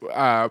and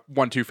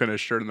 1-2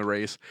 finish during the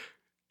race.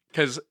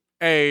 Because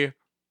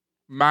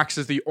Max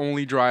is the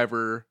only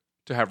driver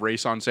to have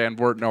race on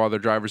Zandvoort. No other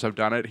drivers have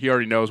done it. He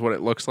already knows what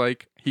it looks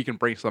like. He can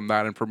bring some of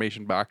that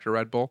information back to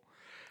Red Bull.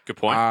 Good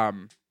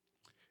point.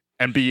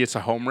 And B, it's a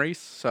home race,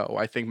 so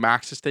I think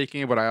Max is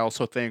taking it. But I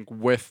also think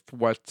with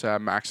what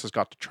Max has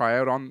got to try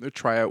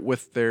out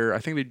with their, I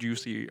think they'd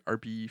use the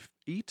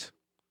RB8,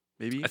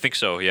 maybe. I think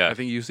so. Yeah. I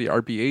think he used the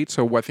RB8.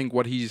 So I think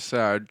what he's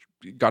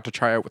got to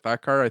try out with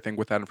that car. I think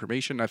with that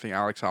information, I think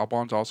Alex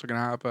Albon's also going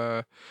to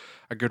have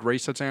a good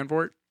race at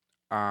Zandvoort.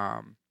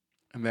 And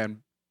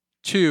then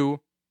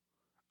 2,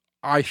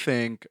 I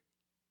think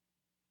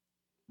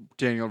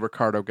Daniel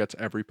Ricciardo gets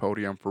every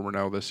podium for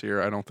Renault this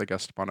year. I don't think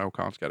Esteban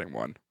Ocon's getting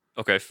one.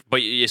 Okay,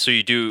 but so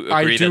you do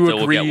agree that they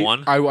will get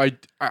one?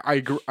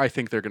 I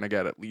think they're going to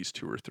get at least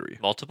 2 or 3.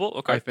 Multiple?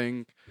 Okay. I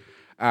think,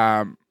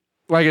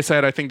 like I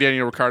said, I think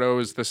Daniel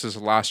Ricciardo this is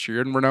last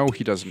year in Renault.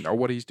 He doesn't know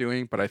what he's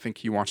doing, but I think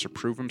he wants to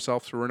prove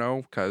himself to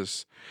Renault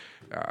because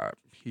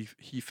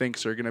he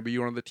thinks they're going to be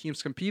one of the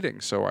teams competing.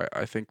 So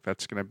I think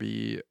that's going to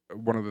be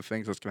one of the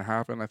things that's going to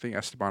happen. I think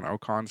Esteban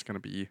Ocon is going to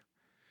be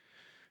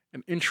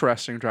an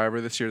interesting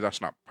driver this year.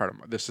 That's not part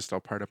of this is still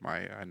part of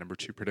my number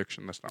 2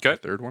 prediction. That's not my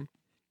third one.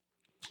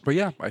 But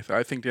yeah,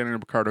 I think Daniel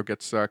Ricciardo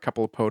gets a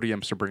couple of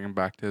podiums to bring him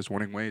back to his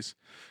winning ways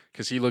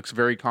because he looks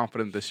very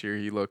confident this year.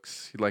 He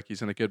looks like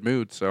he's in a good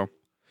mood. So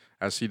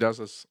as he does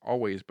as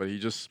always, but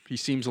he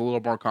seems a little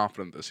more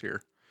confident this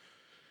year.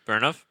 Fair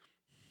enough.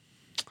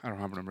 I don't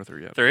have a number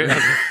 3 yet. 3?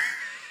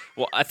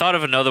 Well, I thought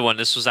of another one.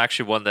 This was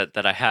actually one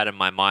that I had in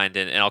my mind,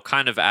 and I'll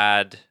kind of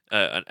add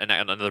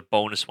another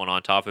bonus one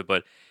on top of it.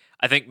 But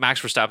I think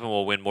Max Verstappen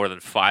will win more than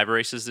 5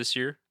 races this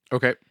year.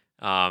 Okay.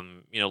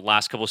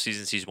 Last couple of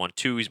seasons he's won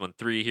 2, he's won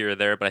 3 here or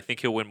there, but I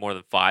think he'll win more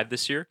than 5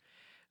 this year.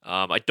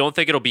 I don't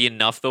think it'll be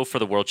enough though for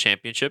the World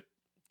Championship.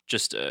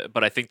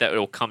 But I think that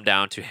it'll come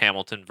down to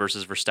Hamilton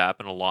versus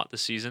Verstappen a lot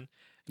this season.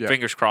 Yeah.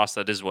 Fingers crossed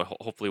that is what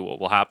hopefully what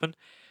will happen.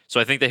 So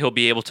I think that he'll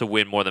be able to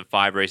win more than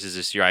 5 races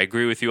this year. I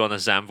agree with you on the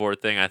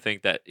Zandvoort thing. I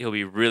think that he'll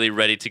be really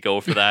ready to go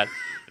for that.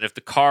 And if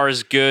the car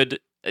is good,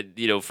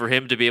 for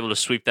him to be able to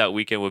sweep that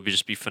weekend would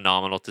just be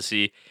phenomenal to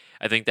see.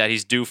 I think that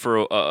he's due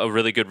for a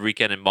really good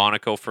weekend in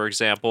Monaco, for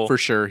example. For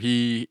sure.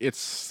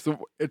 It's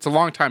a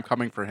long time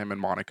coming for him in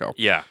Monaco.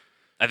 Yeah.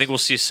 I think we'll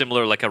see a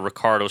similar, like a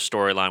Ricciardo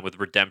storyline with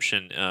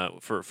redemption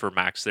for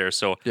Max there.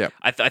 So yeah.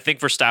 I think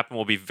Verstappen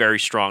will be very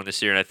strong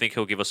this year, and I think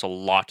he'll give us a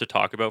lot to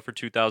talk about for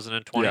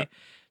 2020. Yeah.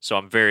 So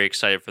I'm very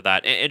excited for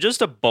that. And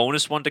just a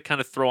bonus one to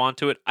kind of throw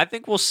onto it, I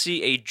think we'll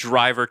see a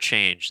driver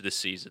change this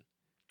season.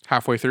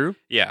 Halfway through?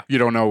 Yeah. You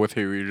don't know with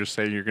who. You're just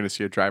saying you're going to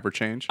see a driver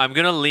change? I'm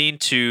going to lean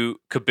to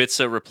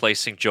Kubica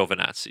replacing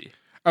Giovinazzi.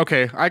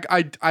 Okay.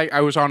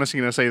 I was honestly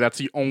going to say that's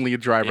the only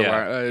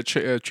driver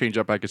change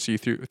up I could see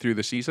through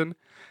the season.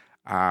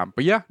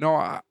 But yeah,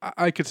 no,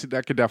 I could see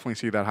that. Could definitely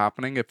see that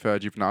happening if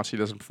Giovinazzi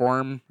doesn't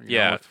form.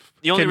 If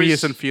Kimi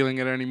isn't feeling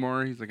it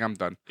anymore, he's like, I'm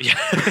done. Yeah.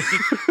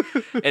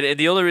 and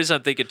the only reason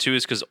I'm thinking too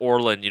is because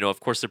Orland, of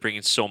course they're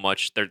bringing so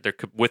much. They're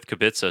with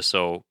Kubica,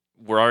 so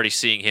we're already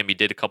seeing him. He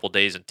did a couple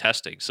days in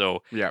testing,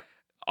 so yeah.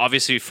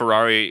 Obviously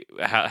Ferrari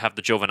have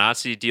the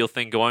Giovinazzi deal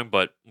thing going,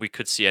 but we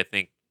could see, I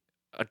think,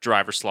 a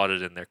driver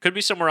slotted in there. Could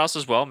be somewhere else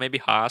as well. Maybe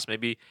Haas.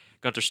 Maybe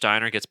Gunther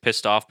Steiner gets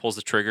pissed off, pulls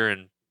the trigger,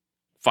 and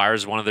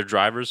fires one of their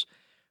drivers.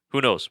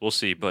 Who knows? We'll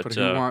see. But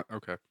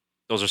okay,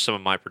 those are some of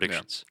my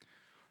predictions. Yeah.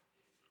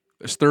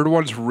 This third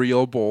one's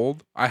real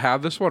bold. I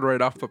had this one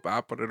right off the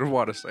bat, but I didn't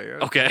want to say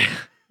it. Okay.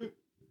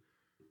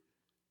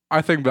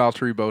 I think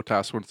Valtteri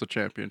Bottas wins the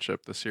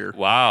championship this year.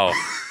 Wow.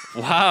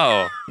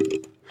 Wow.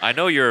 I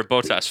know you're a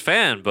Bottas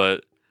fan,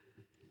 but...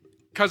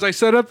 Because I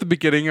said at the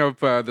beginning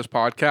of this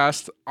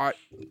podcast,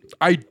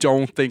 I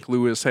don't think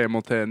Lewis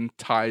Hamilton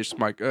ties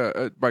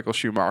Michael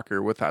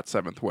Schumacher with that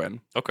 7th win.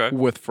 Okay.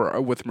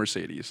 With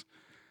Mercedes.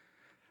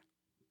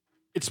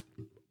 It's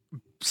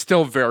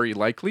still very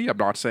likely. I'm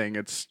not saying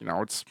it's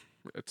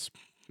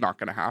not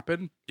going to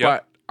happen. Yep.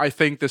 But I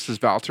think this is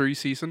Valtteri's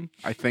season.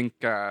 I think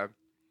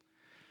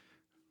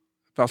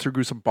Valtteri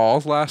grew some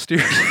balls last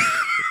year.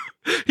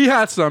 He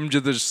had some.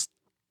 Just,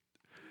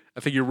 I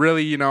think he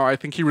really, I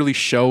think he really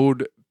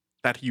showed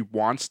that he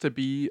wants to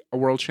be a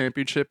world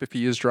championship if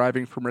he is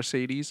driving for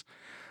Mercedes,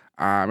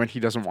 and he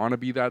doesn't want to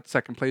be that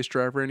second place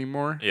driver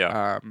anymore.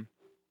 Yeah.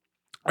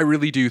 I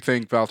really do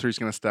think Valtteri's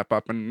going to step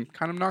up and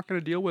kind of not going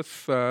to deal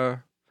with. I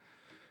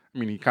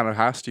mean, he kind of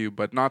has to,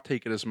 but not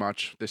take it as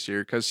much this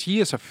year because he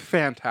is a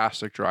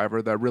fantastic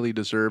driver that really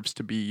deserves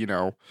to be,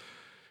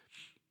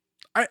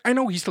 I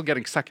know he's still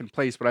getting second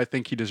place, but I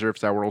think he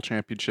deserves that world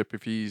championship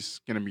if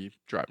he's going to be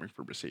driving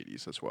for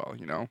Mercedes as well,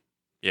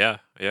 Yeah,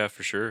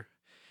 for sure.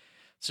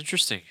 It's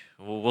interesting.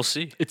 We'll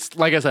see. It's,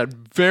 like I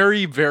said,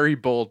 very, very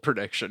bold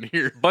prediction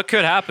here. But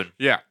could happen.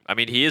 Yeah. I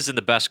mean, he is in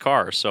the best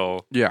car,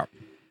 so yeah,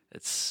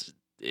 it's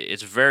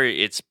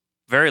very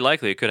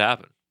likely it could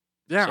happen.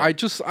 Yeah,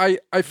 So-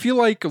 I feel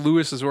like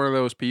Lewis is one of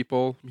those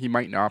people. He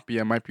might not be.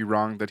 I might be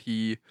wrong that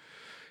he,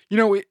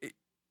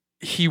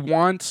 he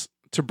wants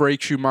to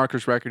break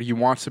Schumacher's record. He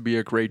wants to be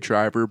a great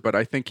driver, but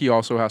I think he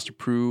also has to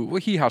prove.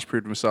 Well, he has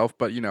proved himself,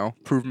 but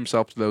prove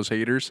himself to those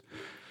haters.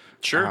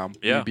 Sure.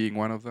 Me being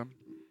one of them.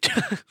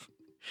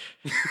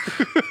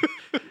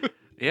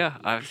 Yeah,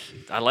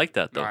 I like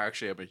that No, though. I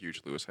actually am a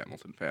huge Lewis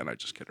Hamilton fan. I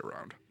just kid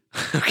around.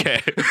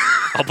 Okay,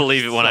 I'll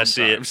believe it when I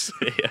see it.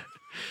 Yeah.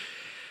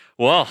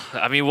 Well,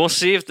 I mean, we'll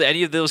see if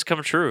any of those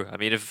come true. I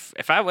mean, if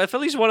at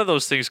least one of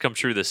those things come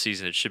true this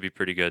season, it should be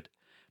pretty good.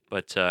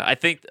 But I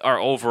think our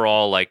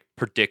overall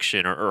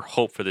prediction or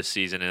hope for this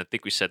season, and I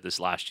think we said this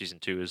last season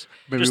too, is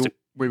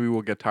Maybe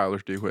we'll get Tyler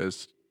to do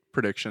his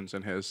predictions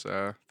and his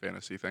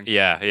fantasy thing.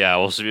 yeah.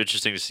 Well, it'll be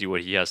interesting to see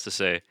what he has to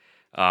say.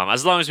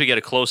 As long as we get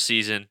a close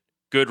season,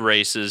 good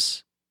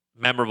races,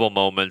 memorable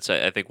moments,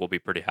 I think we'll be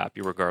pretty happy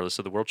regardless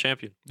of the world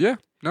champion. Yeah,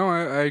 no,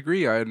 I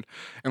agree. And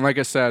like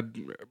I said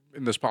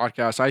in this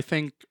podcast, I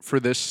think for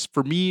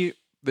me,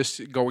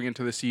 this going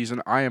into the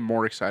season, I am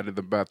more excited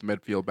about the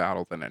midfield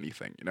battle than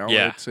anything.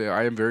 Yeah.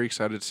 I am very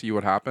excited to see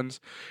what happens.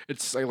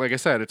 It's like I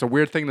said, it's a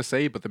weird thing to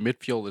say, but the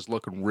midfield is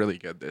looking really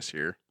good this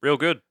year. Real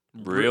good.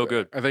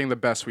 I think the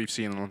best we've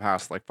seen in the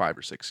past 5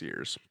 or 6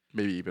 years,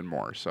 maybe even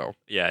more. So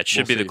Yeah, it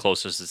should We'll be the see.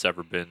 closest it's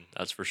ever been.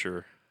 That's for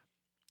sure.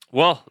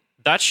 Well,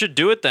 that should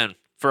do it then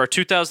for our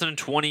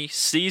 2020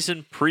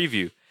 season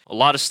preview. A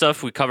lot of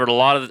stuff. We covered a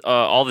lot of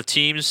all the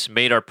teams,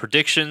 made our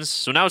predictions.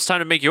 So now it's time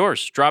to make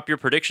yours. Drop your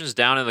predictions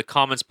down in the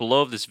comments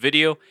below of this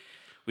video.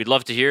 We'd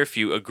love to hear if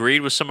you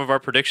agreed with some of our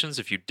predictions,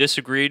 if you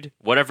disagreed,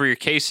 whatever your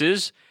case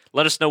is.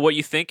 Let us know what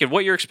you think and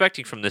what you're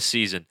expecting from this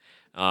season.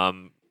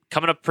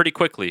 Coming up pretty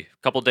quickly.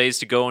 A couple days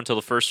to go until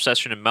the first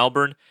session in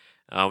Melbourne.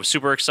 We're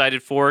super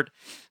excited for it.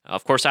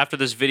 Of course, after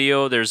this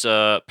video, there's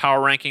power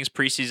rankings,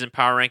 preseason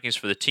power rankings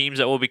for the teams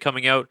that will be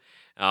coming out.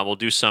 We'll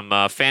do some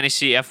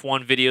fantasy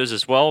F1 videos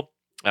as well.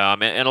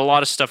 And a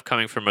lot of stuff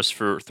coming from us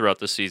throughout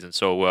the season.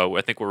 So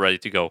I think we're ready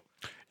to go.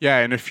 yeah,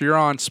 and if you're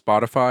on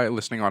Spotify,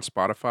 listening on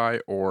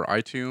Spotify or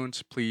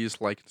iTunes, please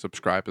like and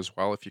subscribe as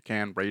well if you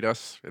can. Rate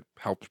us; it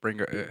helps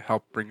bring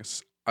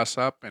us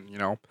up, and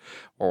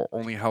will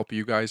only help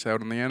you guys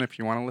out in the end if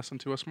you want to listen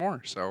to us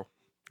more. So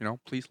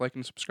please like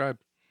and subscribe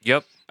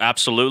Yep,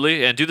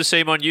 absolutely. And do the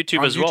same on YouTube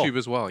on as well. YouTube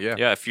as well. Yeah.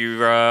 Yeah, if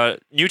you're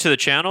new to the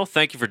channel,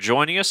 thank you for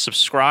joining us.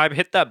 Subscribe,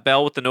 hit that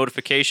bell with the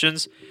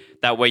notifications.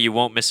 That way you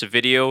won't miss a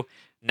video.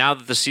 Now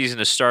that the season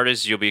has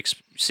started, you'll be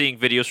seeing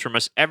videos from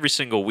us every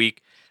single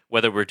week,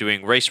 whether we're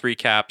doing race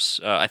recaps.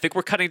 I think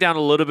we're cutting down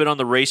a little bit on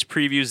the race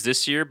previews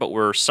this year, but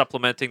we're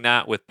supplementing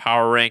that with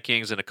power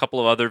rankings and a couple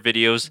of other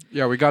videos.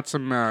 Yeah, we got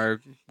some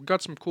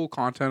cool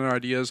content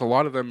ideas. A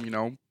lot of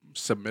them,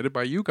 submitted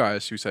by you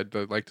guys who said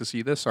they'd like to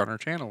see this on our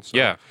channel. So,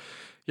 Yeah.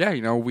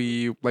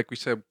 we like we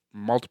said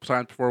multiple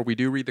times before, we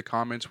do read the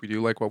comments. We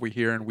do like what we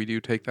hear, and we do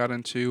take that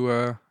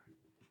into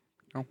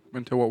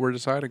into what we're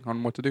deciding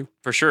on what to do.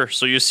 For sure.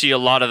 So you'll see a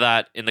lot of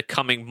that in the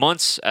coming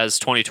months as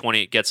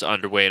 2020 gets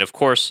underway. And of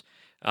course,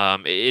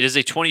 it is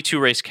a 22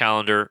 race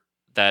calendar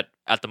that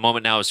at the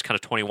moment now is kind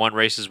of 21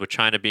 races with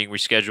China being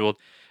rescheduled.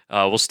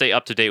 We'll stay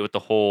up to date with the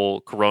whole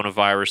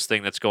coronavirus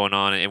thing that's going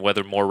on and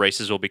whether more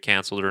races will be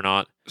canceled or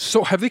not.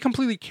 So, have they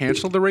completely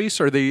canceled the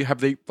race, or have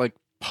they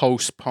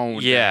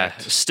postponed? Yeah,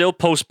 it? still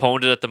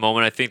postponed it at the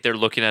moment. I think they're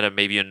looking at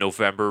maybe a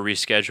November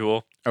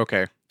reschedule.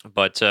 Okay.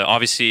 But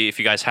obviously, if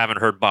you guys haven't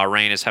heard,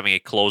 Bahrain is having a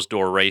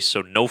closed-door race,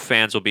 so no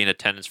fans will be in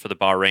attendance for the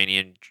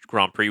Bahrainian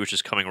Grand Prix, which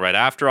is coming right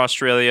after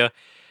Australia.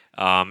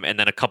 And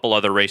then a couple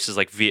other races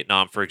like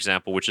Vietnam, for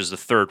example, which is the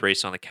third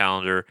race on the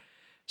calendar.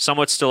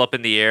 Somewhat still up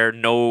in the air.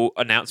 No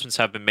announcements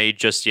have been made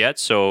just yet,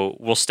 so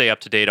we'll stay up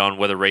to date on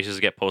whether races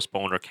get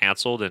postponed or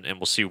canceled, and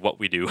we'll see what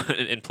we do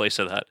in place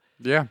of that.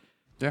 Yeah.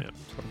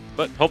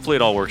 But hopefully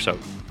it all works out.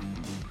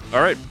 All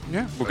right.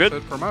 Yeah. We're that's good?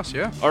 it from us.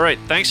 Yeah. All right.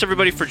 Thanks,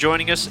 everybody, for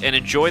joining us, and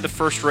enjoy the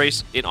first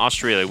race in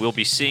Australia. We'll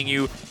be seeing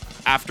you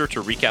after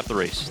to recap the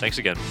race. Thanks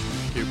again.